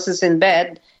paralysis in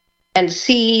bed and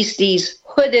sees these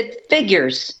hooded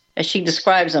figures, as she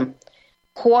describes them,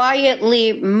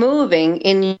 quietly moving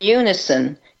in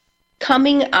unison,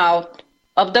 coming out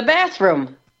of the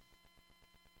bathroom.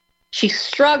 She's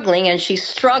struggling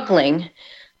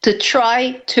to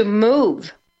try to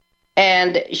move.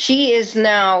 And she is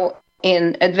now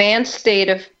in advanced state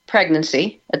of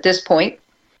pregnancy at this point.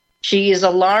 She is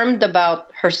alarmed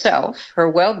about herself, her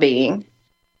well-being.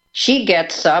 She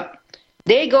gets up.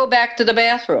 They go back to the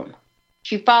bathroom.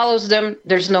 She follows them.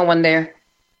 There's no one there.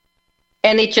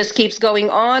 And it just keeps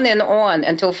going on and on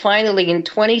until finally in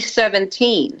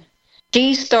 2017,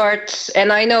 she starts,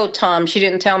 and I know, Tom, she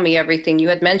didn't tell me everything. You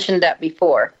had mentioned that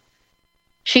before.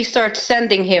 She starts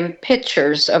sending him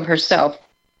pictures of herself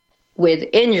with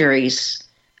injuries,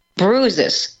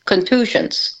 bruises,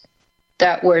 contusions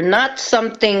that were not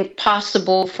something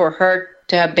possible for her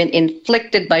to have been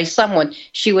inflicted by someone.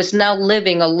 She was now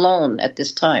living alone at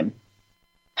this time.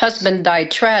 Husband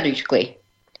died tragically.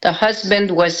 The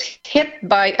husband was hit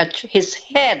by his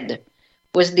head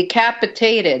was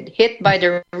decapitated, hit by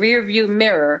the rearview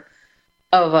mirror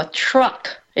of a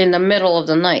truck in the middle of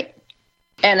the night.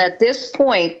 And at this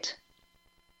point,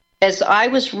 as I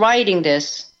was writing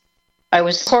this, I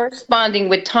was corresponding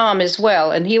with Tom as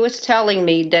well, and he was telling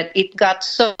me that it got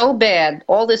so bad,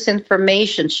 all this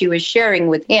information she was sharing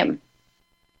with him,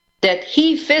 that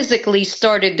he physically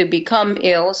started to become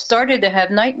ill, started to have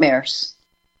nightmares.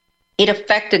 It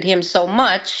affected him so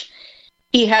much,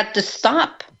 he had to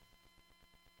stop.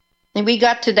 And we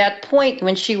got to that point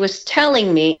when she was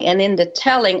telling me, and in the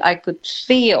telling, I could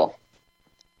feel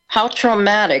how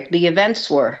traumatic the events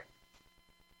were.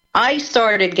 I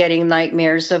started getting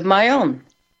nightmares of my own.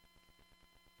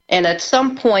 And at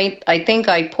some point, I think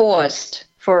I paused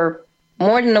for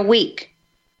more than a week.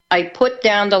 I put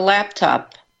down the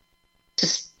laptop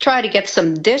to try to get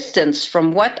some distance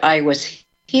from what I was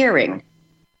hearing,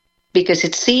 because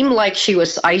it seemed like she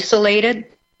was isolated.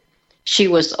 She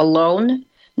was alone.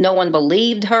 No one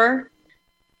believed her.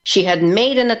 She had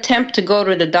made an attempt to go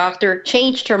to the doctor,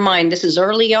 changed her mind. This is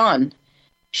early on.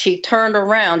 She turned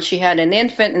around. She had an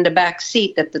infant in the back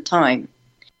seat at the time.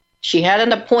 She had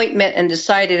an appointment and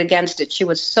decided against it. She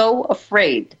was so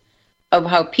afraid of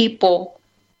how people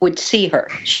would see her.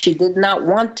 She did not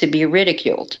want to be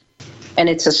ridiculed. And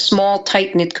it's a small,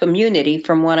 tight-knit community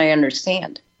from what I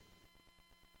understand.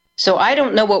 So I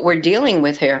don't know what we're dealing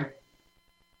with here.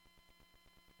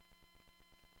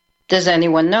 Does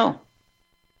anyone know?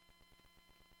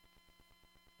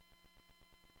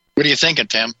 What are you thinking,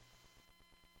 Tim?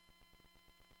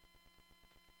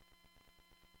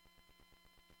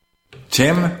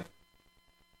 Tim?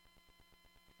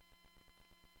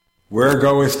 Where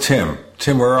go with Tim?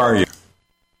 Tim, where are you?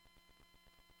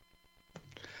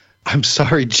 I'm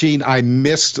sorry, Gene. I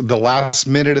missed the last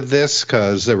minute of this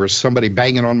because there was somebody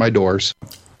banging on my doors.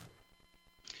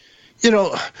 You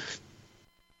know,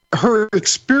 her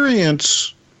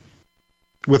experience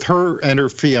with her and her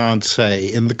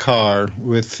fiance in the car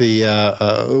with the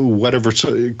whatever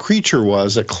creature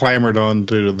was that clambered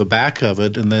onto the back of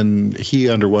it, and then he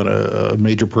underwent a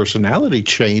major personality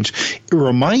change. It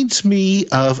reminds me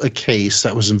of a case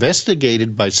that was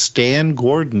investigated by Stan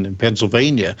Gordon in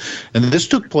Pennsylvania, and this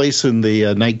took place in the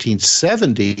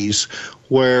 1970s,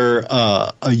 where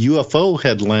a UFO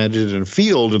had landed in a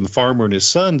field, and the farmer and his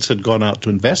sons had gone out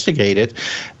to investigate it,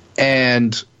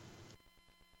 and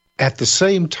at the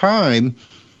same time,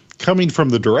 coming from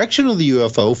the direction of the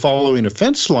UFO, following a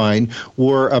fence line,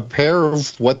 were a pair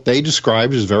of what they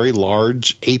described as very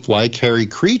large, ape-like, hairy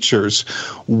creatures.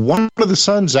 One of the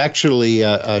sons actually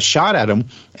shot at him,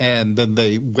 and then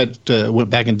they went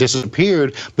back and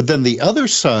disappeared. But then the other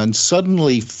son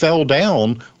suddenly fell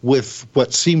down with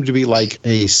what seemed to be like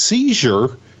a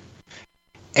seizure,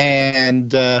 and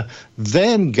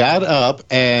then got up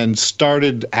and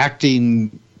started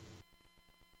acting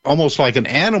almost like an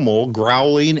animal,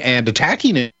 growling and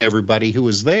attacking everybody who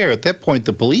was there. At that point,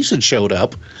 the police had showed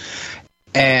up,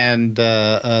 and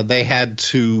they had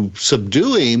to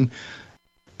subdue him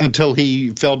until he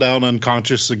fell down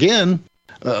unconscious again.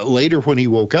 Later, when he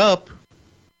woke up,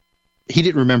 he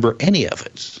didn't remember any of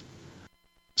it.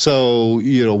 So,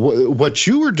 you know, what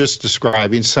you were just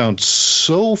describing sounds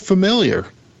so familiar.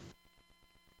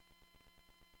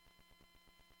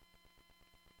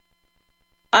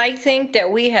 I think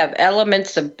that we have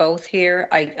elements of both here.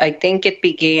 I think it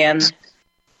began,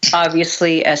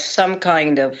 obviously, as some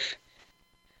kind of,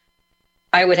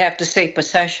 I would have to say,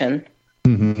 possession.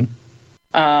 Mm-hmm.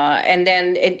 And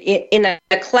then in a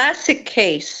classic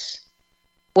case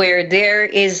where there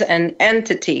is an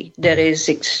entity that is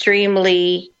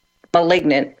extremely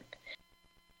malignant,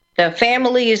 the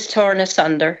family is torn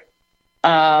asunder.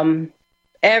 Every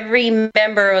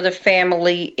member of the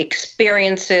family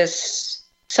experiences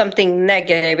something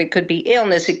negative. It could be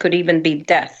illness. It could even be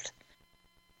death.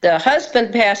 The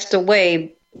husband passed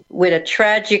away with a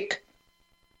tragic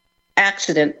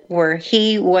accident where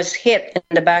he was hit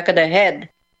in the back of the head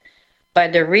by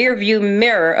the rear view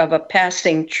mirror of a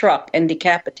passing truck and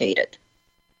decapitated.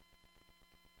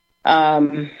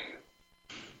 The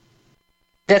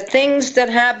things that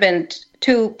happened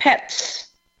to pets,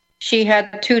 she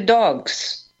had 2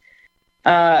 dogs,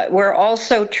 were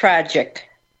also tragic.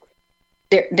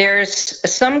 There's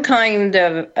some kind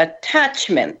of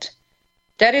attachment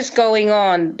that is going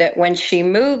on, that when she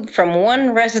moved from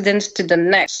one residence to the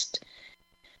next,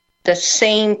 the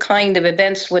same kind of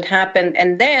events would happen.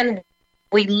 And then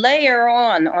we layer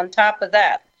on top of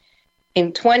that,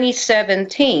 in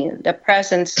 2017, the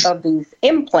presence of these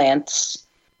implants,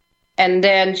 and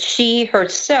then she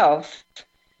herself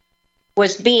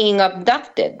was being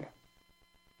abducted,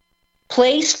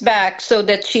 placed back so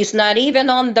that she's not even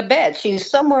on the bed. She's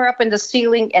somewhere up in the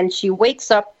ceiling, and she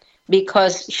wakes up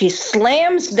because she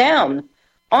slams down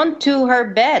onto her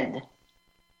bed.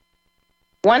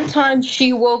 One time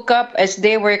she woke up as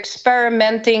they were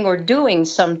experimenting or doing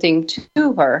something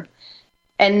to her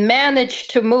and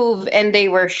managed to move, and they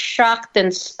were shocked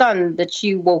and stunned that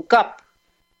she woke up.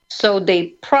 So they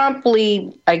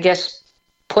promptly, I guess,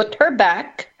 put her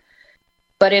back.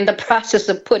 But in the process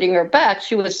of putting her back,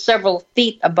 she was several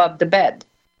feet above the bed.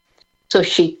 So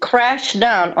she crashed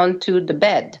down onto the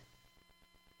bed.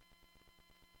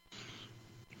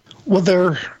 Well,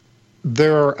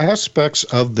 there are aspects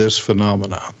of this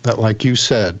phenomena that, like you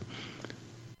said,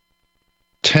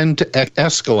 tend to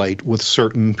escalate with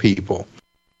certain people.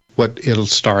 It'll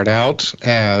start out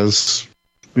as,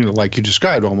 you know, like you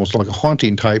described, almost like a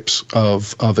haunting types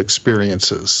of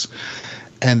experiences.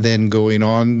 And then going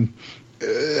on,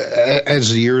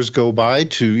 as the years go by,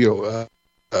 to, you know,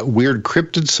 weird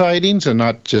cryptid sightings, and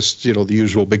not just, you know, the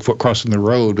usual Bigfoot crossing the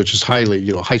road, which is highly,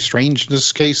 you know, high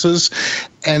strangeness cases,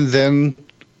 and then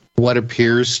what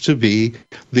appears to be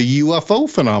the UFO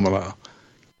phenomena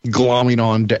glomming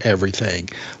on to everything.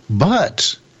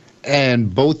 But,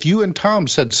 and both you and Tom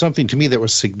said something to me that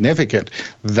was significant,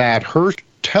 that her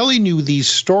telling you these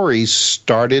stories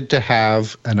started to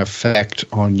have an effect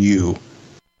on you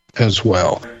as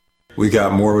well. We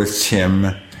got more with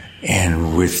Tim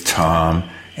and with Tom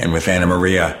and with Anna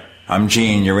Maria. I'm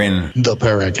Gene. You're in the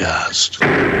Paracast.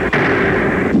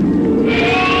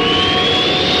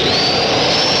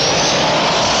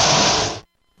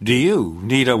 Do you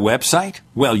need a website?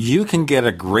 Well, you can get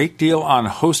a great deal on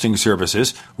hosting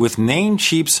services with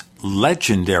Namecheap's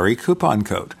legendary coupon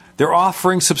code. They're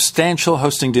offering substantial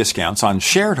hosting discounts on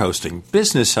shared hosting,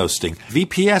 business hosting,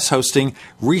 VPS hosting,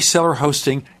 reseller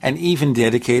hosting, and even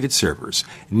dedicated servers.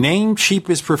 Namecheap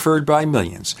is preferred by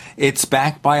millions. It's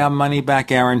backed by a money-back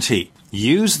guarantee.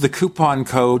 Use the coupon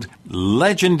code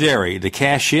legendary to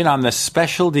cash in on the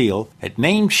special deal at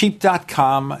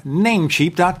Namecheap.com,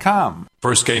 Namecheap.com.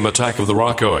 First came Attack of the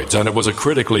Rockoids, and it was a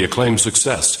critically acclaimed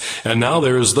success. And now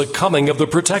there's The Coming of the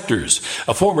Protectors.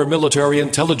 A former military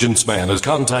intelligence man is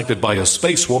contacted by a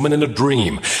space woman in a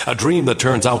dream that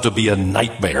turns out to be a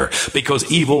nightmare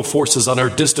because evil forces on her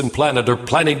distant planet are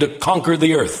planning to conquer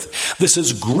the Earth. This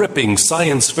is gripping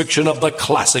science fiction of the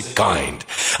classic kind.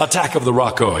 Attack of the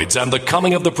Rockoids and The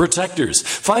Coming of the Protectors.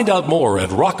 Find out more at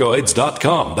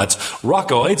rockoids.com. That's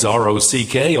Rockoids,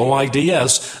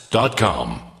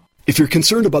 ROCKOIDS.com. If you're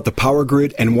concerned about the power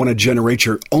grid and want to generate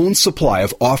your own supply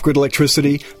of off-grid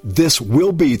electricity, this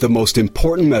will be the most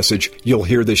important message you'll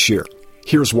hear this year.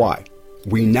 Here's why.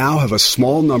 We now have a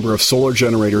small number of solar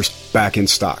generators back in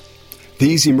stock.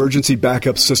 These emergency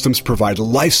backup systems provide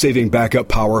life-saving backup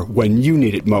power when you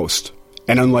need it most.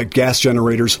 And unlike gas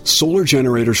generators, solar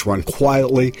generators run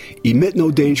quietly, emit no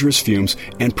dangerous fumes,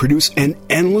 and produce an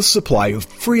endless supply of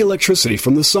free electricity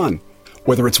from the sun.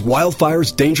 Whether it's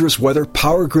wildfires, dangerous weather,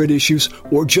 power grid issues,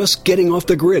 or just getting off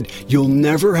the grid, you'll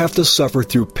never have to suffer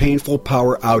through painful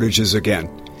power outages again.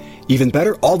 Even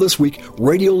better, all this week,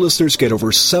 radio listeners get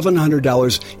over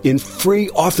 $700 in free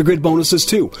off-the-grid bonuses,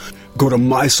 too. Go to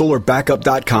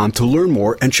mysolarbackup.com to learn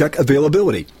more and check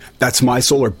availability. That's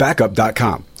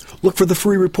mysolarbackup.com. Look for the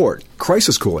free report,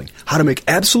 Crisis Cooling, how to make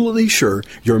absolutely sure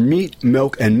your meat,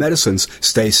 milk, and medicines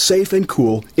stay safe and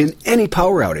cool in any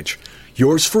power outage.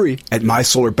 Yours free at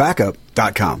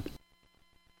mysolarbackup.com.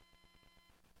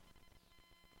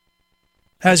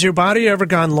 Has your body ever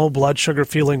gone low blood sugar,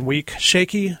 feeling weak,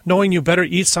 shaky, knowing you better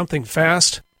eat something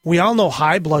fast? We all know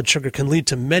high blood sugar can lead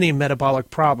to many metabolic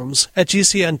problems. At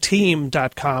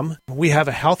GCNteam.com, we have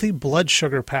a healthy blood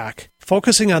sugar pack,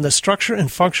 focusing on the structure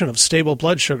and function of stable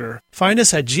blood sugar. Find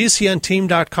us at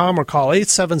GCNteam.com or call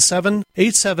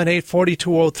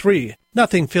 877-878-4203.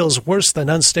 Nothing feels worse than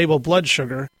unstable blood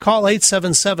sugar. Call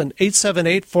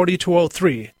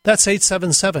 877-878-4203. That's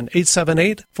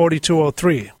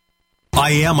 877-878-4203.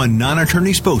 I am a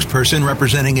non-attorney spokesperson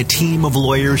representing a team of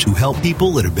lawyers who help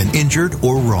people that have been injured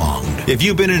or wronged. If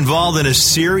you've been involved in a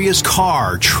serious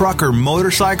car, truck, or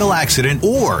motorcycle accident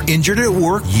or injured at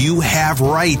work, you have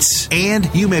rights,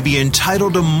 and you may be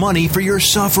entitled to money for your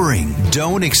suffering.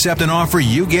 Don't accept an offer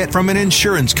you get from an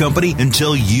insurance company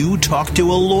until you talk to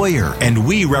a lawyer, and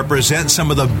we represent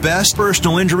some of the best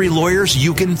personal injury lawyers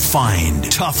you can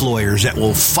find. Tough lawyers that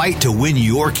will fight to win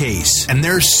your case, and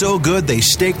they're so good they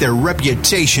stake their reputation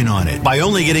on it by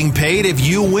only getting paid if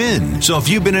you win. So if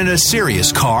you've been in a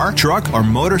serious car, truck, or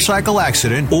motorcycle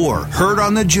accident or hurt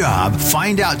on the job,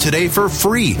 find out today for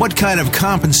free what kind of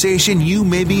compensation you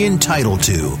may be entitled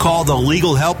to. Call the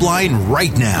legal helpline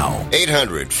right now.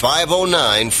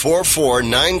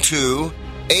 800-509-4492.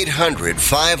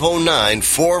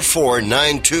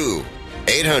 800-509-4492.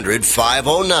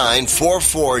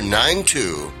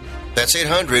 800-509-4492. That's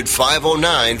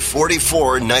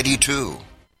 800-509-4492.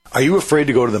 Are you afraid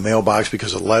to go to the mailbox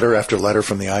because of letter after letter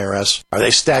from the IRS? Are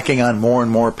they stacking on more and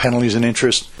more penalties and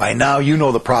interest? By now, you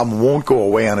know the problem won't go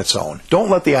away on its own. Don't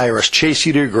let the IRS chase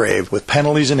you to your grave with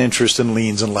penalties and interest and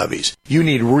liens and levies. You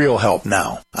need real help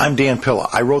now. I'm Dan Pilla.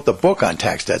 I wrote the book on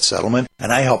tax debt settlement,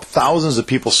 and I help thousands of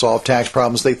people solve tax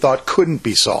problems they thought couldn't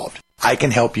be solved. I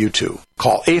can help you too.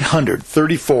 Call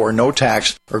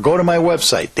 800-34-NO-TAX or go to my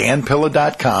website,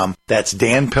 danpilla.com. That's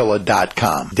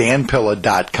danpilla.com.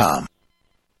 danpilla.com.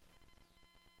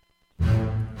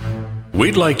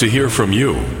 We'd like to hear from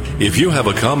you. If you have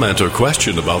a comment or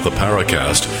question about the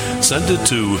Paracast, send it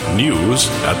to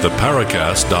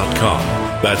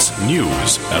news@theparacast.com. That's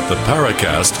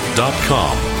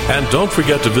news@theparacast.com. And don't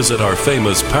forget to visit our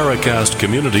famous Paracast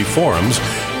community forums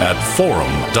at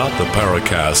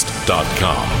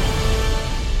forum.theparacast.com.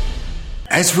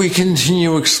 As we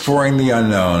continue exploring the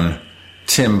unknown,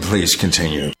 Tim, please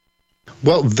continue.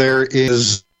 Well, there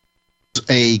is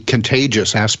a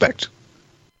contagious aspect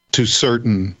to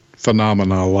certain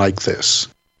phenomena like this.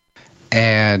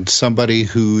 And somebody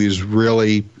who is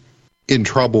really in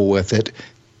trouble with it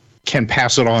can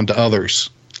pass it on to others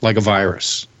like a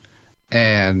virus.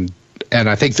 And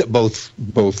I think that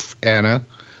both Anna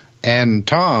and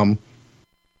Tom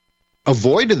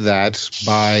avoided that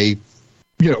by,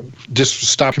 just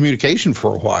stop communication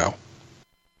for a while.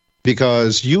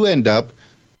 Because you end up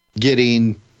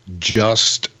getting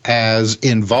just as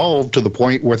involved to the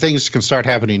point where things can start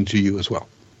happening to you as well.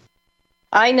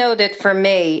 I know that for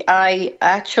me, I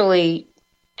actually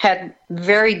had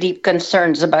very deep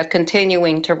concerns about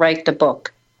continuing to write the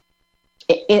book.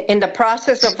 In the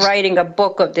process of writing a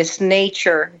book of this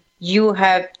nature, you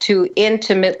have to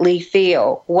intimately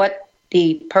feel what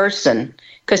the person,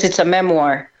 because it's a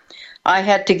memoir, I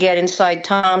had to get inside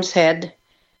Tom's head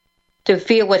to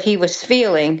feel what he was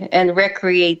feeling and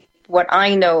recreate what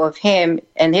I know of him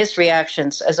and his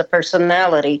reactions as a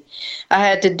personality. I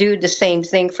had to do the same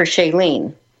thing for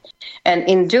Shailene. And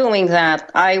in doing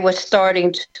that, I was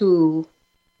starting to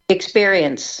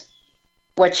experience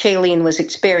what Shailene was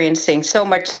experiencing, so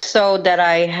much so that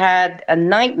I had a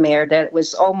nightmare that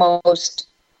was almost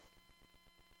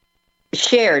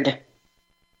shared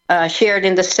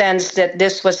in the sense that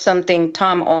this was something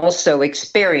Tom also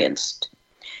experienced.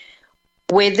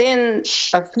 Within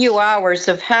a few hours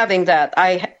of having that,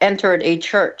 I entered a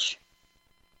church.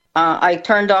 I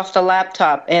turned off the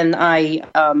laptop and I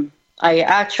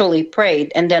actually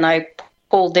prayed, and then I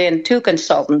pulled in 2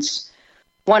 consultants,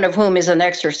 one of whom is an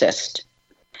exorcist.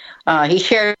 He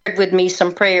shared with me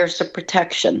some prayers of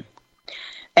protection.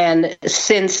 And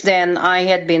since then, I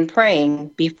had been praying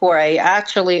before I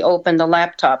actually opened the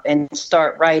laptop and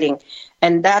start writing.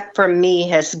 And that, for me,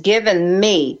 has given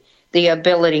me the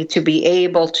ability to be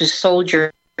able to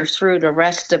soldier through the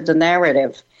rest of the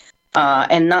narrative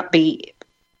and not be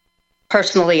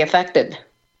personally affected.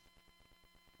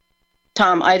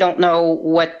 Tom, I don't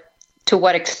know to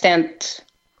what extent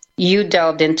you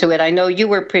delved into it. I know you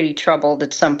were pretty troubled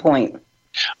at some point.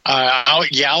 I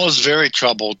was very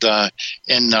troubled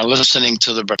in listening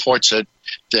to the reports that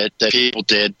people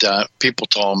did. People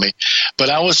told me, but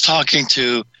I was talking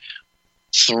to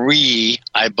 3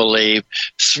 abductees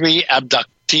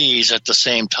at the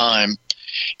same time,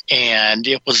 and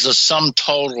it was the sum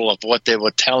total of what they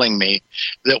were telling me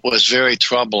that was very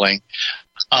troubling.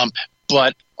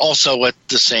 But also at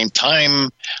the same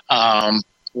time,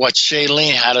 what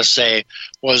Shailene had to say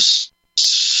was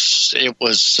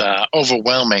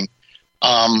overwhelming.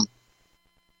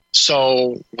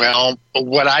 So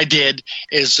what I did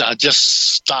is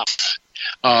just stop.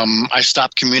 I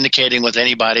stopped communicating with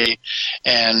anybody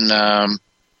and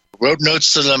wrote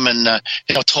notes to them and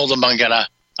told them that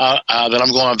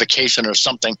I'm going on vacation or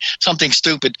something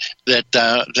stupid,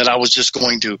 that I was just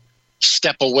going to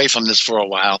step away from this for a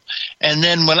while. And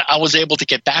then when I was able to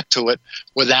get back to it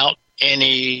without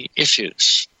any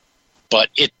issues. But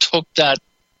it took that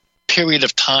period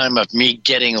of time of me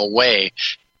getting away,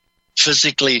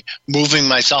 physically moving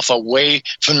myself away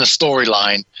from the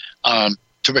storyline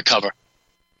to recover.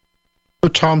 So,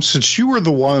 Tom, since you were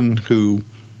the one who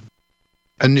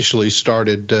initially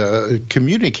started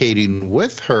communicating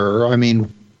with her, I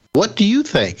mean, what do you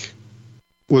think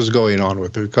was going on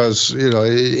with her? Because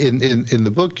in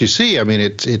the book you see, I mean,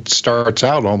 it starts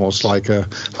out almost like a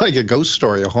ghost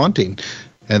story, a haunting,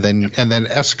 and then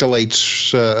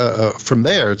escalates from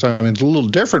there. It's, I mean, it's a little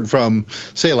different from,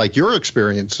 say, like your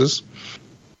experiences.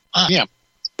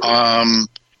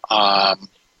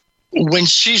 When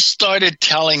she started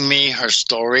telling me her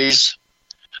stories,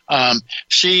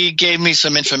 she gave me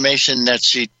some information that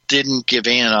she didn't give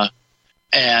Anna,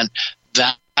 and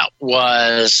that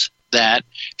was that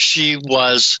she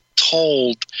was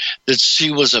told that she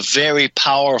was a very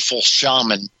powerful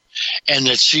shaman and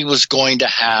that she was going to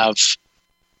have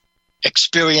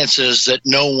experiences that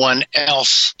no one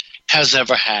else has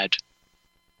ever had.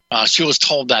 She was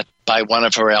told that by one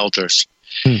of her elders.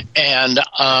 And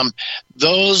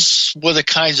those were the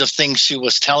kinds of things she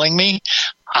was telling me.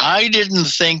 I didn't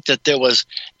think that there was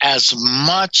as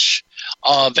much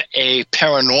of a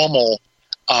paranormal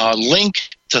link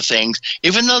to things,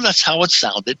 even though that's how it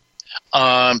sounded,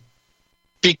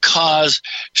 because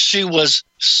she was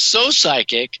so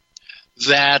psychic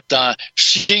that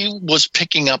she was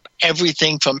picking up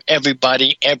everything from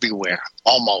everybody everywhere,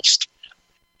 almost.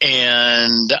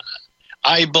 And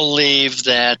I believe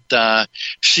that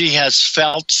she has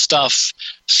felt stuff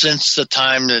since the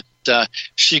time that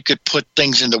she could put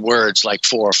things into words like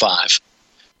 4 or 5.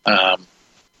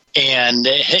 And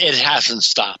it hasn't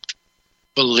stopped,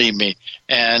 believe me.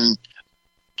 And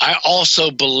I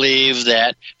also believe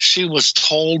that she was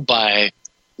told by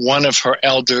one of her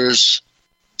elders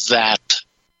that,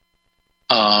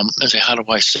 how do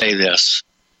I say this?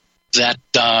 That,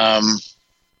 boy,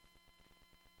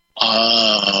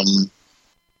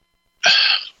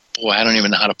 I don't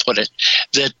even know how to put it.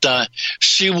 That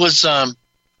she was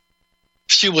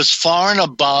far and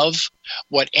above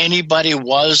what anybody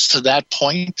was to that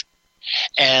point,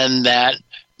 and that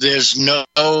there's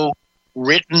no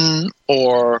written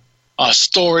or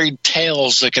storied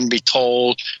tales that can be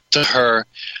told to her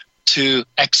to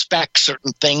expect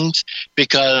certain things,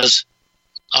 because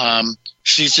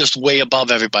she's just way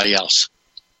above everybody else.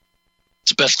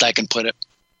 It's the best I can put it.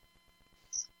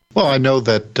 Well, I know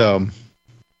that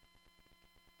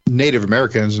Native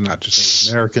Americans, not just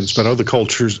Native Americans, but other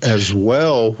cultures as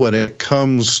well, when it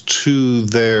comes to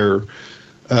their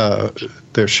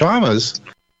they're shamans,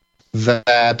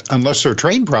 that unless they're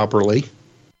trained properly,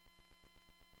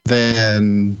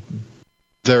 then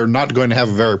they're not going to have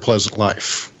a very pleasant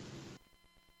life.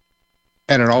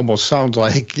 And it almost sounds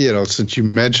like, since you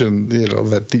mentioned,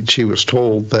 that she was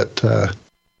told that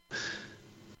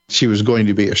she was going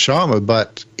to be a shaman,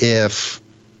 but if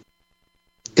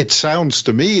it sounds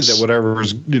to me that whatever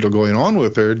is, going on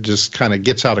with her just kind of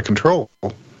gets out of control.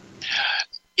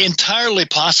 Entirely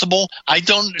possible.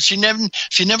 She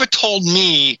never told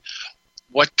me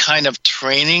what kind of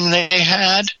training they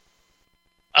had.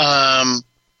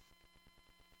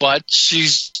 But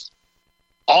she's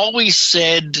always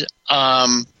said, at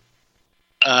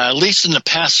least in the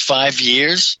past 5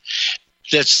 years,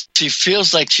 that she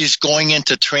feels like she's going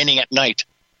into training at night.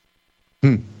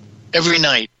 Every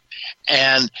night.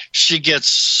 And she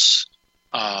gets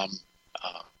her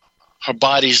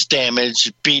body's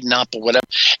damaged, beaten up or whatever.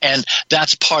 And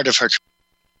that's part of her.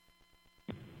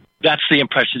 That's the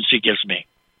impression she gives me.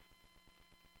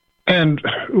 And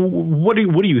what do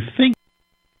you think?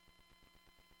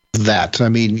 That, I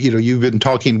mean, you've been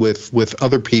talking with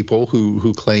other people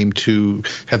who claim to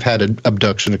have had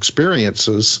abduction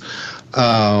experiences.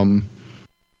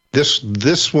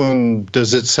 This one,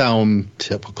 does it sound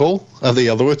typical of the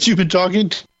other ones you've been talking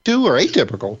to, or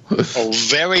atypical? Oh,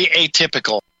 very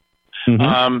atypical.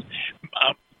 Mm-hmm.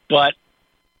 But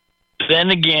then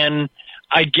again,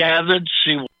 I gathered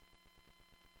she was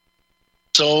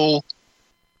so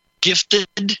gifted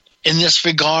in this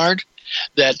regard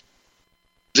that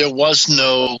there was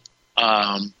no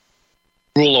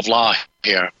rule of law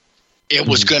here. It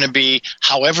was going to be,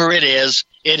 however it is,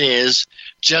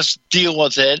 just deal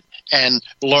with it and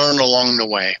learn along the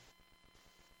way.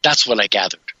 That's what I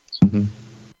gathered. Mm-hmm.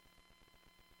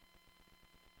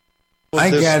 I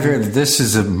gather this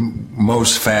is the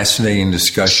most fascinating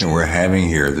discussion we're having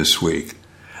here this week.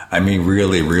 I mean,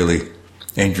 really, really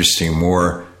interesting.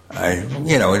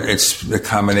 It's the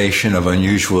combination of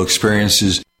unusual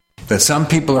experiences that some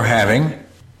people are having.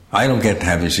 I don't get to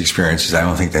have these experiences. I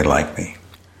don't think they like me.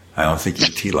 I don't think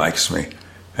ET likes me.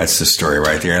 That's the story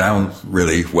right there, and I don't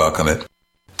really welcome it.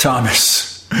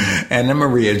 Thomas, and then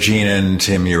Maria, Gina, and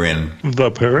Tim, you're in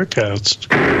the Paracast.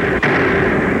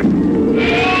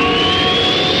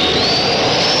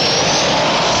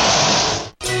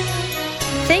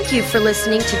 Thank you for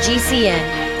listening to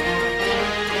GCN.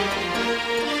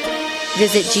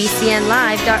 Visit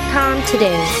GCNlive.com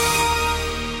today.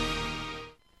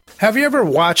 Have you ever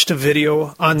watched a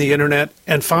video on the internet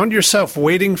and found yourself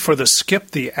waiting for the skip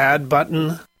the ad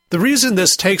button? The reason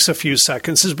this takes a few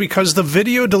seconds is because the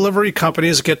video delivery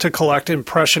companies get to collect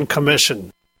impression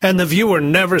commission, and the viewer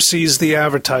never sees the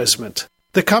advertisement.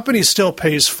 The company still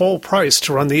pays full price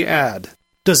to run the ad.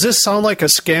 Does this sound like a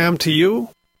scam to you?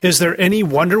 Is there any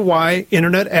wonder why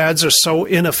internet ads are so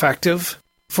ineffective?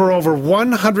 For over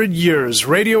 100 years,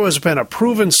 radio has been a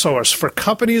proven source for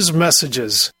companies'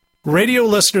 messages. Radio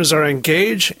listeners are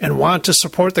engaged and want to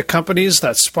support the companies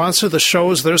that sponsor the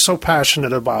shows they're so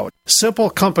passionate about. Simple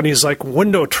companies like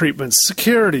window treatments,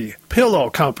 security,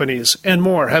 pillow companies, and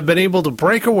more have been able to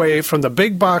break away from the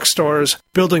big box stores,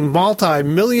 building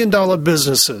multi-million-dollar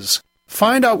businesses.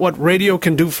 Find out what radio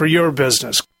can do for your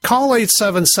business. Call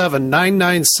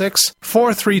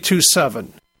 877-996-4327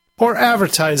 or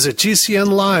advertise at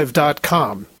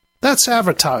GCNlive.com. That's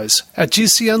advertise at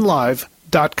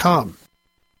GCNlive.com.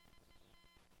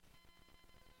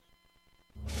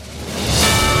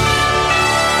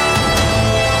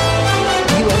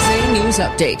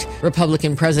 Update.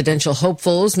 Republican presidential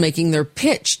hopefuls making their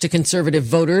pitch to conservative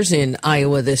voters in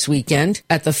Iowa this weekend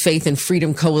at the Faith and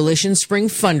Freedom Coalition Spring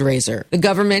Fundraiser. The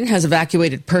government has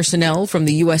evacuated personnel from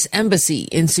the U.S. Embassy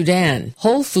in Sudan.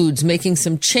 Whole Foods making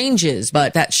some changes,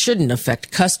 but that shouldn't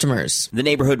affect customers. The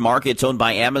neighborhood markets owned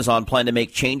by Amazon plan to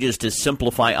make changes to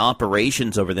simplify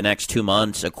operations over the next 2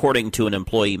 months, according to an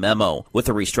employee memo. With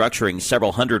the restructuring,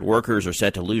 several hundred workers are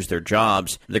set to lose their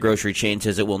jobs. The grocery chain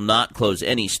says it will not close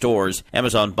any stores.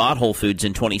 Amazon bought Whole Foods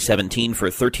in 2017 for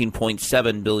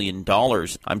 $13.7 billion.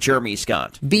 I'm Jeremy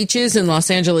Scott. Beaches in Los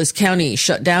Angeles County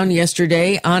shut down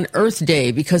yesterday on Earth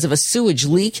Day because of a sewage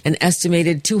leak. An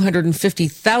estimated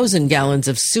 250,000 gallons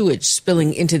of sewage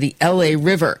spilling into the L.A.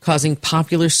 River, causing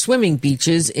popular swimming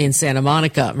beaches in Santa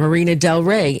Monica, Marina del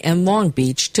Rey, and Long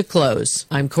Beach to close.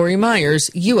 I'm Corey Myers,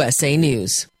 USA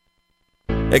News.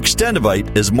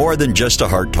 Extendivite is more than just a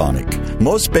heart tonic.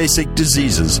 Most basic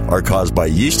diseases are caused by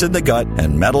yeast in the gut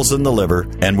and metals in the liver,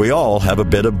 and we all have a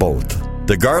bit of both.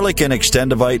 The garlic in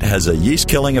Extendivite has a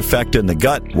yeast-killing effect in the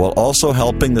gut while also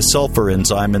helping the sulfur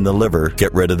enzyme in the liver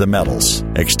get rid of the metals.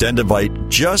 Extendivite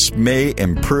just may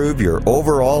improve your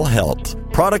overall health.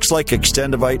 Products like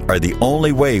Extendivite are the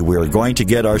only way we are going to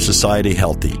get our society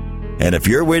healthy. And if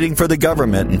you're waiting for the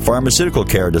government and pharmaceutical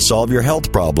care to solve your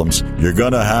health problems, you're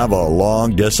going to have a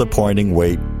long, disappointing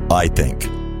wait, I think.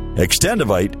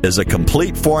 Extendivite is a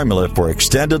complete formula for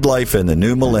extended life in the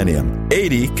new millennium.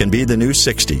 80 can be the new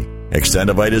 60.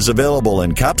 Extendivite is available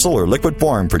in capsule or liquid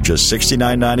form for just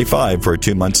 $69.95 for a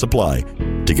 2-month supply.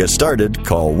 To get started,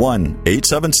 call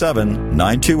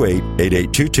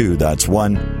 1-877-928-8822. That's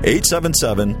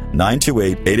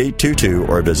 1-877-928-8822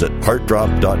 or visit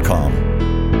heartdrop.com.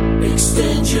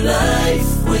 Extend your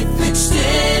life with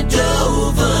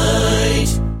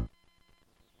Extendovite.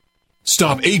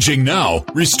 Stop aging now.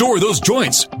 Restore those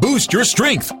joints. Boost your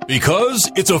strength. Because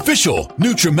it's official.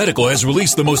 NutriMedical has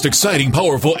released the most exciting,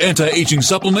 powerful anti-aging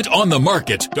supplement on the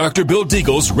market. Dr. Bill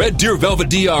Deagle's Red Deer Velvet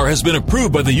DR has been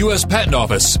approved by the U.S. Patent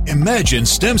Office. Imagine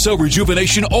stem cell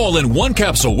rejuvenation all in one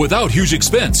capsule without huge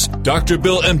expense. Dr.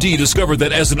 Bill MD discovered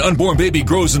that as an unborn baby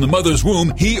grows in the mother's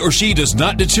womb, he or she does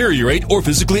not deteriorate or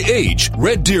physically age.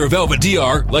 Red Deer Velvet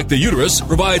DR, like the uterus,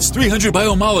 provides 300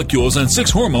 biomolecules and 6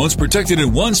 hormones protected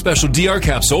in one special DR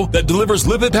capsule that delivers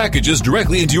lipid packages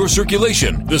directly into your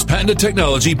circulation. This patented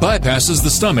technology bypasses the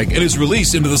stomach and is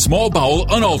released into the small bowel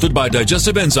unaltered by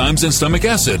digestive enzymes and stomach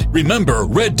acid. Remember,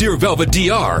 Red Deer Velvet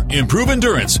DR. Improve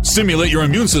endurance, stimulate your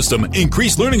immune system,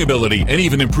 increase learning ability, and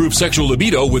even improve sexual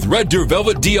libido with Red Deer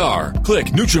Velvet DR. Click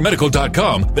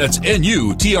NutriMedical.com, that's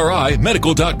NUTRI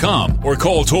medical.com, or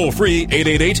call toll-free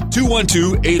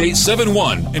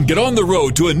 888-212-8871 and get on the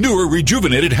road to a newer,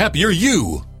 rejuvenated, happier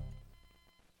you.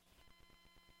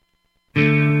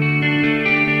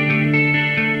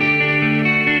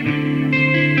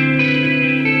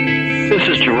 This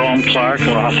is Jerome Clark,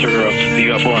 author of the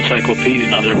UFO Encyclopedia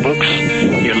and other books.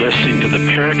 You're listening to the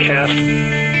Paracast.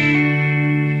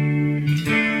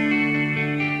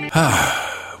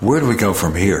 Where do we go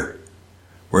from here?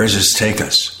 Where does this take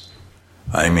us?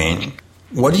 I mean,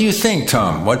 what do you think,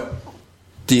 Tom? What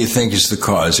do you think is the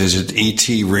cause? Is it ET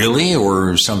really,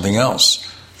 or something else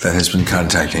that has been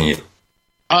contacting you?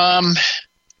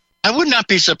 I would not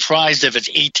be surprised if it's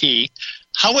ET.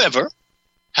 However,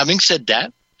 having said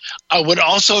that, I would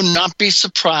also not be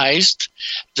surprised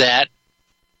that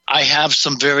I have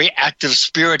some very active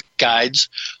spirit guides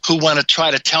who want to try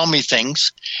to tell me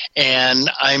things, and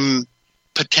I'm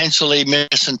potentially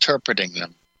misinterpreting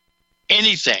them.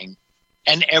 Anything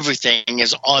and everything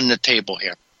is on the table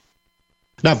here.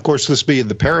 Now, of course, this being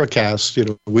the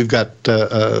Paracast, we've got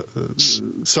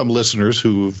some listeners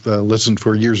who've listened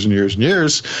for years and years and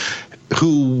years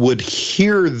who would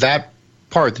hear that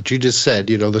part that you just said,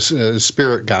 the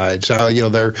spirit guides,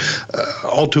 they're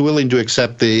all too willing to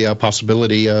accept the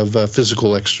possibility of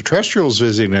physical extraterrestrials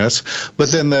visiting us,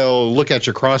 but then they'll look at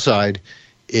you cross-eyed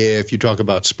if you talk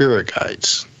about spirit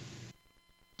guides.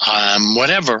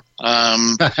 Whatever.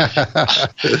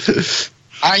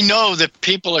 I know that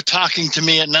people are talking to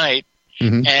me at night,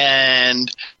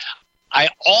 and I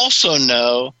also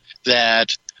know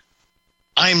that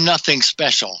I'm nothing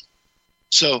special.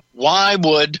 So why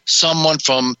would someone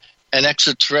from an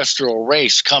extraterrestrial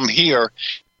race come here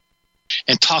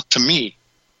and talk to me?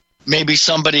 Maybe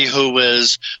somebody who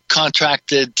is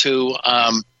contracted to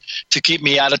keep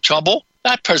me out of trouble?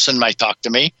 That person might talk to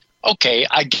me. Okay,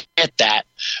 I get that.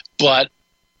 But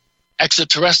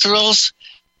extraterrestrials?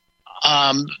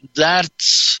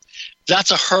 That's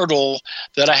a hurdle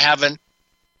that I haven't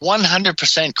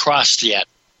 100% crossed yet.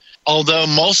 Although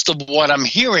most of what I'm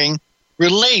hearing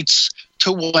relates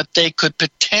to what they could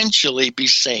potentially be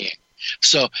saying.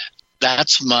 So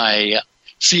that's my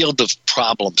field of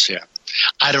problems here.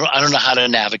 I don't know how to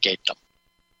navigate them.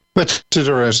 But it's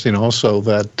interesting also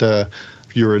that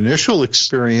your initial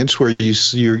experience where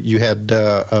you had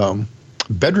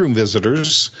bedroom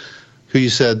visitors who you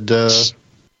said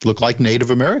look like Native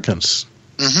Americans.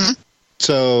 Mm-hmm.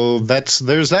 So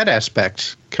there's that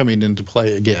aspect coming into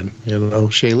play again.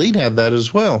 Shailene had that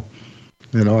as well.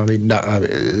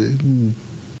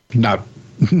 Not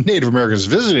Native Americans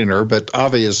visiting her, but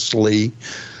obviously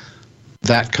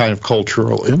that kind of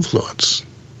cultural influence.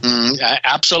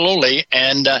 Absolutely.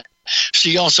 And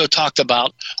she also talked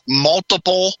about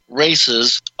multiple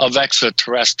races of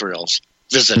extraterrestrials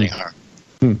visiting her.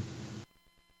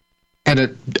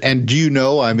 And do you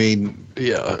know,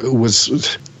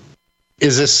 is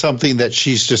this something that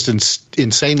she's just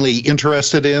insanely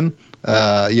interested in?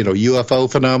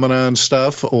 UFO phenomena and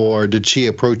stuff, or did she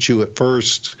approach you at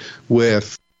first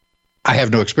with, I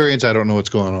have no experience, I don't know what's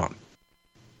going on?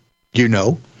 Do you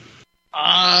know?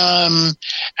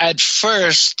 At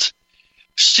first,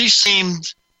 she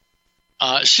seemed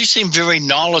very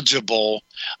knowledgeable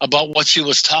about what she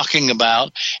was talking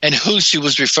about and who she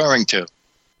was referring to.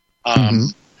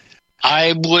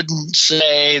 I wouldn't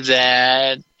say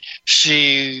that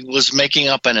she was making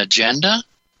up an agenda,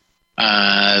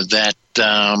 that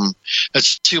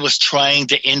she was trying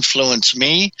to influence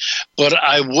me, but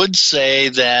I would say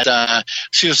that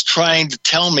she was trying to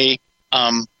tell me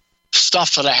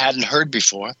stuff that I hadn't heard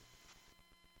before.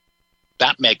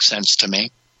 That makes sense to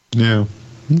me. Yeah.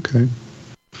 Okay.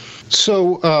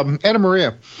 So, Anna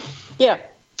Maria. Yeah.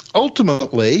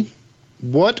 Ultimately,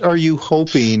 what are you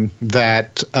hoping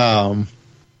that the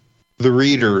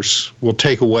readers will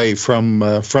take away from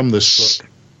this book?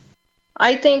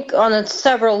 I think on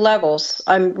several levels,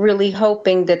 I'm really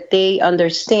hoping that they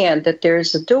understand that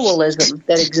there's a dualism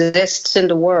that exists in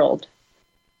the world.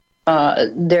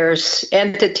 There's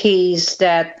entities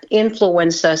that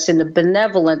influence us in a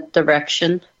benevolent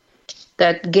direction,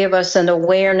 that give us an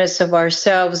awareness of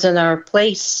ourselves and our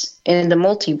place in the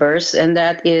multiverse, and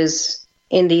that is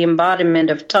in the embodiment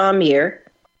of Tom here.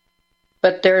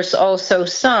 But there's also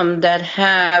some that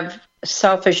have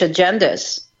selfish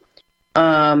agendas,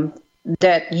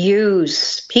 that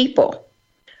use people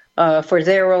for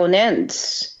their own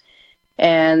ends.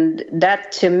 And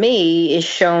that, to me, is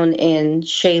shown in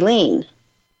Shailene.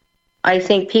 I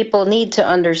think people need to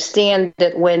understand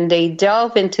that when they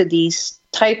delve into these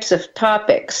types of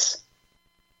topics,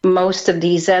 most of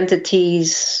these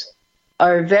entities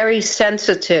are very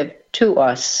sensitive to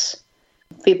us.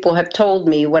 People have told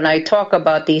me when I talk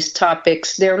about these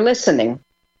topics, they're listening.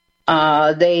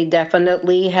 They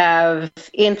definitely have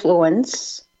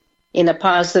influence in a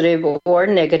positive or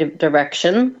negative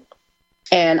direction.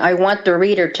 And I want the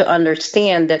reader to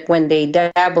understand that when they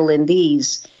dabble in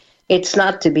these, it's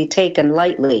not to be taken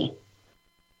lightly,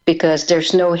 because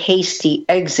there's no hasty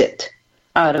exit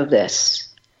out of this.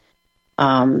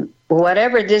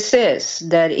 Whatever this is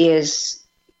that is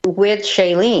with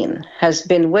Shailene has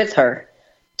been with her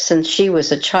since she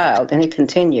was a child, and it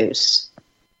continues.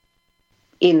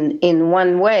 In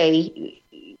one way,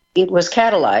 it was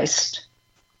catalyzed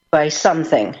by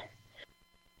something.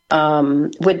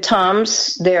 With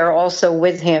Tom's, they're also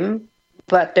with him,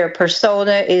 but their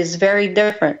persona is very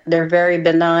different. They're very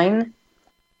benign.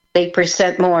 They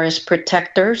present more as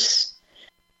protectors.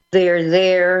 They're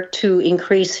there to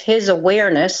increase his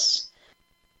awareness,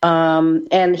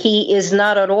 and he is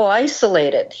not at all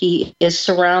isolated. He is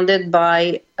surrounded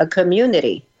by a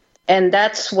community, and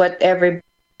that's what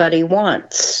everybody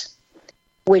wants.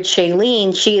 With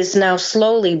Shailene, she is now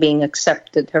slowly being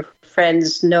accepted. Her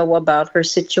friends know about her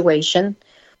situation.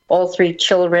 All 3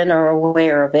 children are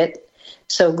aware of it.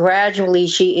 So gradually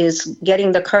she is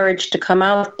getting the courage to come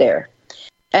out there.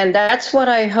 And that's what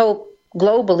I hope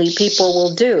globally people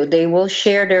will do. They will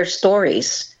share their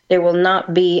stories. They will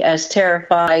not be as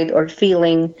terrified or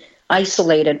feeling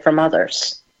isolated from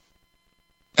others.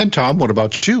 And Tom, what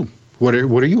about you? What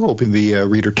are you hoping the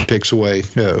reader takes away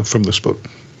from this book?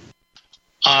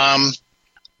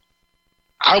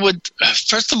 I would,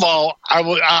 first of all,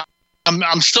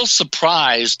 I'm still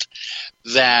surprised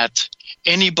that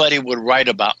anybody would write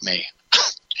about me.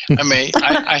 I mean,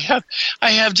 I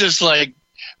have just like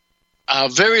a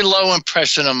very low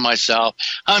impression of myself.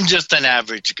 I'm just an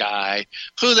average guy.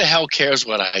 Who the hell cares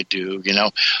what I do, you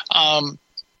know?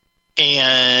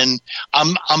 And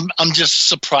I'm just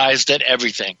surprised at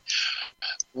everything.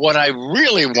 What I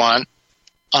really want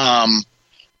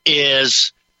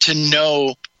is to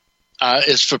know,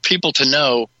 is for people to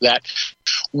know that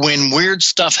when weird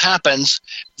stuff happens,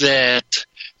 that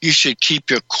you should keep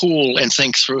your cool and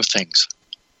think through things.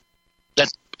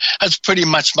 That's pretty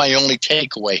much my only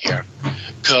takeaway here,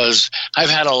 because I've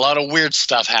had a lot of weird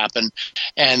stuff happen,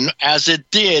 and as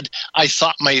it did, I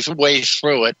thought my way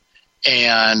through it,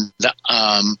 and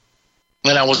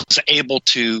when I was able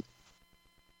to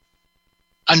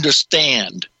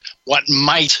understand what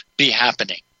might be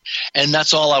happening. And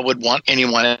that's all I would want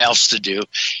anyone else to do.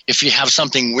 If you have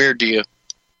something weird to you,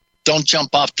 don't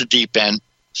jump off the deep end.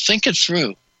 Think it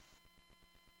through.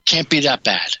 Can't be that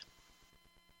bad.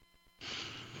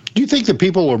 Do you think that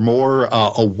people are more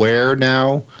aware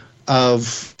now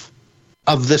of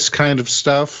this kind of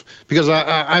stuff? Because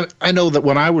I know that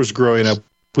when I was growing up,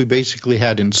 we basically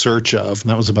had In Search Of, and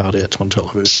that was about it on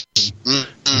television.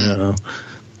 Mm-hmm. You know?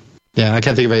 Yeah, I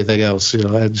can't think of anything else. You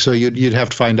know, so you'd have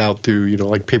to find out through, you know,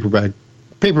 like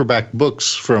paperback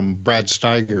books from Brad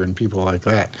Steiger and people like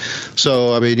that.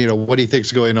 So, I mean, you know, what do you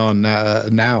think's going on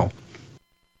now?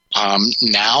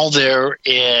 Now there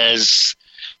is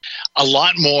a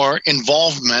lot more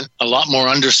involvement, a lot more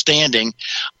understanding.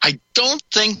 I don't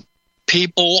think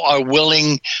people are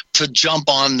willing to jump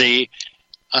on the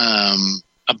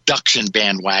abduction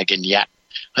bandwagon yet.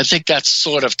 I think that's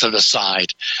sort of to the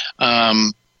side.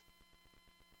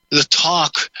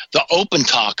 the open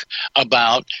talk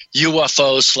about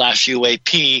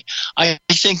UFO/UAP, I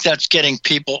think that's getting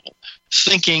people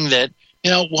thinking that,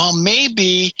 well,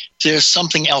 maybe there's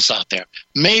something else out there.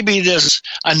 Maybe there's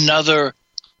another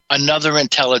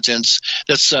intelligence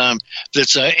that's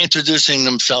introducing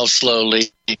themselves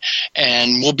slowly,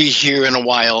 and we'll be here in a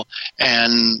while,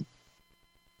 and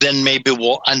then maybe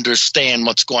we'll understand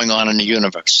what's going on in the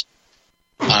universe.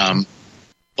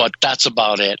 But that's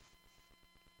about it.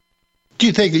 Do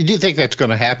you think that's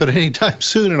going to happen anytime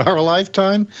soon in our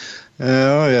lifetime?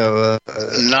 Not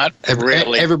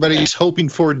really. Everybody's hoping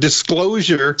for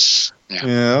disclosure.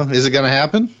 Yeah. Is it going to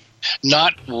happen?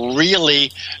 Not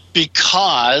really,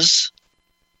 because,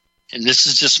 and this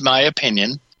is just my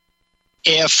opinion,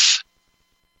 if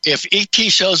ET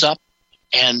shows up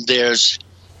and there's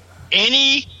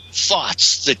any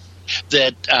thoughts that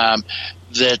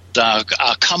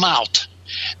come out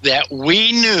that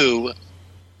we knew,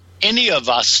 any of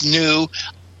us knew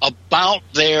about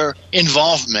their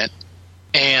involvement,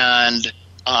 and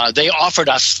they offered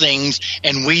us things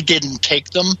and we didn't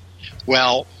take them,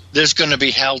 well, there's going to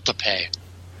be hell to pay.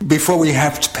 Before we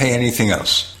have to pay anything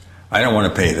else, I don't want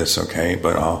to pay this, okay,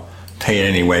 but I'll pay it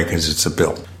anyway because it's a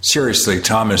bill. Seriously,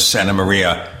 Thomas, Santa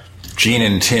Maria, Gene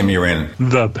and Tim, you're in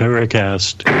the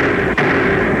Paracast.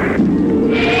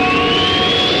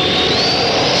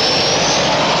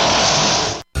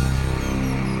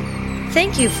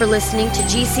 Thank you for listening to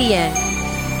GCN.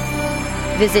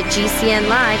 Visit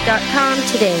GCNlive.com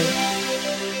today.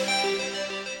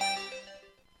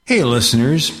 Hey,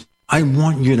 listeners, I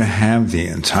want you to have the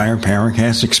entire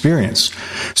Paracast experience.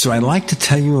 So I'd like to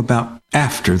tell you about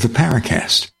After the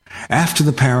Paracast. After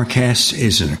the Paracast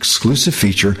is an exclusive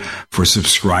feature for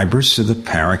subscribers to the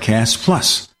Paracast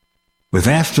Plus. With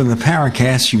After the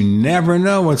Paracast, you never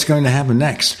know what's going to happen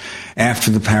next. After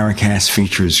the Paracast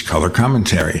features color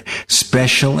commentary,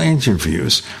 special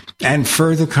interviews, and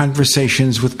further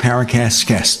conversations with Paracast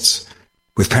guests.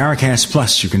 With Paracast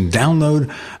Plus, you can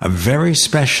download a very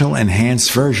special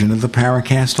enhanced version of the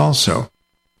Paracast also.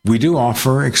 We do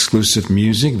offer exclusive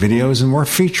music, videos, and more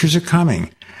features are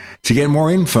coming. To get more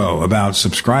info about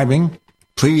subscribing,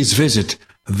 please visit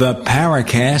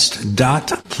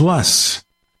theparacast.plus.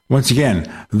 Once again,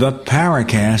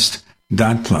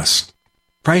 theparacast.plus.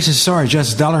 Prices are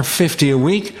just $1.50 a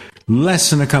week, less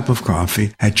than a cup of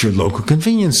coffee at your local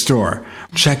convenience store.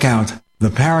 Check out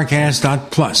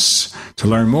theparacast.plus to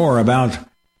learn more about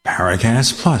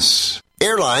Paracast Plus.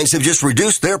 Airlines have just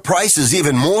reduced their prices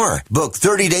even more. Book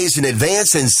 30 days in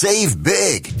advance and save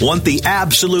big. Want the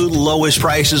absolute lowest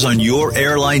prices on your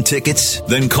airline tickets?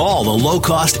 Then call the Low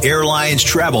Cost Airlines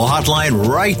Travel Hotline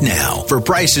right now for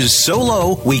prices so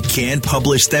low we can't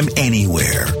publish them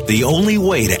anywhere. The only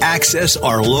way to access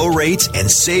our low rates and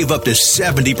save up to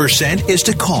 70% is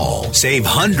to call. Save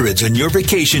hundreds on your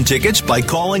vacation tickets by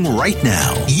calling right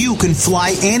now. You can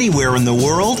fly anywhere in the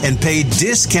world and pay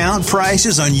discount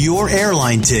prices on your airline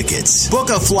tickets. Book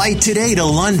a flight today to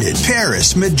London,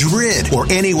 Paris, Madrid, or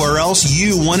anywhere else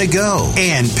you want to go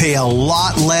and pay a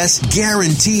lot less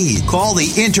guaranteed. Call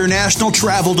the International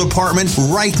Travel Department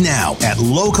right now at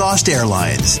Low Cost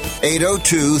Airlines.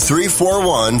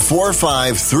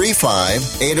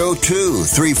 802-341-4535.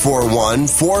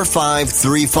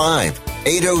 802-341-4535.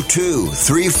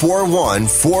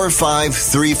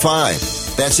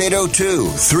 802-341-4535. That's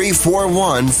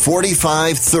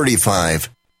 802-341-4535.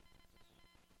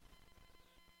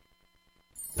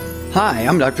 Hi,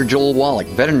 I'm Dr. Joel Wallach,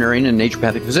 veterinarian and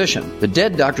naturopathic physician, the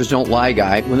Dead Doctors Don't Lie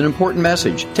guy with an important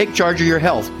message. Take charge of your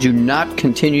health. Do not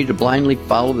continue to blindly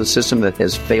follow the system that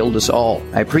has failed us all.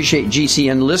 I appreciate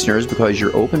GCN listeners because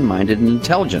you're open-minded and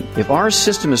intelligent. If our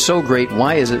system is so great,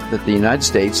 why is it that the United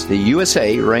States, the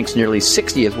USA, ranks nearly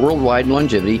 60th worldwide in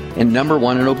longevity and number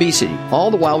 1 in obesity? All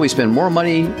the while we spend more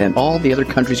money than all the other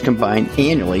countries combined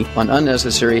annually on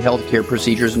unnecessary healthcare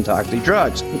procedures and toxic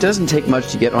drugs. It doesn't take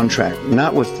much to get on track,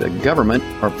 not with the government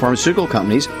or pharmaceutical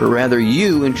companies, but rather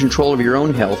you in control of your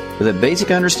own health with a basic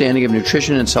understanding of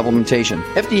nutrition and supplementation.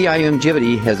 FDI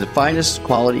Longevity has the finest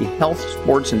quality health,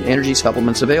 sports, and energy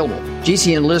supplements available.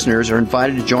 GCN listeners are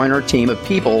invited to join our team of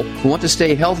people who want to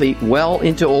stay healthy well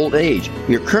into old age.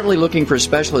 We are currently looking for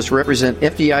specialists to represent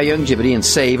FDI Longevity and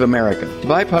Save America. To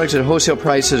buy products at wholesale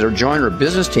prices or join our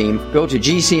business team, go to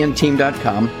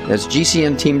GCNteam.com. That's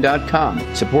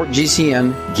GCNteam.com. Support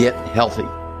GCN. Get healthy.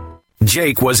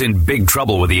 Jake was in big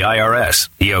trouble with the IRS.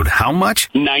 He owed how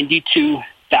much? $92,000.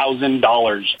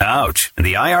 $10,000. Ouch. And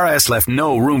the IRS left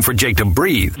no room for Jake to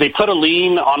breathe. They put a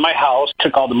lien on my house,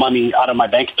 took all the money out of my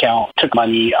bank account, took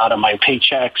money out of my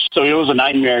paychecks. So it was a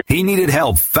nightmare. He needed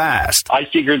help fast. I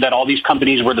figured that all these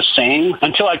companies were the same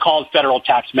until I called Federal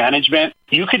Tax Management.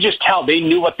 You could just tell they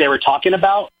knew what they were talking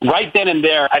about. Right then and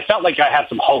there, I felt like I had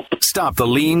some hope. Stop the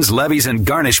liens, levies, and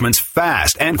garnishments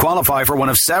fast and qualify for one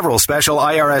of several special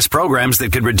IRS programs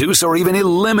that could reduce or even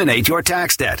eliminate your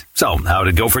tax debt. So, how'd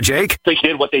it go for Jake? They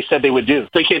did what they said they would do.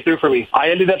 They came through for me. I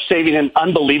ended up saving an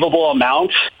unbelievable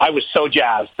amount. I was so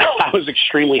jazzed. I was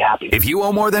extremely happy. If you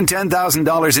owe more than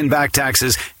 $10,000 in back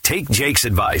taxes, take Jake's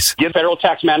advice. Give Federal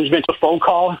Tax Management a phone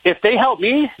call. If they help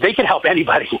me, they can help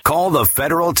anybody. Call the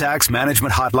Federal Tax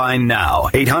Management Hotline now.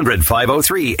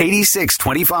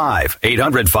 800-503-8625.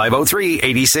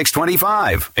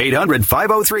 800-503-8625.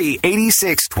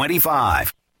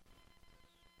 800-503-8625.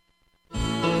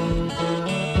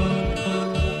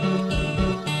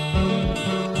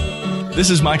 This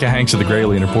is Micah Hanks of the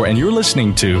Gralien Report, and you're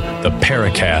listening to the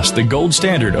Paracast, the gold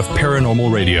standard of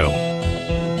paranormal radio.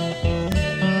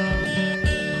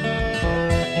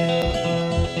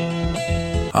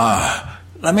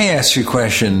 Let me ask you a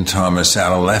question, Thomas,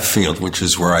 out of left field, which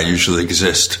is where I usually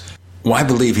exist. Why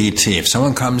believe ET? If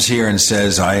someone comes here and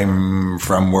says, I'm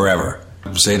from wherever,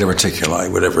 Zeta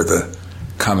Reticuli, whatever the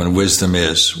common wisdom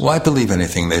is, why believe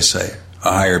anything they say?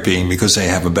 A higher being, because they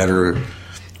have a better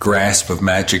grasp of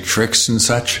magic tricks and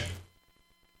such?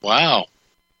 Wow.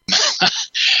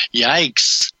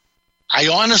 Yikes. I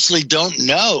honestly don't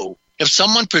know. If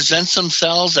someone presents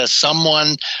themselves as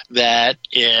someone that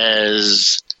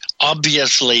is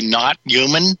obviously not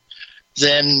human,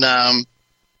 then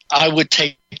I would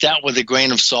take that with a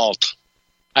grain of salt.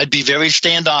 I'd be very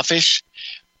standoffish,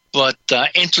 but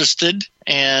interested,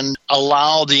 and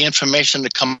allow the information to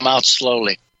come out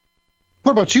slowly.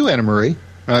 What about you, Anna Marie?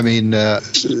 I mean,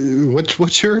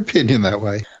 what's your opinion that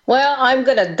way? Well, I'm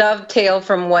going to dovetail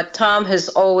from what Tom has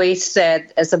always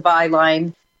said as a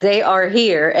byline. They are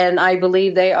here, and I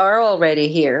believe they are already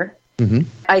here. Mm-hmm.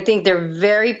 I think they're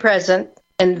very present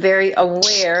and very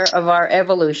aware of our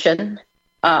evolution.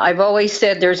 I've always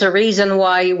said there's a reason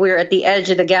why we're at the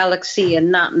edge of the galaxy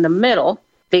and not in the middle,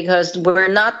 because we're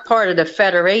not part of the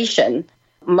Federation.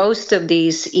 Most of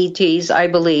these ETs, I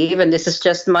believe, and this is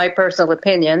just my personal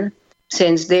opinion,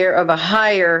 since they're of a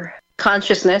higher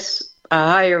consciousness,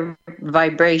 a higher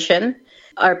vibration,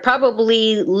 are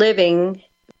probably living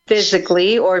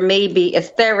physically or maybe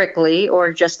etherically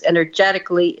or just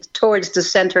energetically towards the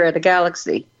center of the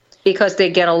galaxy, because they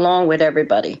get along with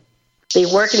everybody. They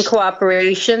work in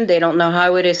cooperation. They don't know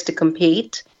how it is to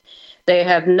compete. They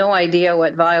have no idea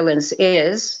what violence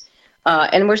is,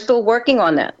 and we're still working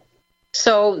on that.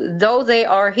 So though they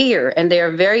are here and they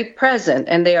are very present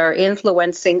and they are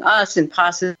influencing us in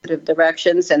positive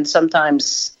directions and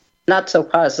sometimes not so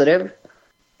positive,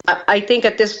 I think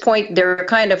at this point they're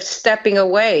kind of stepping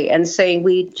away and saying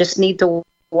we just need to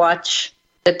watch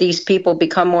that these people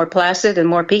become more placid and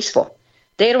more peaceful.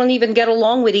 They don't even get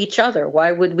along with each other.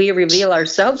 Why would we reveal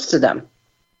ourselves to them?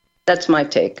 That's my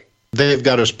take. They've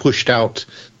got us pushed out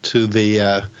to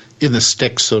the in the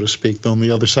sticks, so to speak, on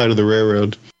the other side of the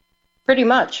railroad. Pretty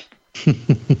much.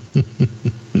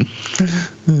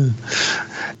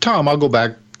 Tom, I'll go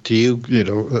back to you,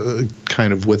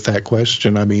 kind of with that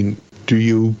question. I mean, do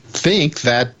you think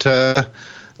that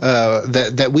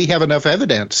that we have enough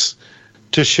evidence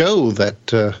to show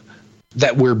that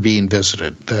that we're being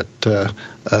visited, that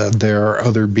there are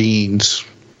other beings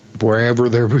wherever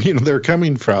they're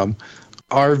coming from,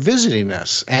 are visiting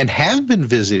us and have been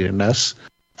visiting us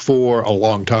for a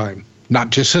long time, not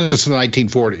just since the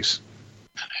 1940s?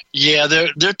 Yeah,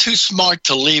 they're too smart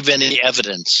to leave any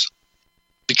evidence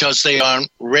because they aren't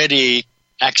ready.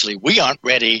 Actually, we aren't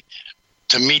ready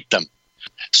to meet them.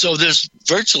 So there's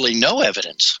virtually no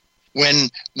evidence. When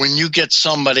you get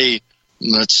somebody,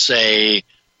 let's say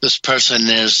this person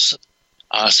is,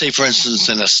 say for instance,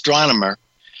 an astronomer,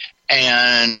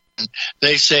 and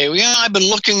they say, well, yeah, I've been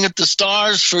looking at the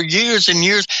stars for years and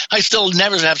years. I still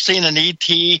never have seen an ET.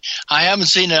 I haven't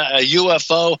seen a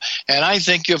UFO, and I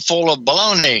think you're full of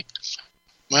baloney.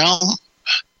 Well,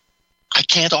 I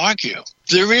can't argue.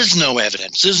 There is no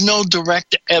evidence. There's no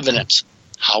direct evidence.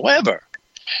 However,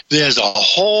 there's a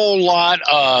whole lot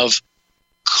of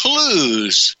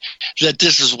clues that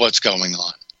this is what's going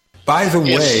on. By the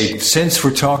way, since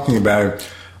we're talking about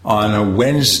on a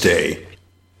Wednesday,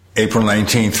 April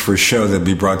 19th, for a show that'll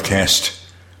be broadcast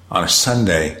on a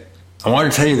Sunday, I want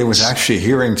to tell you there was actually a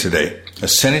hearing today, a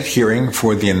Senate hearing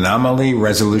for the Anomaly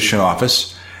Resolution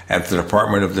Office at the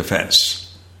Department of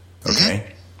Defense.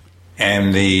 Okay?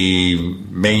 And the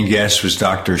main guest was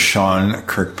Dr. Sean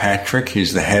Kirkpatrick.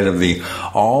 He's the head of the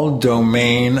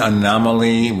All-Domain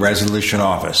Anomaly Resolution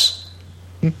Office.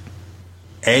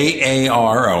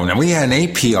 AARO. Now, we had an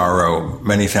APRO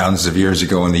many thousands of years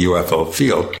ago in the UFO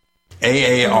field.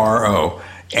 AARO.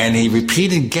 And he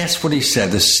repeated, guess what he said,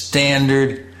 the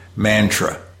standard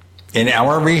mantra. In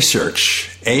our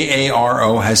research,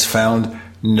 AARO has found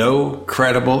no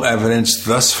credible evidence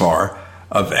thus far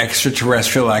of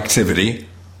extraterrestrial activity,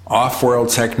 off-world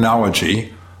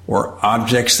technology, or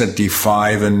objects that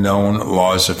defy the known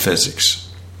laws of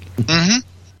physics. Mm-hmm.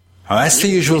 Now, that's the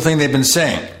usual thing they've been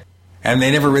saying. And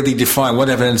they never really define, what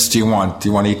evidence do you want? Do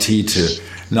you want ET to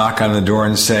knock on the door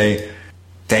and say,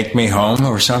 take me home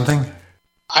or something?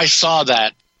 I saw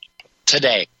that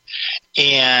today.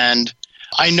 And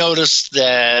I noticed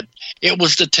that it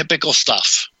was the typical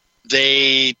stuff.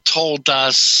 They told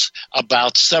us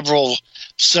about several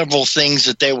things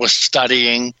that they were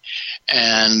studying,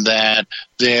 and that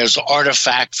there's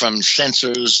artifact from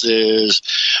sensors, there's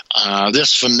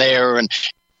this from there, and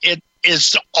it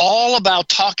is all about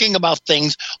talking about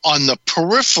things on the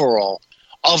peripheral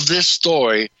of this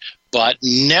story, but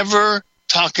never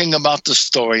talking about the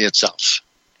story itself.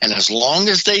 And as long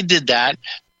as they did that,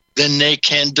 then they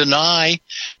can deny,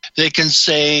 they can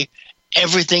say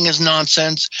everything is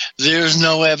nonsense, there's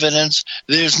no evidence,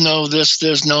 there's no this,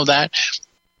 there's no that.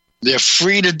 They're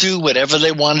free to do whatever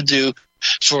they want to do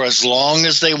for as long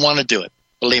as they want to do it.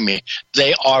 Believe me,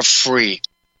 they are free.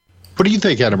 What do you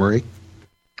think, Anna Marie?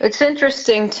 It's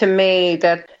interesting to me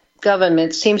that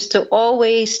government seems to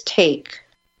always take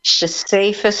the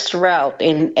safest route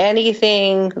in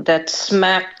anything that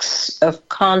smacks of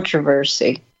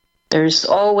controversy. There's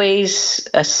always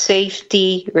a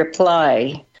safety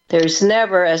reply. There's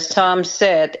never, as Tom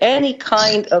said, any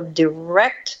kind of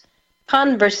direct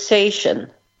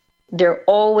conversation. They're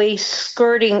always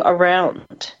skirting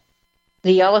around.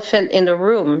 The elephant in the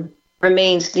room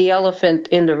remains the elephant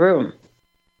in the room.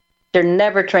 They're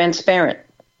never transparent.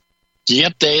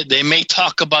 Yep, they may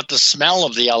talk about the smell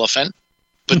of the elephant,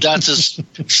 but that's as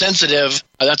sensitive,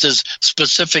 that's as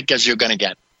specific as you're going to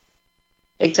get.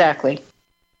 Exactly.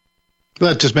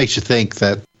 Well, that just makes you think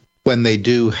that when they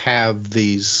do have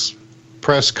these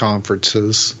press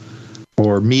conferences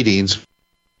or meetings,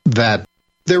 that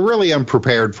they're really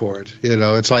unprepared for it. You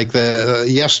know, it's like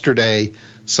yesterday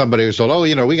somebody was told,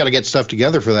 we got to get stuff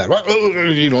together for that.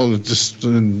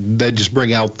 They just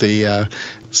bring out the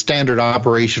standard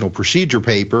operational procedure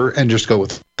paper and just go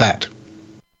with that.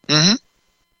 Mm-hmm.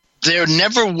 There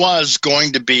never was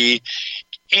going to be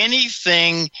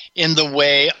anything in the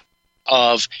way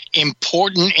of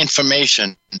important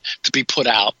information to be put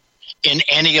out in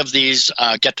any of these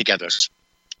get-togethers.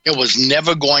 It was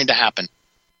never going to happen.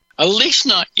 At least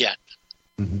not yet.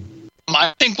 Mm-hmm.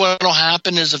 I think what will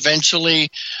happen is eventually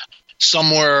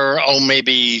somewhere,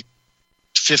 maybe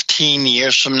 15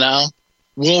 years from now,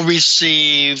 we'll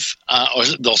receive, or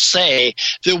they'll say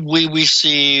that we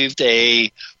received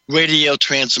a radio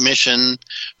transmission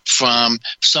from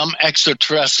some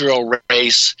extraterrestrial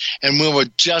race, and we were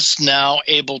just now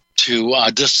able to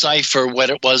decipher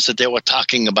what it was that they were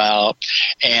talking about.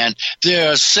 And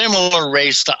they're a similar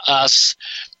race to us,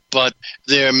 but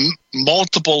they're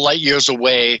multiple light years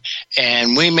away,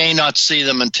 and we may not see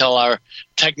them until our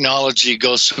technology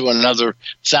goes through another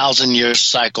 1,000-year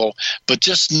cycle. But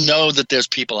just know that there's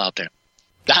people out there.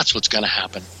 That's what's going to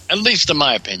happen, at least in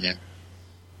my opinion.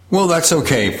 Well, that's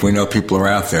okay if we know people are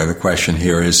out there. The question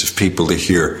here is if people are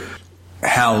here,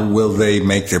 how will they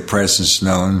make their presence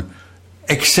known?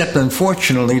 Except,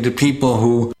 unfortunately, to people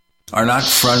who are not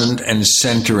front and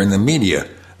center in the media.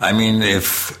 I mean,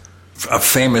 if a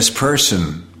famous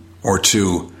person or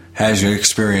two has an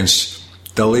experience,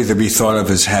 they'll either be thought of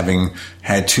as having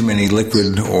had too many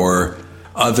liquid or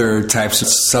other types of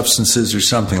substances or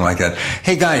something like that.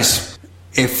 Hey, guys,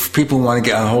 if people want to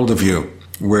get a hold of you,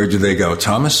 where do they go?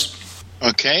 Thomas?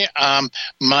 Okay. I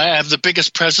have the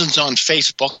biggest presence on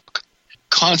Facebook,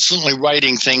 constantly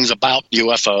writing things about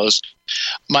UFOs.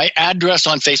 My address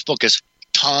on Facebook is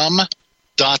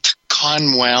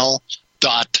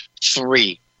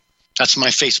tom.conwell.3. That's my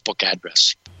Facebook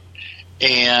address.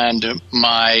 And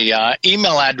my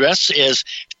email address is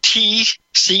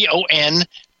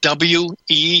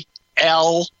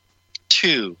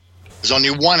tconwel2. There's only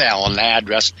one L on the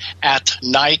address, at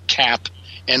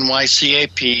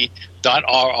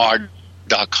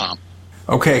nightcap.nycap.rr.com.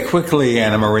 Okay, quickly,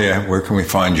 Anna Maria, where can we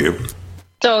find you?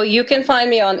 So you can find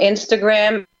me on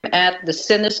Instagram at The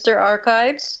Sinister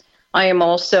Archives. I am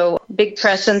also big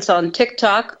presence on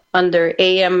TikTok under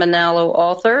AM Manalo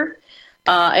Author.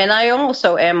 And I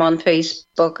also am on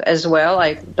Facebook as well.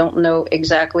 I don't know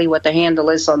exactly what the handle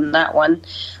is on that one.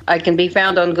 I can be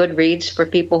found on Goodreads for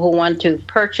people who want to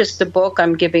purchase the book.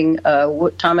 I'm giving,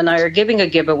 Tom and I are giving a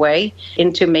giveaway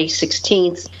into May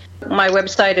 16th. My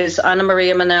website is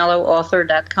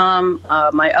AnnaMariaManaloAuthor.com.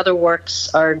 My other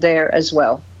works are there as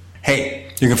well.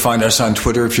 Hey, you can find us on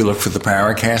Twitter if you look for the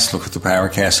Paracast. Look at the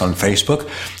Paracast on Facebook.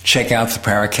 Check out the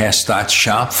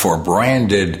Paracast.shop for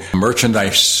branded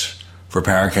merchandise for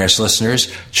Paracast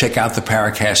listeners. Check out the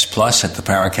Paracast Plus at the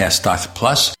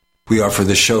Paracast.plus. We offer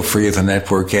the show free of the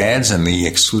network ads and the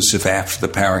exclusive app for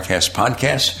the Paracast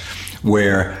podcast,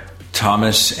 where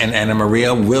Thomas and Anna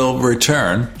Maria will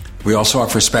return. We also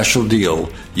offer a special deal.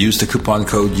 Use the coupon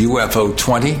code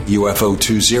UFO20,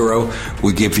 UFO20.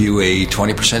 We give you a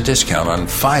 20% discount on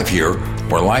 5-year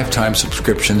or lifetime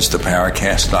subscriptions to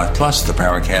Paracast.plus, the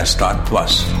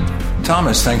Paracast.plus.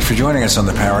 Thomas, thanks for joining us on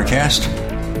the Paracast.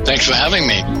 Thanks for having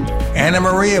me. Anna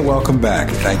Maria, welcome back.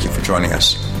 Thank you for joining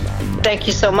us. Thank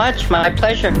you so much. My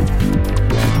pleasure.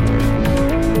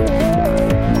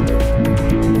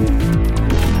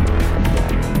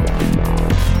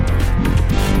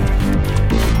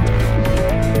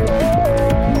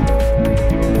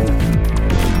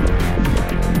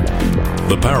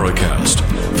 The Paracast,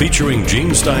 featuring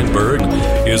Gene Steinberg,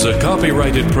 is a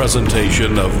copyrighted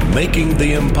presentation of Making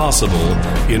the Impossible,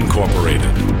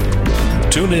 Incorporated.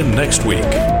 Tune in next week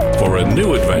for a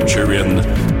new adventure in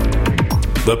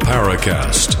The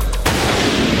Paracast.